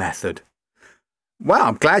delivery method." "Well,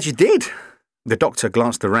 I'm glad you did." The doctor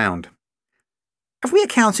glanced around. "Have we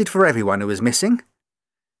accounted for everyone who was missing?"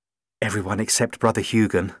 "Everyone except Brother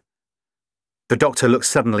Hugon." The doctor looked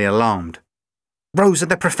suddenly alarmed. "Rose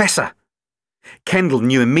and the Professor!" Kendall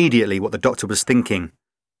knew immediately what the doctor was thinking.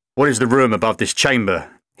 "What is the room above this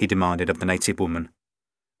chamber?" he demanded of the native woman.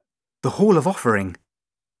 "The Hall of Offering."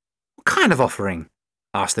 "What kind of offering?"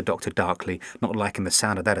 asked the doctor darkly, not liking the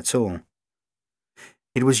sound of that at all.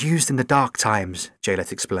 "It was used in the dark times,"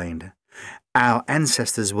 Jaylette explained. "Our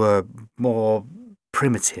ancestors were more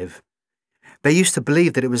primitive. They used to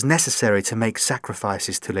believe that it was necessary to make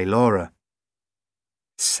sacrifices to Laylora."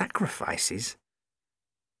 "Sacrifices?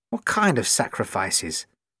 What kind of sacrifices?"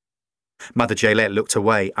 Mother Jaylette looked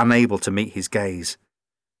away, unable to meet his gaze.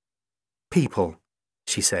 "People,"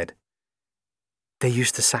 she said. "They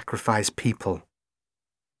used to sacrifice people."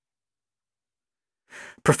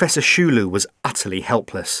 Professor Shulu was utterly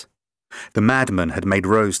helpless. The madman had made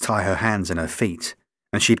Rose tie her hands and her feet,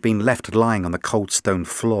 and she had been left lying on the cold stone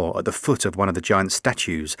floor at the foot of one of the giant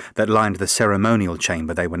statues that lined the ceremonial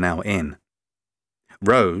chamber they were now in.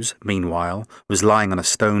 Rose, meanwhile, was lying on a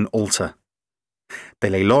stone altar. The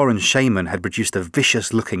Layloran shaman had produced a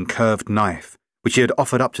vicious-looking curved knife, which he had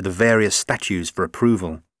offered up to the various statues for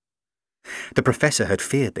approval. The professor had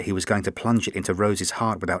feared that he was going to plunge it into Rose's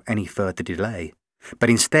heart without any further delay, but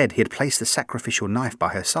instead he had placed the sacrificial knife by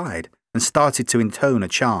her side and started to intone a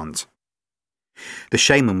chant. The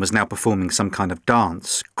shaman was now performing some kind of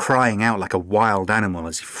dance, crying out like a wild animal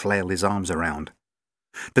as he flailed his arms around.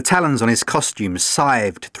 The talons on his costume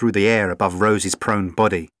scythed through the air above Rose's prone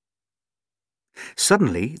body.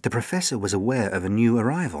 Suddenly, the professor was aware of a new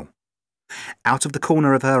arrival. Out of the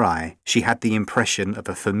corner of her eye, she had the impression of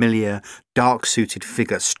a familiar, dark-suited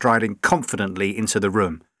figure striding confidently into the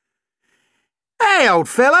room. "Hey, old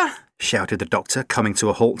fella!" shouted the doctor, coming to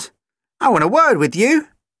a halt. "I want a word with you."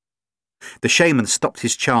 The shaman stopped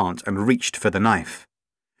his chant and reached for the knife.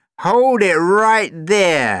 "Hold it right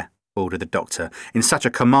there," ordered the doctor, in such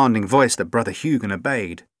a commanding voice that Brother Hugon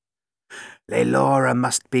obeyed. "Laylora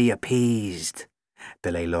must be appeased,"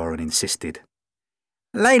 the Layloran insisted.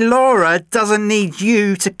 "Laylora doesn't need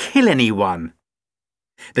you to kill anyone."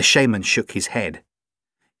 The shaman shook his head.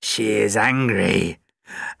 "She is angry.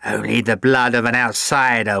 Only the blood of an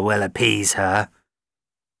outsider will appease her."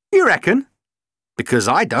 "You reckon? Because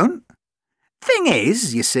I don't. Thing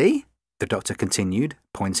is, you see," the doctor continued,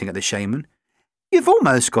 pointing at the shaman, "you've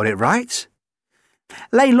almost got it right.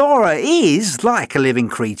 Laylora is like a living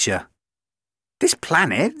creature. This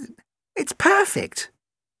planet, it's perfect.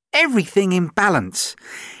 Everything in balance.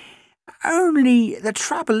 Only the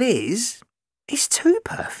trouble is, it's too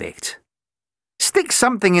perfect. Stick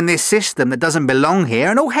something in this system that doesn't belong here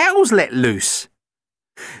and all hell's let loose."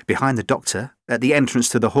 Behind the doctor, at the entrance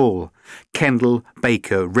to the hall, Kendall,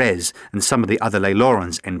 Baker, Rez and some of the other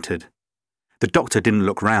Laylorans entered. The doctor didn't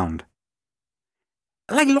look round.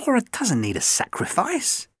 "Laylora doesn't need a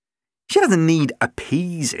sacrifice. She doesn't need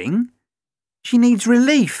appeasing. She needs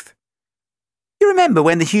relief. You remember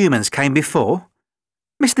when the humans came before?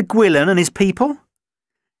 Mr. Gwillan and his people?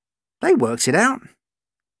 They worked it out.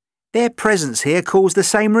 Their presence here caused the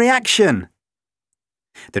same reaction."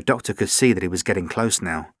 The doctor could see that he was getting close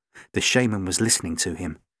now. The shaman was listening to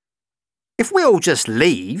him. "If we all just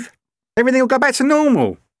leave, everything will go back to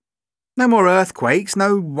normal. No more earthquakes,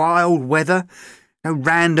 no wild weather, no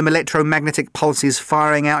random electromagnetic pulses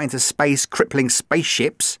firing out into space, crippling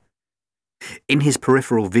spaceships." In his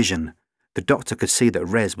peripheral vision, the doctor could see that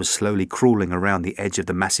Rez was slowly crawling around the edge of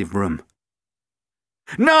the massive room.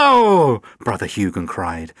 "No!" Brother Hugon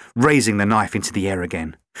cried, raising the knife into the air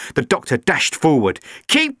again. The doctor dashed forward.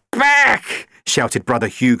 "Keep back!" shouted Brother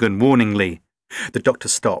Hugon warningly. The doctor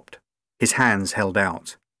stopped. his hands held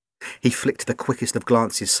out. He flicked the quickest of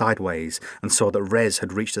glances sideways and saw that Rez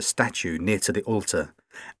had reached a statue near to the altar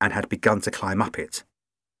and had begun to climb up it.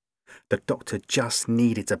 The doctor just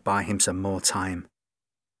needed to buy him some more time.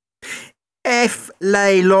 "If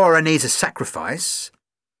Laylora needs a sacrifice,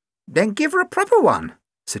 then give her a proper one,"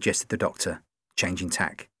 suggested the doctor, changing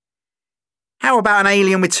tack. "How about an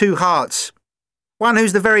alien with 2 hearts? One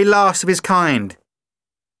who's the very last of his kind?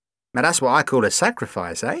 Now that's what I call a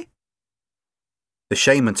sacrifice, eh?" The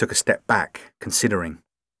shaman took a step back, considering.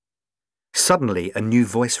 Suddenly, a new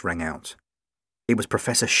voice rang out. It was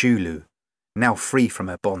Professor Shulu, now free from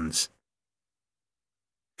her bonds.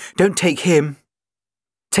 "Don't take him.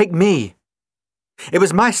 Take me. It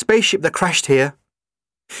was my spaceship that crashed here.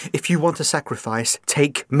 If you want a sacrifice,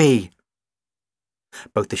 take me."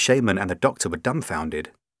 Both the shaman and the doctor were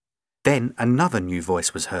dumbfounded. Then another new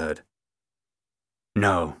voice was heard.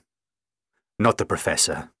 "No, not the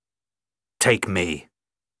professor. Take me."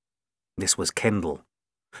 This was Kendall,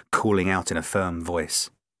 calling out in a firm voice.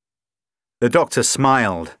 The doctor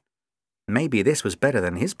smiled. Maybe this was better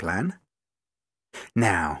than his plan.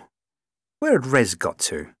 Now, where had Rez got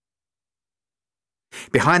to?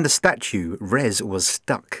 Behind the statue, Rez was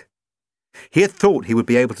stuck. He had thought he would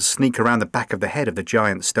be able to sneak around the back of the head of the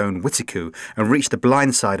giant stone Witiku and reach the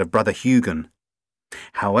blind side of Brother Hugon.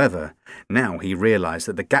 However, now he realized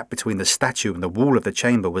that the gap between the statue and the wall of the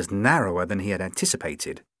chamber was narrower than he had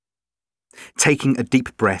anticipated. Taking a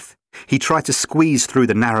deep breath, he tried to squeeze through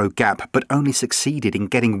the narrow gap, but only succeeded in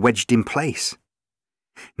getting wedged in place.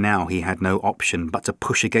 Now he had no option but to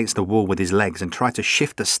push against the wall with his legs and try to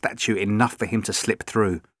shift the statue enough for him to slip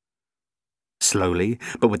through. Slowly,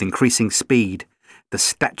 but with increasing speed, the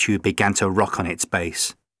statue began to rock on its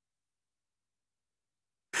base.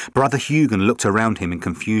 Brother Hugon looked around him in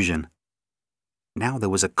confusion. Now there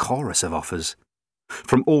was a chorus of offers.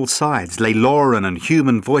 From all sides, Layloran and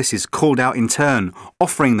human voices called out in turn,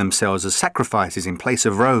 offering themselves as sacrifices in place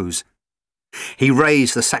of Rose. He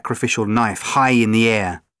raised the sacrificial knife high in the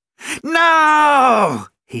air. "No!"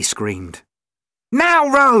 he screamed. "Now,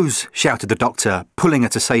 Rose!" shouted the doctor, pulling her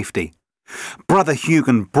to safety. Brother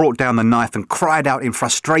Hugon brought down the knife and cried out in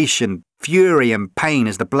frustration, fury and pain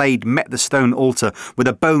as the blade met the stone altar with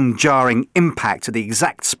a bone-jarring impact at the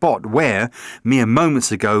exact spot where, mere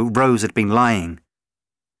moments ago, Rose had been lying.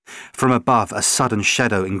 From above, a sudden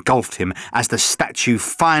shadow engulfed him as the statue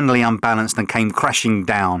finally unbalanced and came crashing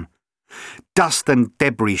down. Dust and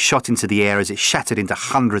debris shot into the air as it shattered into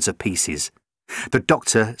hundreds of pieces. The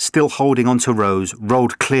doctor, still holding on to Rose,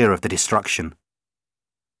 rolled clear of the destruction.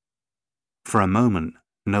 For a moment,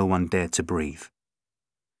 no one dared to breathe.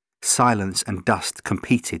 Silence and dust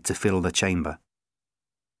competed to fill the chamber.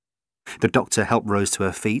 The doctor helped Rose to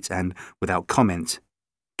her feet and, without comment,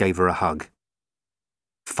 gave her a hug.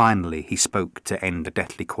 Finally, he spoke to end the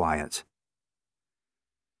deathly quiet.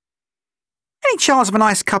 "Any chance of a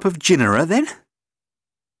nice cup of ginera, then?"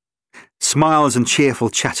 Smiles and cheerful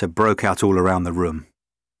chatter broke out all around the room.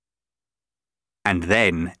 And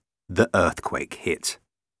then the earthquake hit.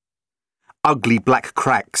 Ugly black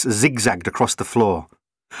cracks zigzagged across the floor.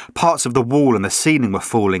 Parts of the wall and the ceiling were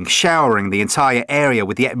falling, showering the entire area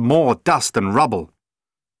with yet more dust and rubble.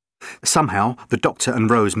 Somehow, the doctor and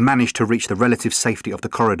Rose managed to reach the relative safety of the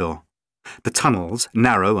corridor. The tunnels,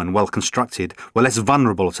 narrow and well constructed, were less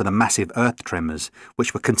vulnerable to the massive earth tremors,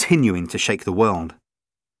 which were continuing to shake the world.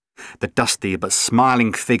 The dusty but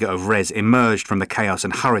smiling figure of Rez emerged from the chaos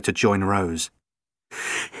and hurried to join Rose.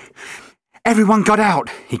 "Everyone got out,"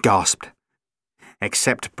 he gasped.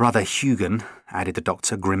 "Except Brother Hugon," added the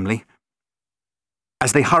doctor grimly.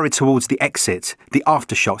 As they hurried towards the exit, the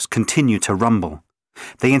aftershocks continued to rumble.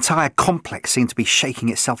 The entire complex seemed to be shaking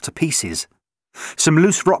itself to pieces. Some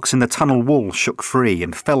loose rocks in the tunnel wall shook free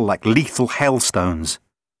and fell like lethal hailstones.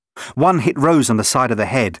 One hit Rose on the side of the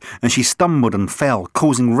head, and she stumbled and fell,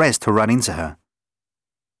 causing Rez to run into her.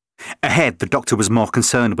 Ahead, the doctor was more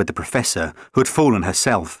concerned with the professor, who had fallen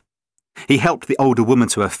herself. He helped the older woman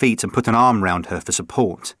to her feet and put an arm round her for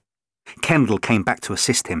support. Kendall came back to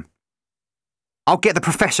assist him. "I'll get the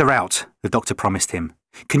professor out," the doctor promised him.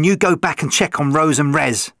 "Can you go back and check on Rose and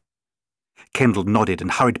Rez?" Kendall nodded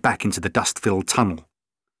and hurried back into the dust-filled tunnel.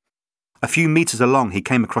 A few meters along, he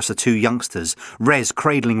came across the 2 youngsters, Rez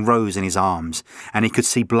cradling Rose in his arms, and he could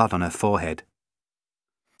see blood on her forehead.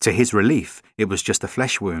 To his relief, it was just a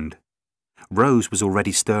flesh wound. Rose was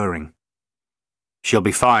already stirring. "She'll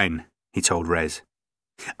be fine," he told Rez.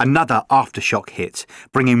 Another aftershock hit,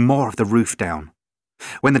 bringing more of the roof down.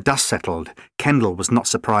 When the dust settled, Kendall was not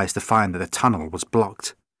surprised to find that the tunnel was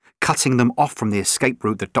blocked, cutting them off from the escape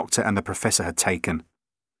route the doctor and the professor had taken.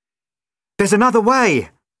 "There's another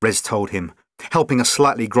way!" Rez told him, helping a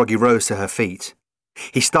slightly groggy Rose to her feet.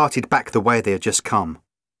 He started back the way they had just come.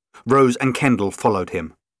 Rose and Kendall followed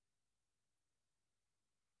him.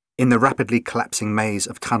 In the rapidly collapsing maze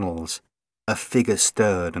of tunnels, a figure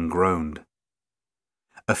stirred and groaned.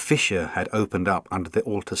 A fissure had opened up under the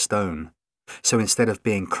altar stone, so instead of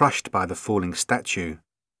being crushed by the falling statue,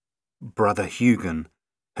 Brother Hugon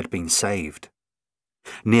had been saved.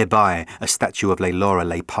 Nearby, a statue of Laylora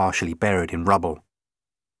lay partially buried in rubble.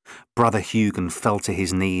 Brother Hugon fell to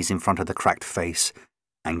his knees in front of the cracked face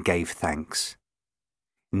and gave thanks.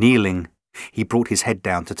 Kneeling, he brought his head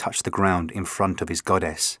down to touch the ground in front of his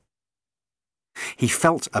goddess. He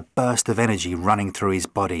felt a burst of energy running through his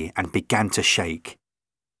body and began to shake.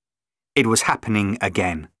 It was happening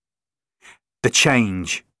again. The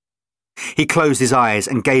change. He closed his eyes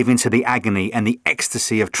and gave into the agony and the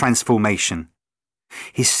ecstasy of transformation.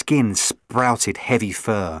 His skin sprouted heavy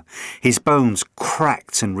fur. His bones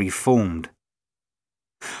cracked and reformed.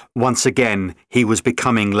 Once again, he was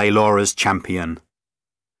becoming Laylora's champion.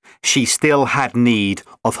 She still had need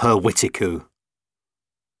of her Witiku.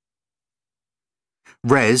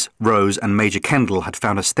 Rez, Rose and Major Kendall had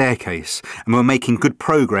found a staircase and were making good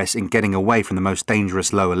progress in getting away from the most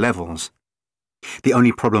dangerous lower levels. The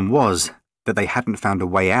only problem was that they hadn't found a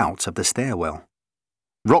way out of the stairwell.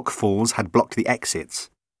 Rock falls had blocked the exits.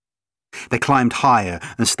 They climbed higher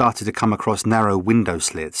and started to come across narrow window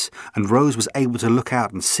slits, and Rose was able to look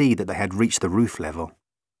out and see that they had reached the roof level.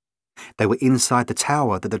 They were inside the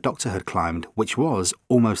tower that the doctor had climbed, which was,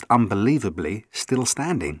 almost unbelievably, still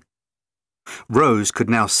standing. Rose could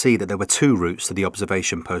now see that there were two routes to the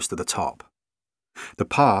observation post at the top. The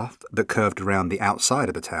path that curved around the outside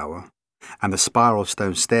of the tower, and the spiral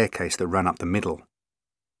stone staircase that ran up the middle.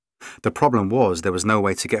 The problem was there was no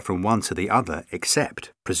way to get from one to the other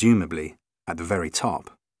except, presumably, at the very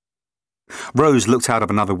top. Rose looked out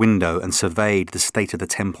of another window and surveyed the state of the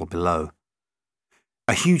temple below.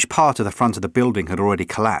 A huge part of the front of the building had already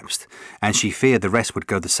collapsed, and she feared the rest would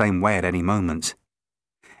go the same way at any moment.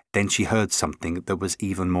 Then she heard something that was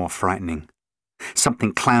even more frightening.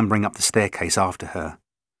 Something clambering up the staircase after her.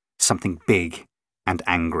 Something big and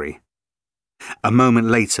angry. A moment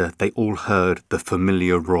later, they all heard the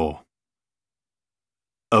familiar roar.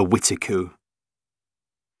 A Witiku.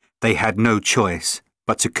 They had no choice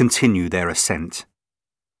but to continue their ascent.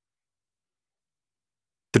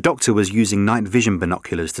 The doctor was using night vision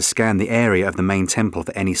binoculars to scan the area of the main temple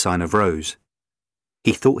for any sign of Rose.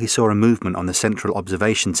 He thought he saw a movement on the central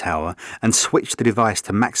observation tower and switched the device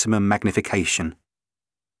to maximum magnification.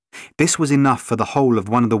 This was enough for the whole of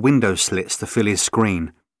one of the window slits to fill his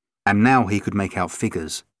screen, and now he could make out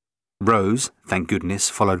figures. Rose, thank goodness,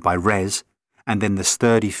 followed by Rez, and then the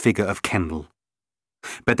sturdy figure of Kendall.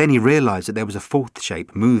 But then he realised that there was a fourth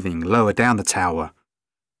shape moving lower down the tower.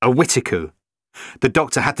 A Witiku. The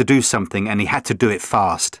doctor had to do something, and he had to do it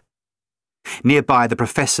fast. Nearby, the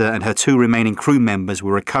professor and her two remaining crew members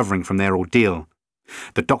were recovering from their ordeal.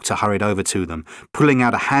 The doctor hurried over to them, pulling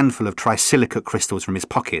out a handful of trisilicate crystals from his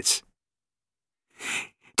pockets.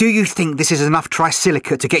 "Do you think this is enough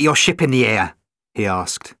trisilicate to get your ship in the air?" he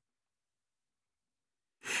asked.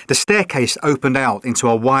 The staircase opened out into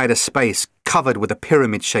a wider space covered with a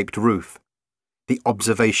pyramid-shaped roof. The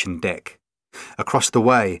observation deck. Across the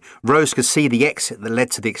way, Rose could see the exit that led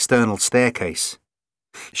to the external staircase.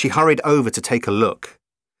 She hurried over to take a look.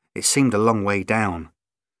 It seemed a long way down.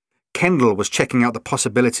 Kendall was checking out the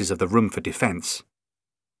possibilities of the room for defence.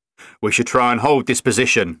 "We should try and hold this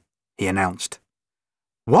position," he announced.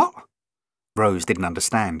 "What?" Rose didn't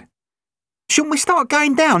understand. "Shouldn't we start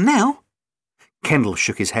going down now?" Kendall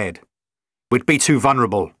shook his head. "We'd be too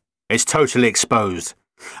vulnerable. It's totally exposed.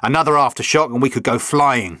 Another aftershock and we could go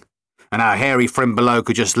flying, and our hairy friend below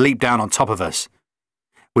could just leap down on top of us.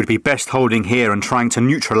 We'd be best holding here and trying to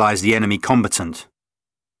neutralise the enemy combatant."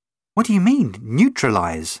 "What do you mean,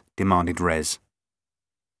 neutralise?" demanded Rez.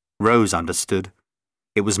 Rose understood.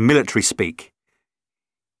 It was military speak.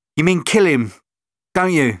 "You mean kill him,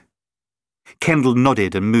 don't you?" Kendall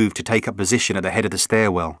nodded and moved to take up position at the head of the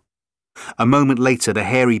stairwell. A moment later, the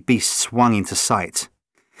hairy beast swung into sight.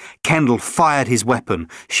 Kendall fired his weapon,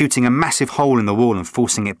 shooting a massive hole in the wall and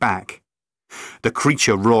forcing it back. The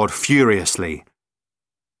creature roared furiously,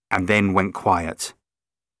 and then went quiet.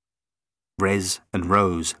 Rez and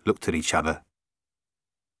Rose looked at each other.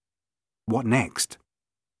 What next?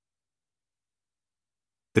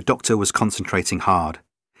 The doctor was concentrating hard,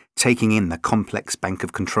 taking in the complex bank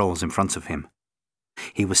of controls in front of him.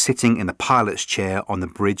 He was sitting in the pilot's chair on the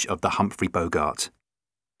bridge of the Humphrey Bogart.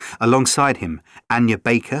 Alongside him, Anya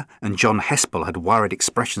Baker and John Hespel had worried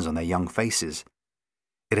expressions on their young faces.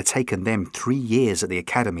 It had taken them 3 years at the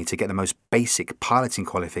academy to get the most basic piloting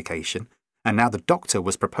qualification, and now the doctor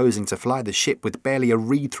was proposing to fly the ship with barely a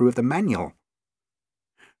read-through of the manual.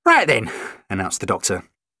 "Right then," announced the doctor.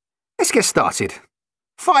 "Let's get started.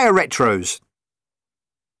 Fire retros."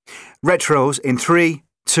 "Retros in 3,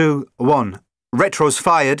 2, 1. Retros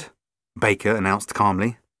fired," Baker announced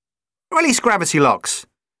calmly. "Release gravity locks."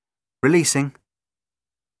 "Releasing."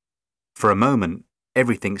 For a moment,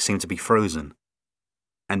 everything seemed to be frozen,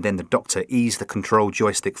 and then the doctor eased the control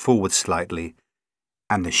joystick forward slightly,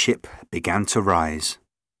 and the ship began to rise.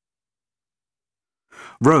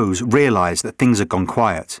 Rose realised that things had gone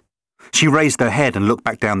quiet. She raised her head and looked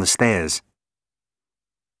back down the stairs.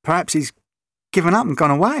 "Perhaps he's given up and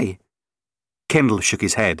gone away." Kendall shook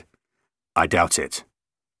his head. "I doubt it."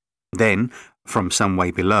 Then, from some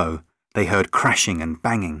way below, they heard crashing and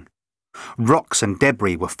banging. Rocks and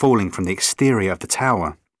debris were falling from the exterior of the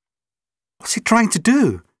tower. "What's it trying to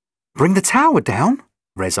do? Bring the tower down?"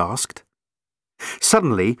 Rez asked.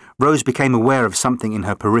 Suddenly, Rose became aware of something in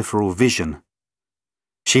her peripheral vision.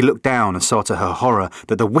 She looked down and saw to her horror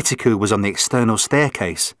that the Whittaker was on the external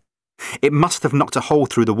staircase. It must have knocked a hole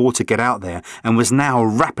through the wall to get out there and was now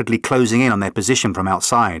rapidly closing in on their position from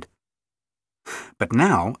outside. But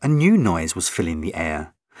now a new noise was filling the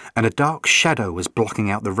air, and a dark shadow was blocking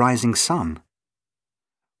out the rising sun.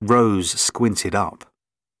 Rose squinted up.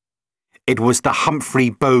 It was the Humphrey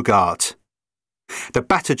Bogart. The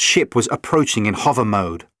battered ship was approaching in hover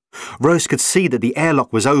mode. Rose could see that the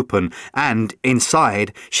airlock was open and,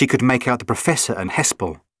 inside, she could make out the Professor and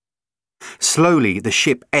Hespel. Slowly, the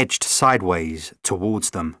ship edged sideways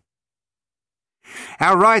towards them.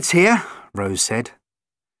 "Our ride's here," Rose said.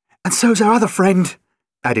 "And so's our other friend,"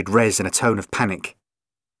 added Rez in a tone of panic.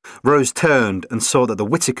 Rose turned and saw that the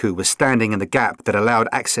Whittaker was standing in the gap that allowed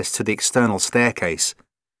access to the external staircase.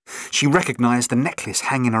 She recognised the necklace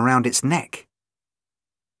hanging around its neck.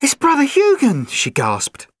 "It's Brother Hugon!" she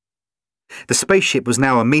gasped. The spaceship was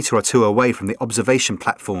now a metre or two away from the observation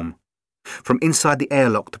platform. From inside the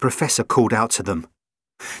airlock, the Professor called out to them.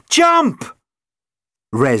 "Jump!"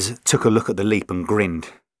 Rez took a look at the leap and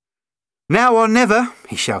grinned. "Now or never,"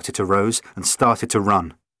 he shouted to Rose and started to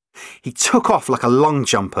run. He took off like a long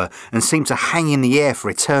jumper and seemed to hang in the air for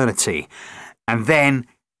eternity. And then,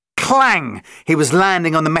 clang! He was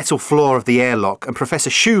landing on the metal floor of the airlock and Professor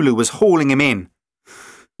Shulu was hauling him in.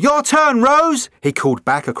 "Your turn, Rose!" he called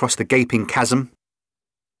back across the gaping chasm.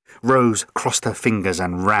 Rose crossed her fingers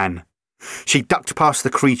and ran. She ducked past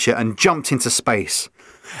the creature and jumped into space.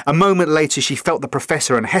 A moment later she felt the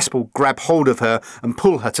Professor and Hespel grab hold of her and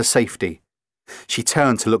pull her to safety. She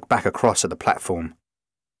turned to look back across at the platform.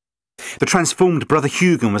 The transformed Brother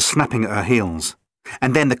Hugon was snapping at her heels,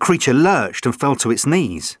 and then the creature lurched and fell to its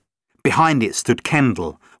knees. Behind it stood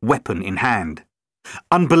Kendall, weapon in hand.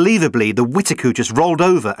 Unbelievably, the Whittaker just rolled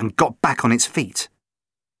over and got back on its feet.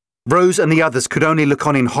 Rose and the others could only look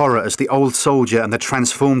on in horror as the old soldier and the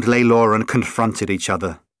transformed Laylora confronted each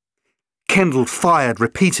other. Kendall fired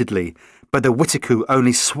repeatedly, but the Whittaker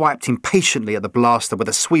only swiped impatiently at the blaster with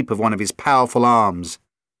a sweep of one of his powerful arms.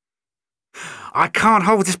 "I can't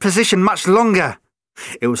hold this position much longer."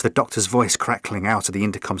 It was the doctor's voice crackling out of the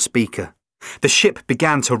intercom speaker. The ship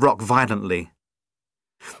began to rock violently.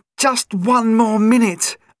 "Just one more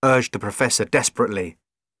minute," urged the Professor desperately.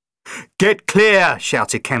 "Get clear!"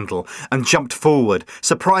 shouted Kendall, and jumped forward,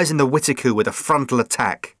 surprising the Whittaker with a frontal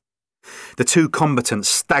attack. The two combatants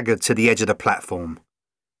staggered to the edge of the platform,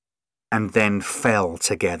 and then fell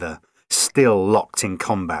together, still locked in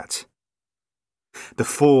combat. The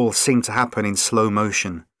fall seemed to happen in slow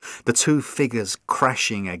motion, the two figures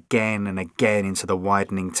crashing again and again into the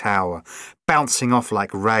widening tower, bouncing off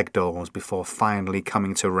like rag dolls before finally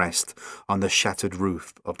coming to rest on the shattered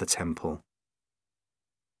roof of the temple.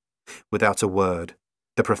 Without a word,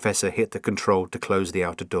 the Professor hit the control to close the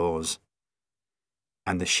outer doors,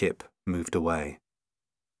 and the ship moved away.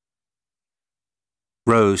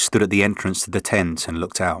 Rose stood at the entrance to the tent and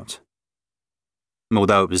looked out.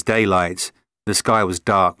 Although it was daylight, the sky was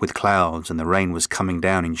dark with clouds and the rain was coming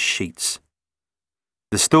down in sheets.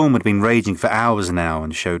 The storm had been raging for hours now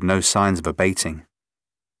and showed no signs of abating.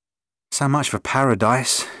 "So much for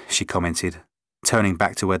paradise," she commented, turning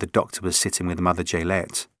back to where the doctor was sitting with Mother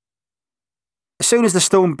Jaylette. "As soon as the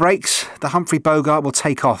storm breaks, the Humphrey Bogart will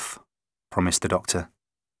take off," promised the doctor.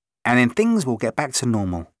 "And then things will get back to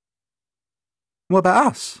normal." "What about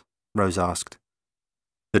us?" Rose asked.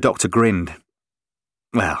 The doctor grinned.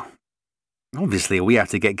 "Well, obviously we have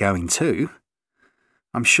to get going too.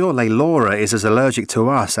 I'm sure Laylora is as allergic to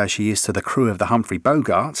us as she is to the crew of the Humphrey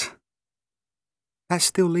Bogart." "That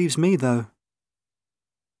still leaves me, though."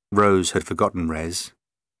 Rose had forgotten Rez,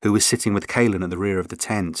 who was sitting with Kaylin at the rear of the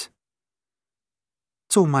tent.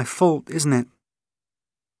 "It's all my fault, isn't it?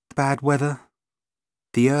 The bad weather,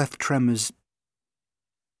 the earth tremors.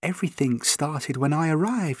 Everything started when I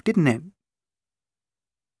arrived, didn't it?"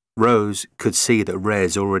 Rose could see that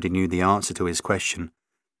Rez already knew the answer to his question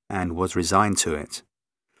and was resigned to it.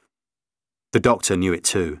 The doctor knew it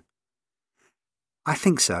too. "I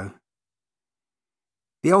think so.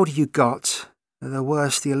 The older you got, the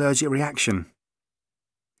worse the allergic reaction.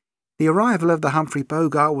 The arrival of the Humphrey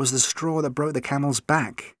Bogart was the straw that broke the camel's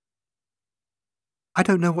back. I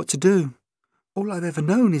don't know what to do. All I've ever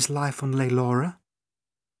known is life on Laylora."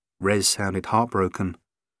 Rez sounded heartbroken.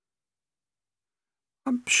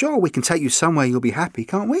 "I'm sure we can take you somewhere you'll be happy,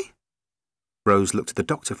 can't we?" Rose looked at the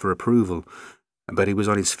doctor for approval, but he was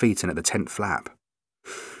on his feet and at the tent flap.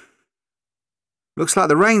 "Looks like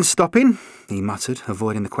the rain's stopping," he muttered,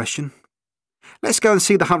 avoiding the question. "Let's go and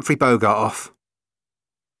see the Humphrey Bogart off."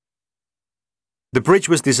 The bridge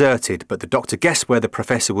was deserted, but the doctor guessed where the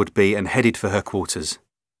professor would be and headed for her quarters.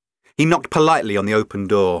 He knocked politely on the open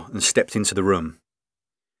door and stepped into the room.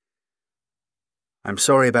 "I'm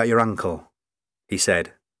sorry about your uncle," he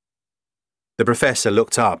said. The professor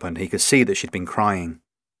looked up and he could see that she'd been crying.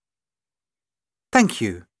 "Thank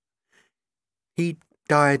you. He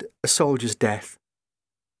died a soldier's death.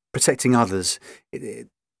 Protecting others,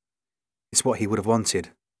 it's what he would have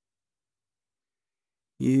wanted."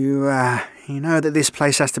 You know that this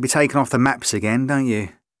place has to be taken off the maps again, don't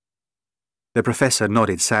you?" The professor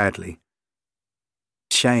nodded sadly.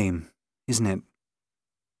 "Shame, isn't it?"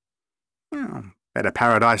 "Well, better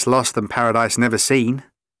paradise lost than paradise never seen,"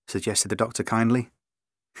 suggested the doctor kindly.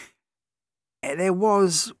 "There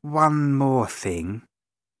was one more thing,"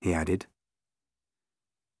 he added.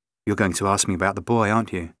 "You're going to ask me about the boy,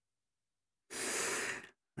 aren't you?"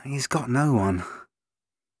 "He's got no one."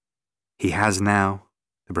 "He has now,"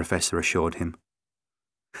 the professor assured him.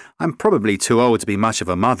 "I'm probably too old to be much of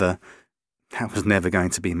a mother. That was never going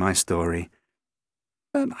to be my story.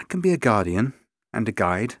 But I can be a guardian and a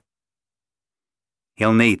guide."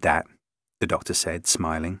 "He'll need that," the doctor said,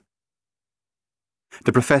 smiling.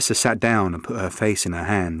 The professor sat down and put her face in her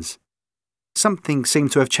hands. Something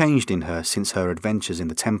seemed to have changed in her since her adventures in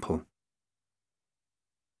the temple.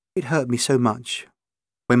 "It hurt me so much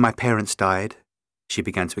when my parents died," she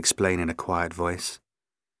began to explain in a quiet voice.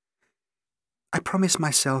 "I promised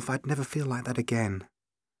myself I'd never feel like that again.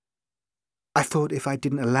 I thought if I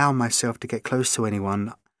didn't allow myself to get close to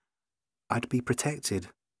anyone, I'd be protected.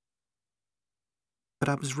 But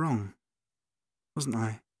I was wrong, wasn't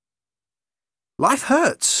I?" "Life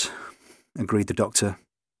hurts," agreed the doctor.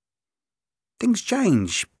 "Things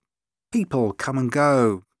change. People come and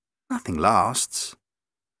go. Nothing lasts.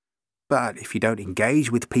 But if you don't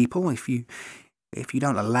engage with people, if you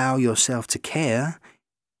don't allow yourself to care—"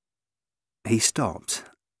 He stopped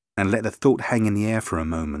and let the thought hang in the air for a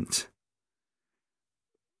moment.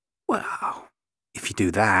 "Well, if you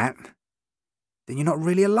do that, then you're not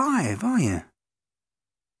really alive, are you?"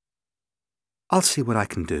 "I'll see what I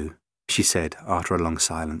can do," she said after a long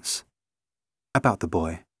silence. "About the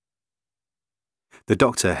boy." The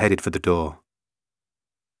doctor headed for the door.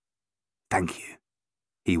 "Thank you,"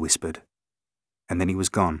 he whispered, and then he was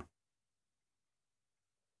gone.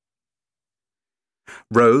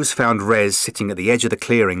 Rose found Rez sitting at the edge of the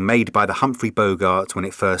clearing made by the Humphrey Bogart when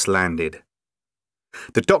it first landed.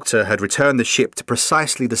 The doctor had returned the ship to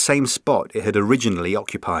precisely the same spot it had originally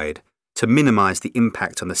occupied, to minimise the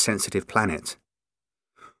impact on the sensitive planet.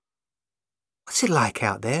 "What's it like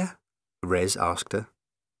out there?" Rez asked her.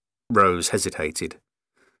 Rose hesitated.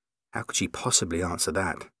 How could she possibly answer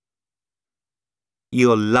that?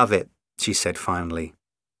 "You'll love it," she said finally.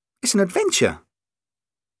 "It's an adventure."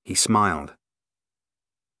 He smiled.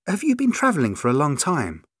 "Have you been travelling for a long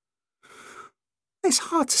time?" "It's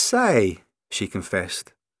hard to say," she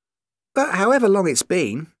confessed. "But however long it's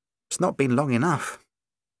not been long enough.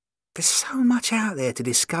 There's so much out there to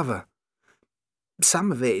discover.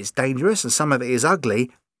 Some of it is dangerous and some of it is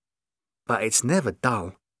ugly, but it's never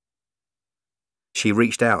dull." She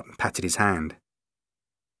reached out and patted his hand.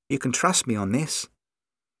 "You can trust me on this."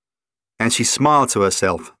 And she smiled to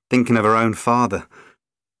herself, thinking of her own father.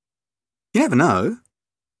 You never know.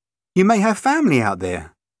 You may have family out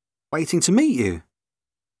there, waiting to meet you.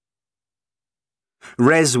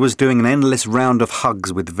 Rez was doing an endless round of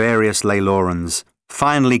hugs with various Laylorans,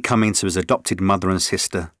 finally coming to his adopted mother and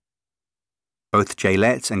sister. Both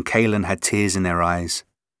Jaylette and Kaylin had tears in their eyes.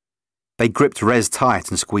 They gripped Rez tight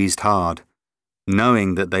and squeezed hard,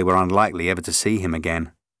 knowing that they were unlikely ever to see him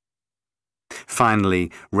again. Finally,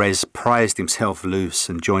 Rez prized himself loose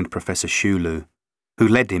and joined Professor Shulu, who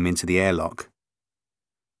led him into the airlock.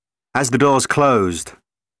 As the doors closed,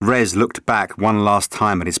 Rez looked back one last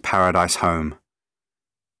time at his paradise home,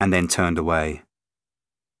 and then turned away.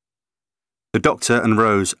 The Doctor and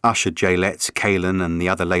Rose ushered Jaylette, Kaelin and the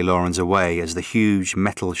other Laylorans away as the huge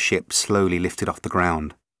metal ship slowly lifted off the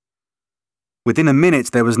ground. Within a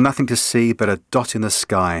minute there was nothing to see but a dot in the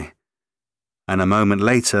sky, and a moment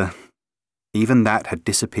later, even that had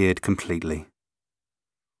disappeared completely.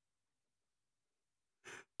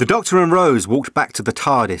 The Doctor and Rose walked back to the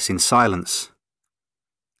TARDIS in silence.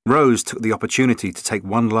 Rose took the opportunity to take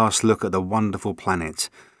one last look at the wonderful planet,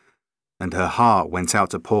 and her heart went out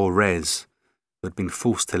to poor Rez, who had been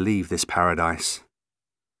forced to leave this paradise.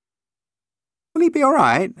 "Will he be all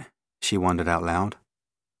right?" she wondered out loud.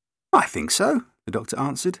 "I think so," the Doctor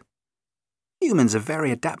answered. "Humans are very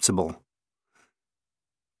adaptable.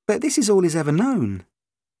 But this is all he's ever known."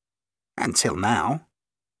 "Until now."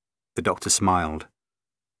 The Doctor smiled.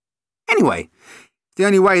 "Anyway, the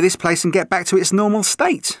only way this place can get back to its normal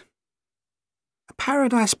state. A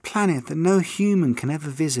paradise planet that no human can ever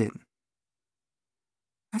visit.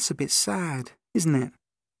 That's a bit sad, isn't it?"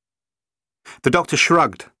 The Doctor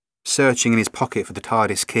shrugged, searching in his pocket for the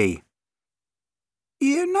TARDIS key.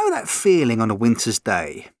 "You know that feeling on a winter's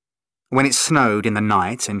day, when it snowed in the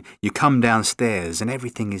night and you come downstairs and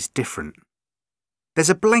everything is different? There's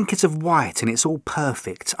a blanket of white and it's all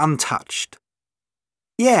perfect, untouched."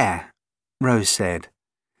 "Yeah," Rose said.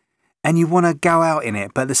 "And you want to go out in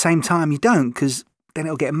it, but at the same time you don't, because then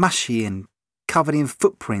it'll get mushy and covered in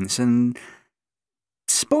footprints and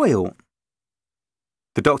spoiled."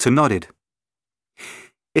 The Doctor nodded.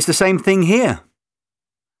 "It's the same thing here.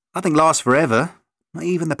 Nothing lasts forever, not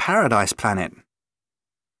even the paradise planet.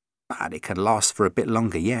 But it could last for a bit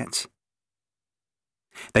longer yet."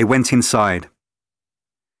 They went inside.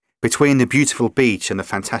 Between the beautiful beach and the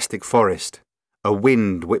fantastic forest, a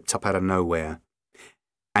wind whipped up out of nowhere,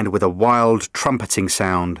 and with a wild trumpeting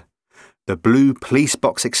sound, the blue police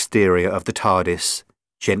box exterior of the TARDIS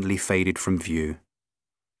gently faded from view.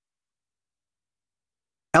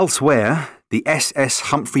 Elsewhere, the SS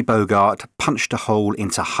Humphrey Bogart punched a hole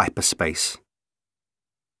into hyperspace.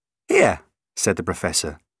 "Here," said the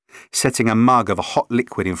Professor, setting a mug of a hot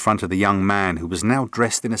liquid in front of the young man who was now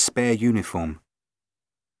dressed in a spare uniform.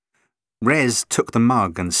 Rez took the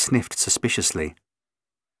mug and sniffed suspiciously.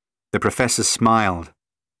 The Professor smiled.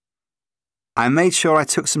 "I made sure I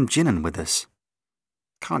took some gin with us.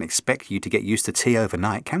 Can't expect you to get used to tea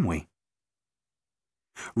overnight, can we?"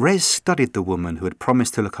 Rez studied the woman who had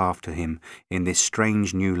promised to look after him in this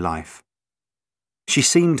strange new life. She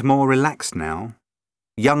seemed more relaxed now,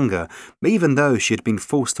 younger, even though she had been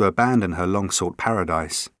forced to abandon her long-sought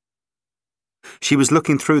paradise. She was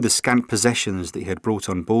looking through the scant possessions that he had brought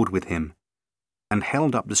on board with him, and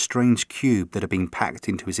held up the strange cube that had been packed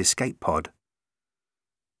into his escape pod.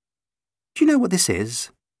 "Do you know what this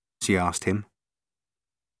is?" she asked him.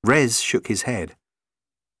 Rez shook his head.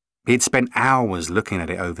 He had spent hours looking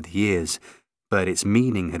at it over the years, but its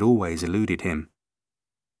meaning had always eluded him.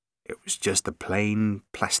 It was just a plain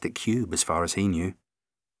plastic cube as far as he knew.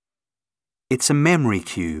 "It's a memory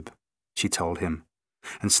cube," she told him,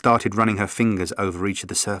 and started running her fingers over each of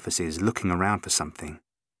the surfaces, looking around for something.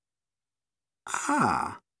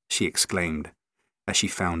 "Ah," she exclaimed, as she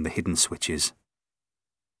found the hidden switches.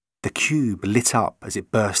 The cube lit up as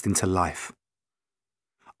it burst into life.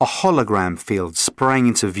 A hologram field sprang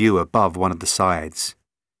into view above one of the sides.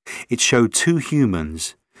 It showed two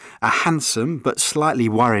humans, a handsome but slightly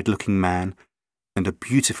worried-looking man and a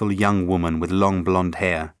beautiful young woman with long blonde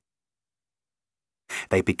hair.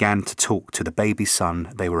 They began to talk to the baby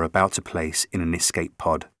son they were about to place in an escape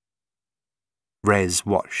pod. Rez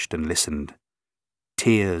watched and listened,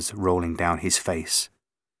 tears rolling down his face.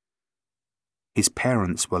 His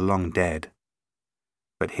parents were long dead,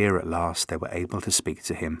 but here at last they were able to speak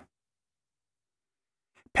to him.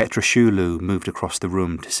 Petroshulu moved across the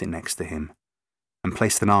room to sit next to him and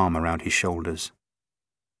placed an arm around his shoulders.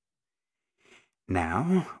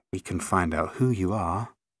 "Now we can find out who you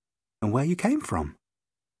are and where you came from,"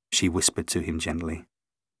 she whispered to him gently.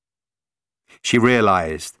 She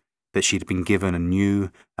realized that she'd been given a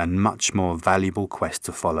new and much more valuable quest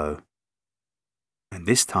to follow. And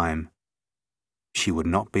this time, she would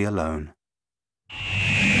not be alone.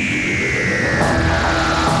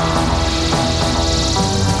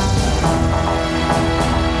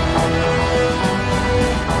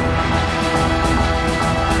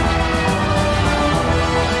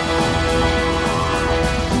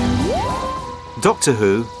 Doctor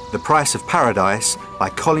Who, The Price of Paradise by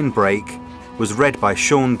Colin Brake was read by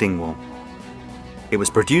Sean Dingwall. It was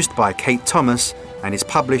produced by Kate Thomas and is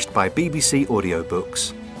published by BBC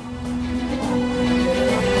Audiobooks.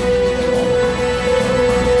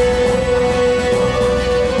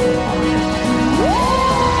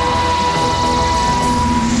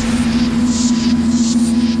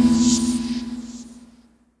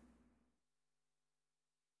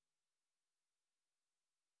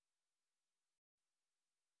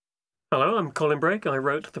 Hello, I'm Colin Brake. I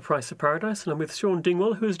wrote The Price of Paradise, and I'm with Sean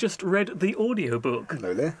Dingwall, who has just read the audiobook.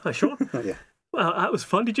 Hello there. Hi, Sean. Yeah. Well, that was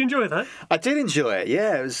fun. Did you enjoy that? I did enjoy it,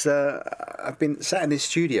 yeah. It was. I've been sat in this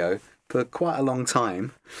studio for quite a long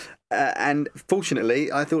time, and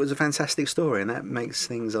fortunately, I thought it was a fantastic story, and that makes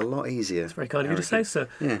things a lot easier. It's very kind of you to say so.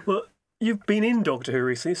 Yeah. Well, you've been in Doctor Who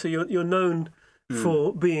recently, so you're known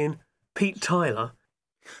for being Pete Tyler.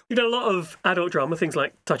 You've done a lot of adult drama, things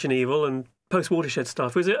like Touch and Evil and post-Watershed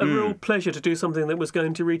stuff. Was it a real pleasure to do something that was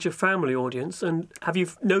going to reach a family audience? And have you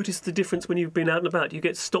noticed the difference when you've been out and about? Do you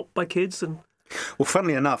get stopped by kids? And Well,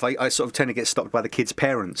 funnily enough, I sort of tend to get stopped by the kids'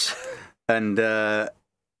 parents, and the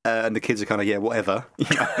kids are kind of, yeah, whatever.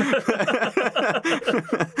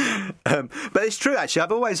 But it's true, actually.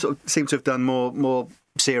 I've always sort of seemed to have done more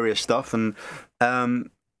serious stuff, and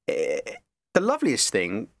the loveliest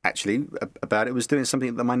thing, actually, about it was doing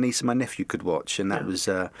something that my niece and my nephew could watch, and that was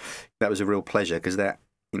a real pleasure because they're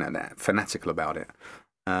fanatical about it.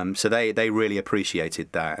 So they really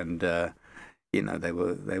appreciated that, and they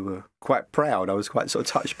were quite proud. I was quite sort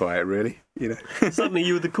of touched by it, really. Suddenly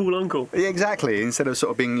you were the cool uncle. Yeah, exactly. Instead of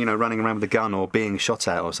sort of being running around with a gun or being shot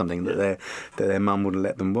at or something that their mum wouldn't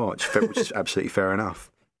let them watch, which is absolutely fair enough.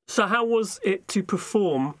 So how was it to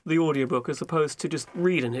perform the audiobook as opposed to just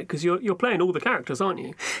reading it? Because you're playing all the characters, aren't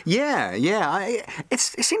you? Yeah.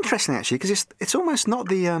 It's interesting, actually, because it's almost not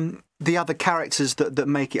the other characters that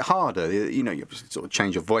make it harder. You sort of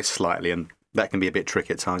change your voice slightly, and that can be a bit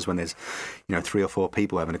tricky at times when there's 3 or 4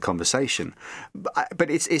 people having a conversation. But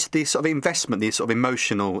it's the sort of investment, the sort of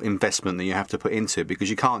emotional investment that you have to put into it, because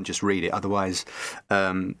you can't just read it. Otherwise,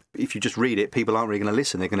 if you just read it, people aren't really going to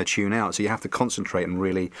listen. They're going to tune out. So you have to concentrate and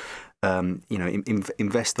really,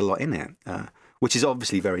 invest a lot in it, which is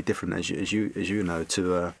obviously very different, as you know,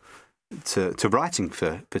 to writing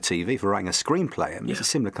for TV, for writing a screenplay. I mean, it's a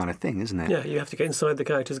similar kind of thing, isn't it? Yeah, you have to get inside the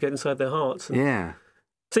characters, get inside their hearts. Yeah.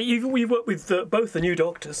 So you've worked with both the new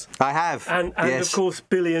Doctors. I have. And yes. Of course,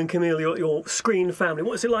 Billy and Camille, your screen family.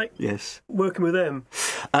 What's it like working with them?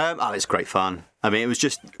 It's great fun. I mean, it was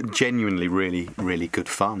just genuinely really, really good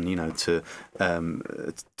fun, to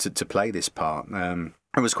play this part.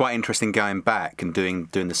 It was quite interesting going back and doing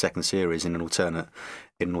the second series in an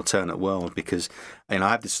alternate world, because I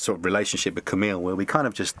have this sort of relationship with Camille where we kind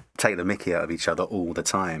of just take the mickey out of each other all the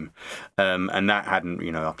time, and that hadn't,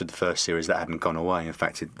 after the first series, that hadn't gone away. In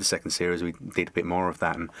fact, the second series we did a bit more of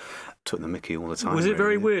that and took the mickey all the time. Was it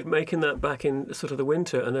very weird making that back in sort of the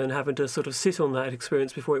winter and then having to sort of sit on that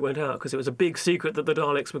experience before it went out, because it was a big secret that the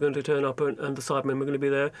Daleks were going to turn up and the Cybermen were going to be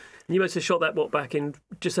there, and you must have shot that back in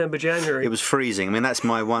December, January. It was freezing. I mean, that's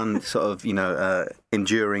my one sort of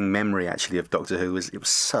enduring memory actually of Doctor Who. It was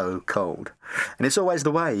so cold, and it's always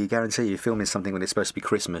the way. You guarantee you're filming something when it's supposed to be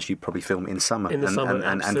Christmas, you probably film it in summer,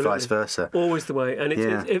 and vice versa. Always the way.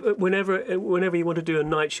 And whenever you want to do a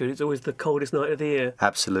night shoot, it's always the coldest night of the year.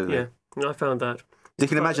 Absolutely. Yeah, I found that. You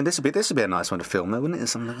can imagine this would be a nice one to film, though, wouldn't it?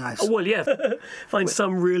 Something nice. Oh, well, yeah. Find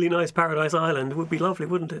some really nice Paradise Island would be lovely,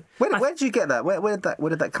 wouldn't it? Where did you get that? Where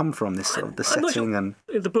did that come from? This sort of the setting sure. and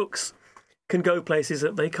the books can go places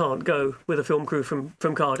that they can't go with a film crew from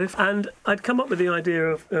Cardiff, and I'd come up with the idea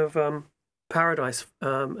of Paradise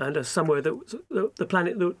and somewhere that the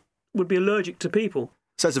planet that would be allergic to people.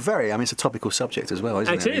 So it's it's a topical subject as well,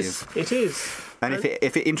 isn't it? It is. And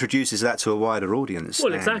if it introduces that to a wider audience.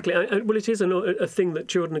 Well, exactly. Well, it is a thing that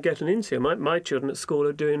children are getting into. My children at school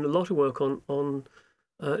are doing a lot of work on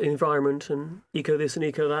environment and eco this and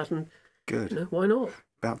eco that, and good. Why not?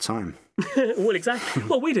 About time. Well, exactly.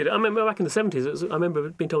 Well, we did it. I remember back in the 70s. I remember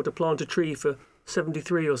being told to plant a tree for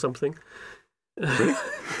 73 or something.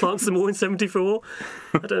 Plant some more in 74.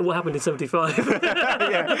 I don't know what happened in 75.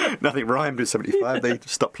 Yeah, nothing rhymed with 75. They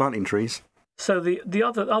stopped planting trees. So the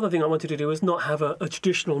other thing I wanted to do was not have a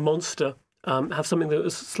traditional monster, have something that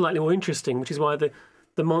was slightly more interesting, which is why the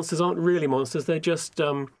monsters aren't really monsters. They're just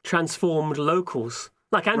transformed locals,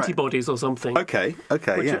 like antibodies or something. Okay,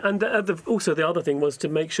 yeah. And also the other thing was to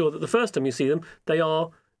make sure that the first time you see them, they are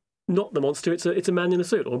not the monster. It's a man in a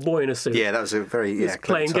suit or a boy in a suit. Yeah, that was a very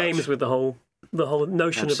playing touch. Games with the whole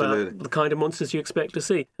notion Absolutely. about the kind of monsters you expect to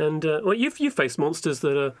see. And you've faced monsters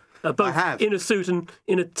that are both in a suit and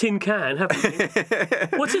in a tin can, haven't you?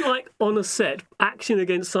 What's it like on a set, action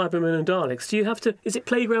against Cybermen and Daleks? Do you have to? Is it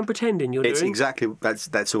playground pretending you're doing? It's exactly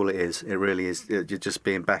that's all it is. It really is. You're just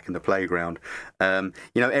being back in the playground.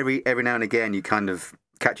 Every now and again you kind of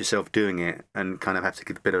catch yourself doing it and kind of have to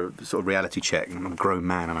get a bit of sort of reality check. I'm a grown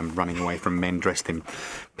man and I'm running away from men dressed in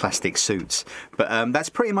plastic suits. But that's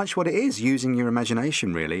pretty much what it is, using your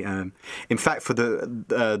imagination, really. In fact, for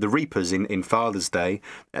the Reapers in Father's Day,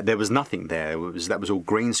 there was nothing there. That was all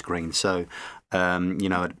green screen. So,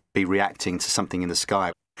 I'd be reacting to something in the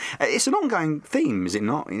sky. It's an ongoing theme, is it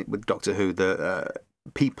not, with Doctor Who, the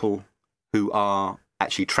people who are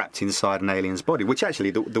actually trapped inside an alien's body, which actually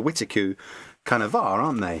the Whittaker kind of are,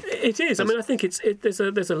 aren't they? It is. I mean, I think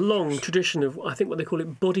there's a long tradition of, I think, what they call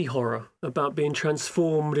it body horror, about being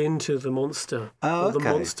transformed into the monster or the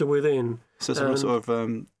monster within. So some sort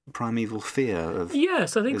of primeval fear of...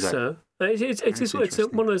 Yes, I think so. It's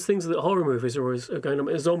one of those things that horror movies are always going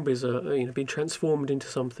on. Zombies are being transformed into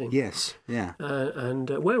something. Yes, yeah. And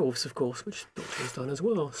werewolves, of course, which Doctor has done as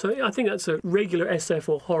well. So I think that's a regular SF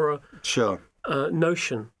or horror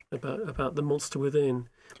notion about the monster within.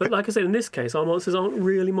 But like I said, in this case, our monsters aren't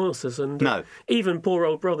really monsters, and even poor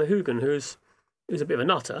old Brother Hoogan, who's a bit of a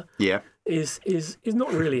nutter, is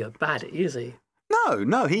not really a baddie, is he?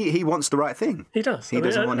 No, he wants the right thing. He does. He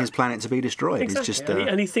doesn't want his planet to be destroyed. Exactly. He's just,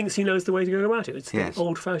 and he thinks he knows the way to go about it. It's the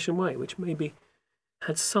old-fashioned way, which maybe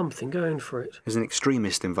had something going for it. He's an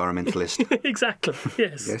extremist environmentalist. Exactly,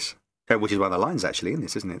 yes. Yes. Which is one of the lines, actually, in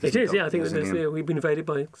this, isn't it? It is, yeah. I think we've been invaded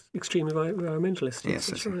by extreme environmentalists. Yes,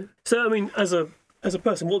 that's right. So, I mean, as a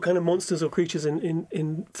person, what kind of monsters or creatures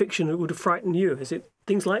in fiction would have frightened you? Is it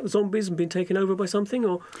things like zombies and being taken over by something,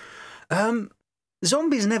 or...?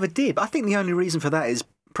 Zombies never did. I think the only reason for that is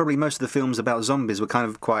probably most of the films about zombies were kind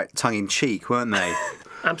of quite tongue-in-cheek, weren't they?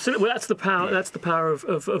 Absolutely. Well, that's the power. That's the power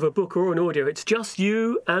of a book or an audio. It's just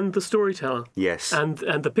you and the storyteller. Yes. And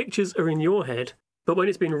the pictures are in your head. But when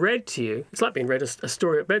it's been read to you, it's like being read a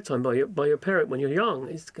story at bedtime by your parent when you're young.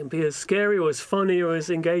 It can be as scary or as funny or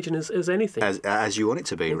as engaging as anything. As you want it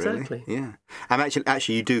to be, exactly. Really. Yeah. And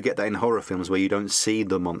actually, you do get that in horror films where you don't see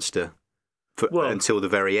the monster until the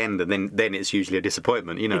very end, and then it's usually a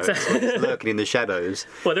disappointment. Exactly. It's lurking in the shadows.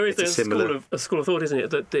 Well, there is a school of thought, isn't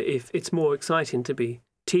it, that if it's more exciting to be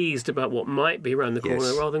teased about what might be around the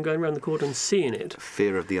corner rather than going around the corner and seeing it.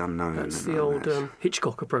 Fear of the unknown. That's the old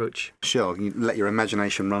Hitchcock approach. Sure, you let your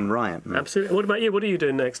imagination run riot. Absolutely. What about you? What are you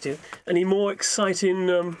doing next? Any more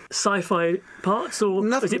exciting sci-fi parts, or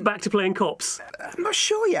is it back to playing cops? I'm not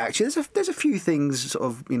sure yet, actually. There's a few things sort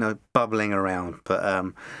of, bubbling around,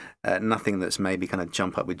 but nothing that's maybe kind of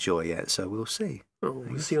jump up with joy yet, so we'll see. Oh,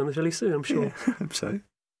 we'll see you on the telly soon, I'm sure. Yeah, I hope so.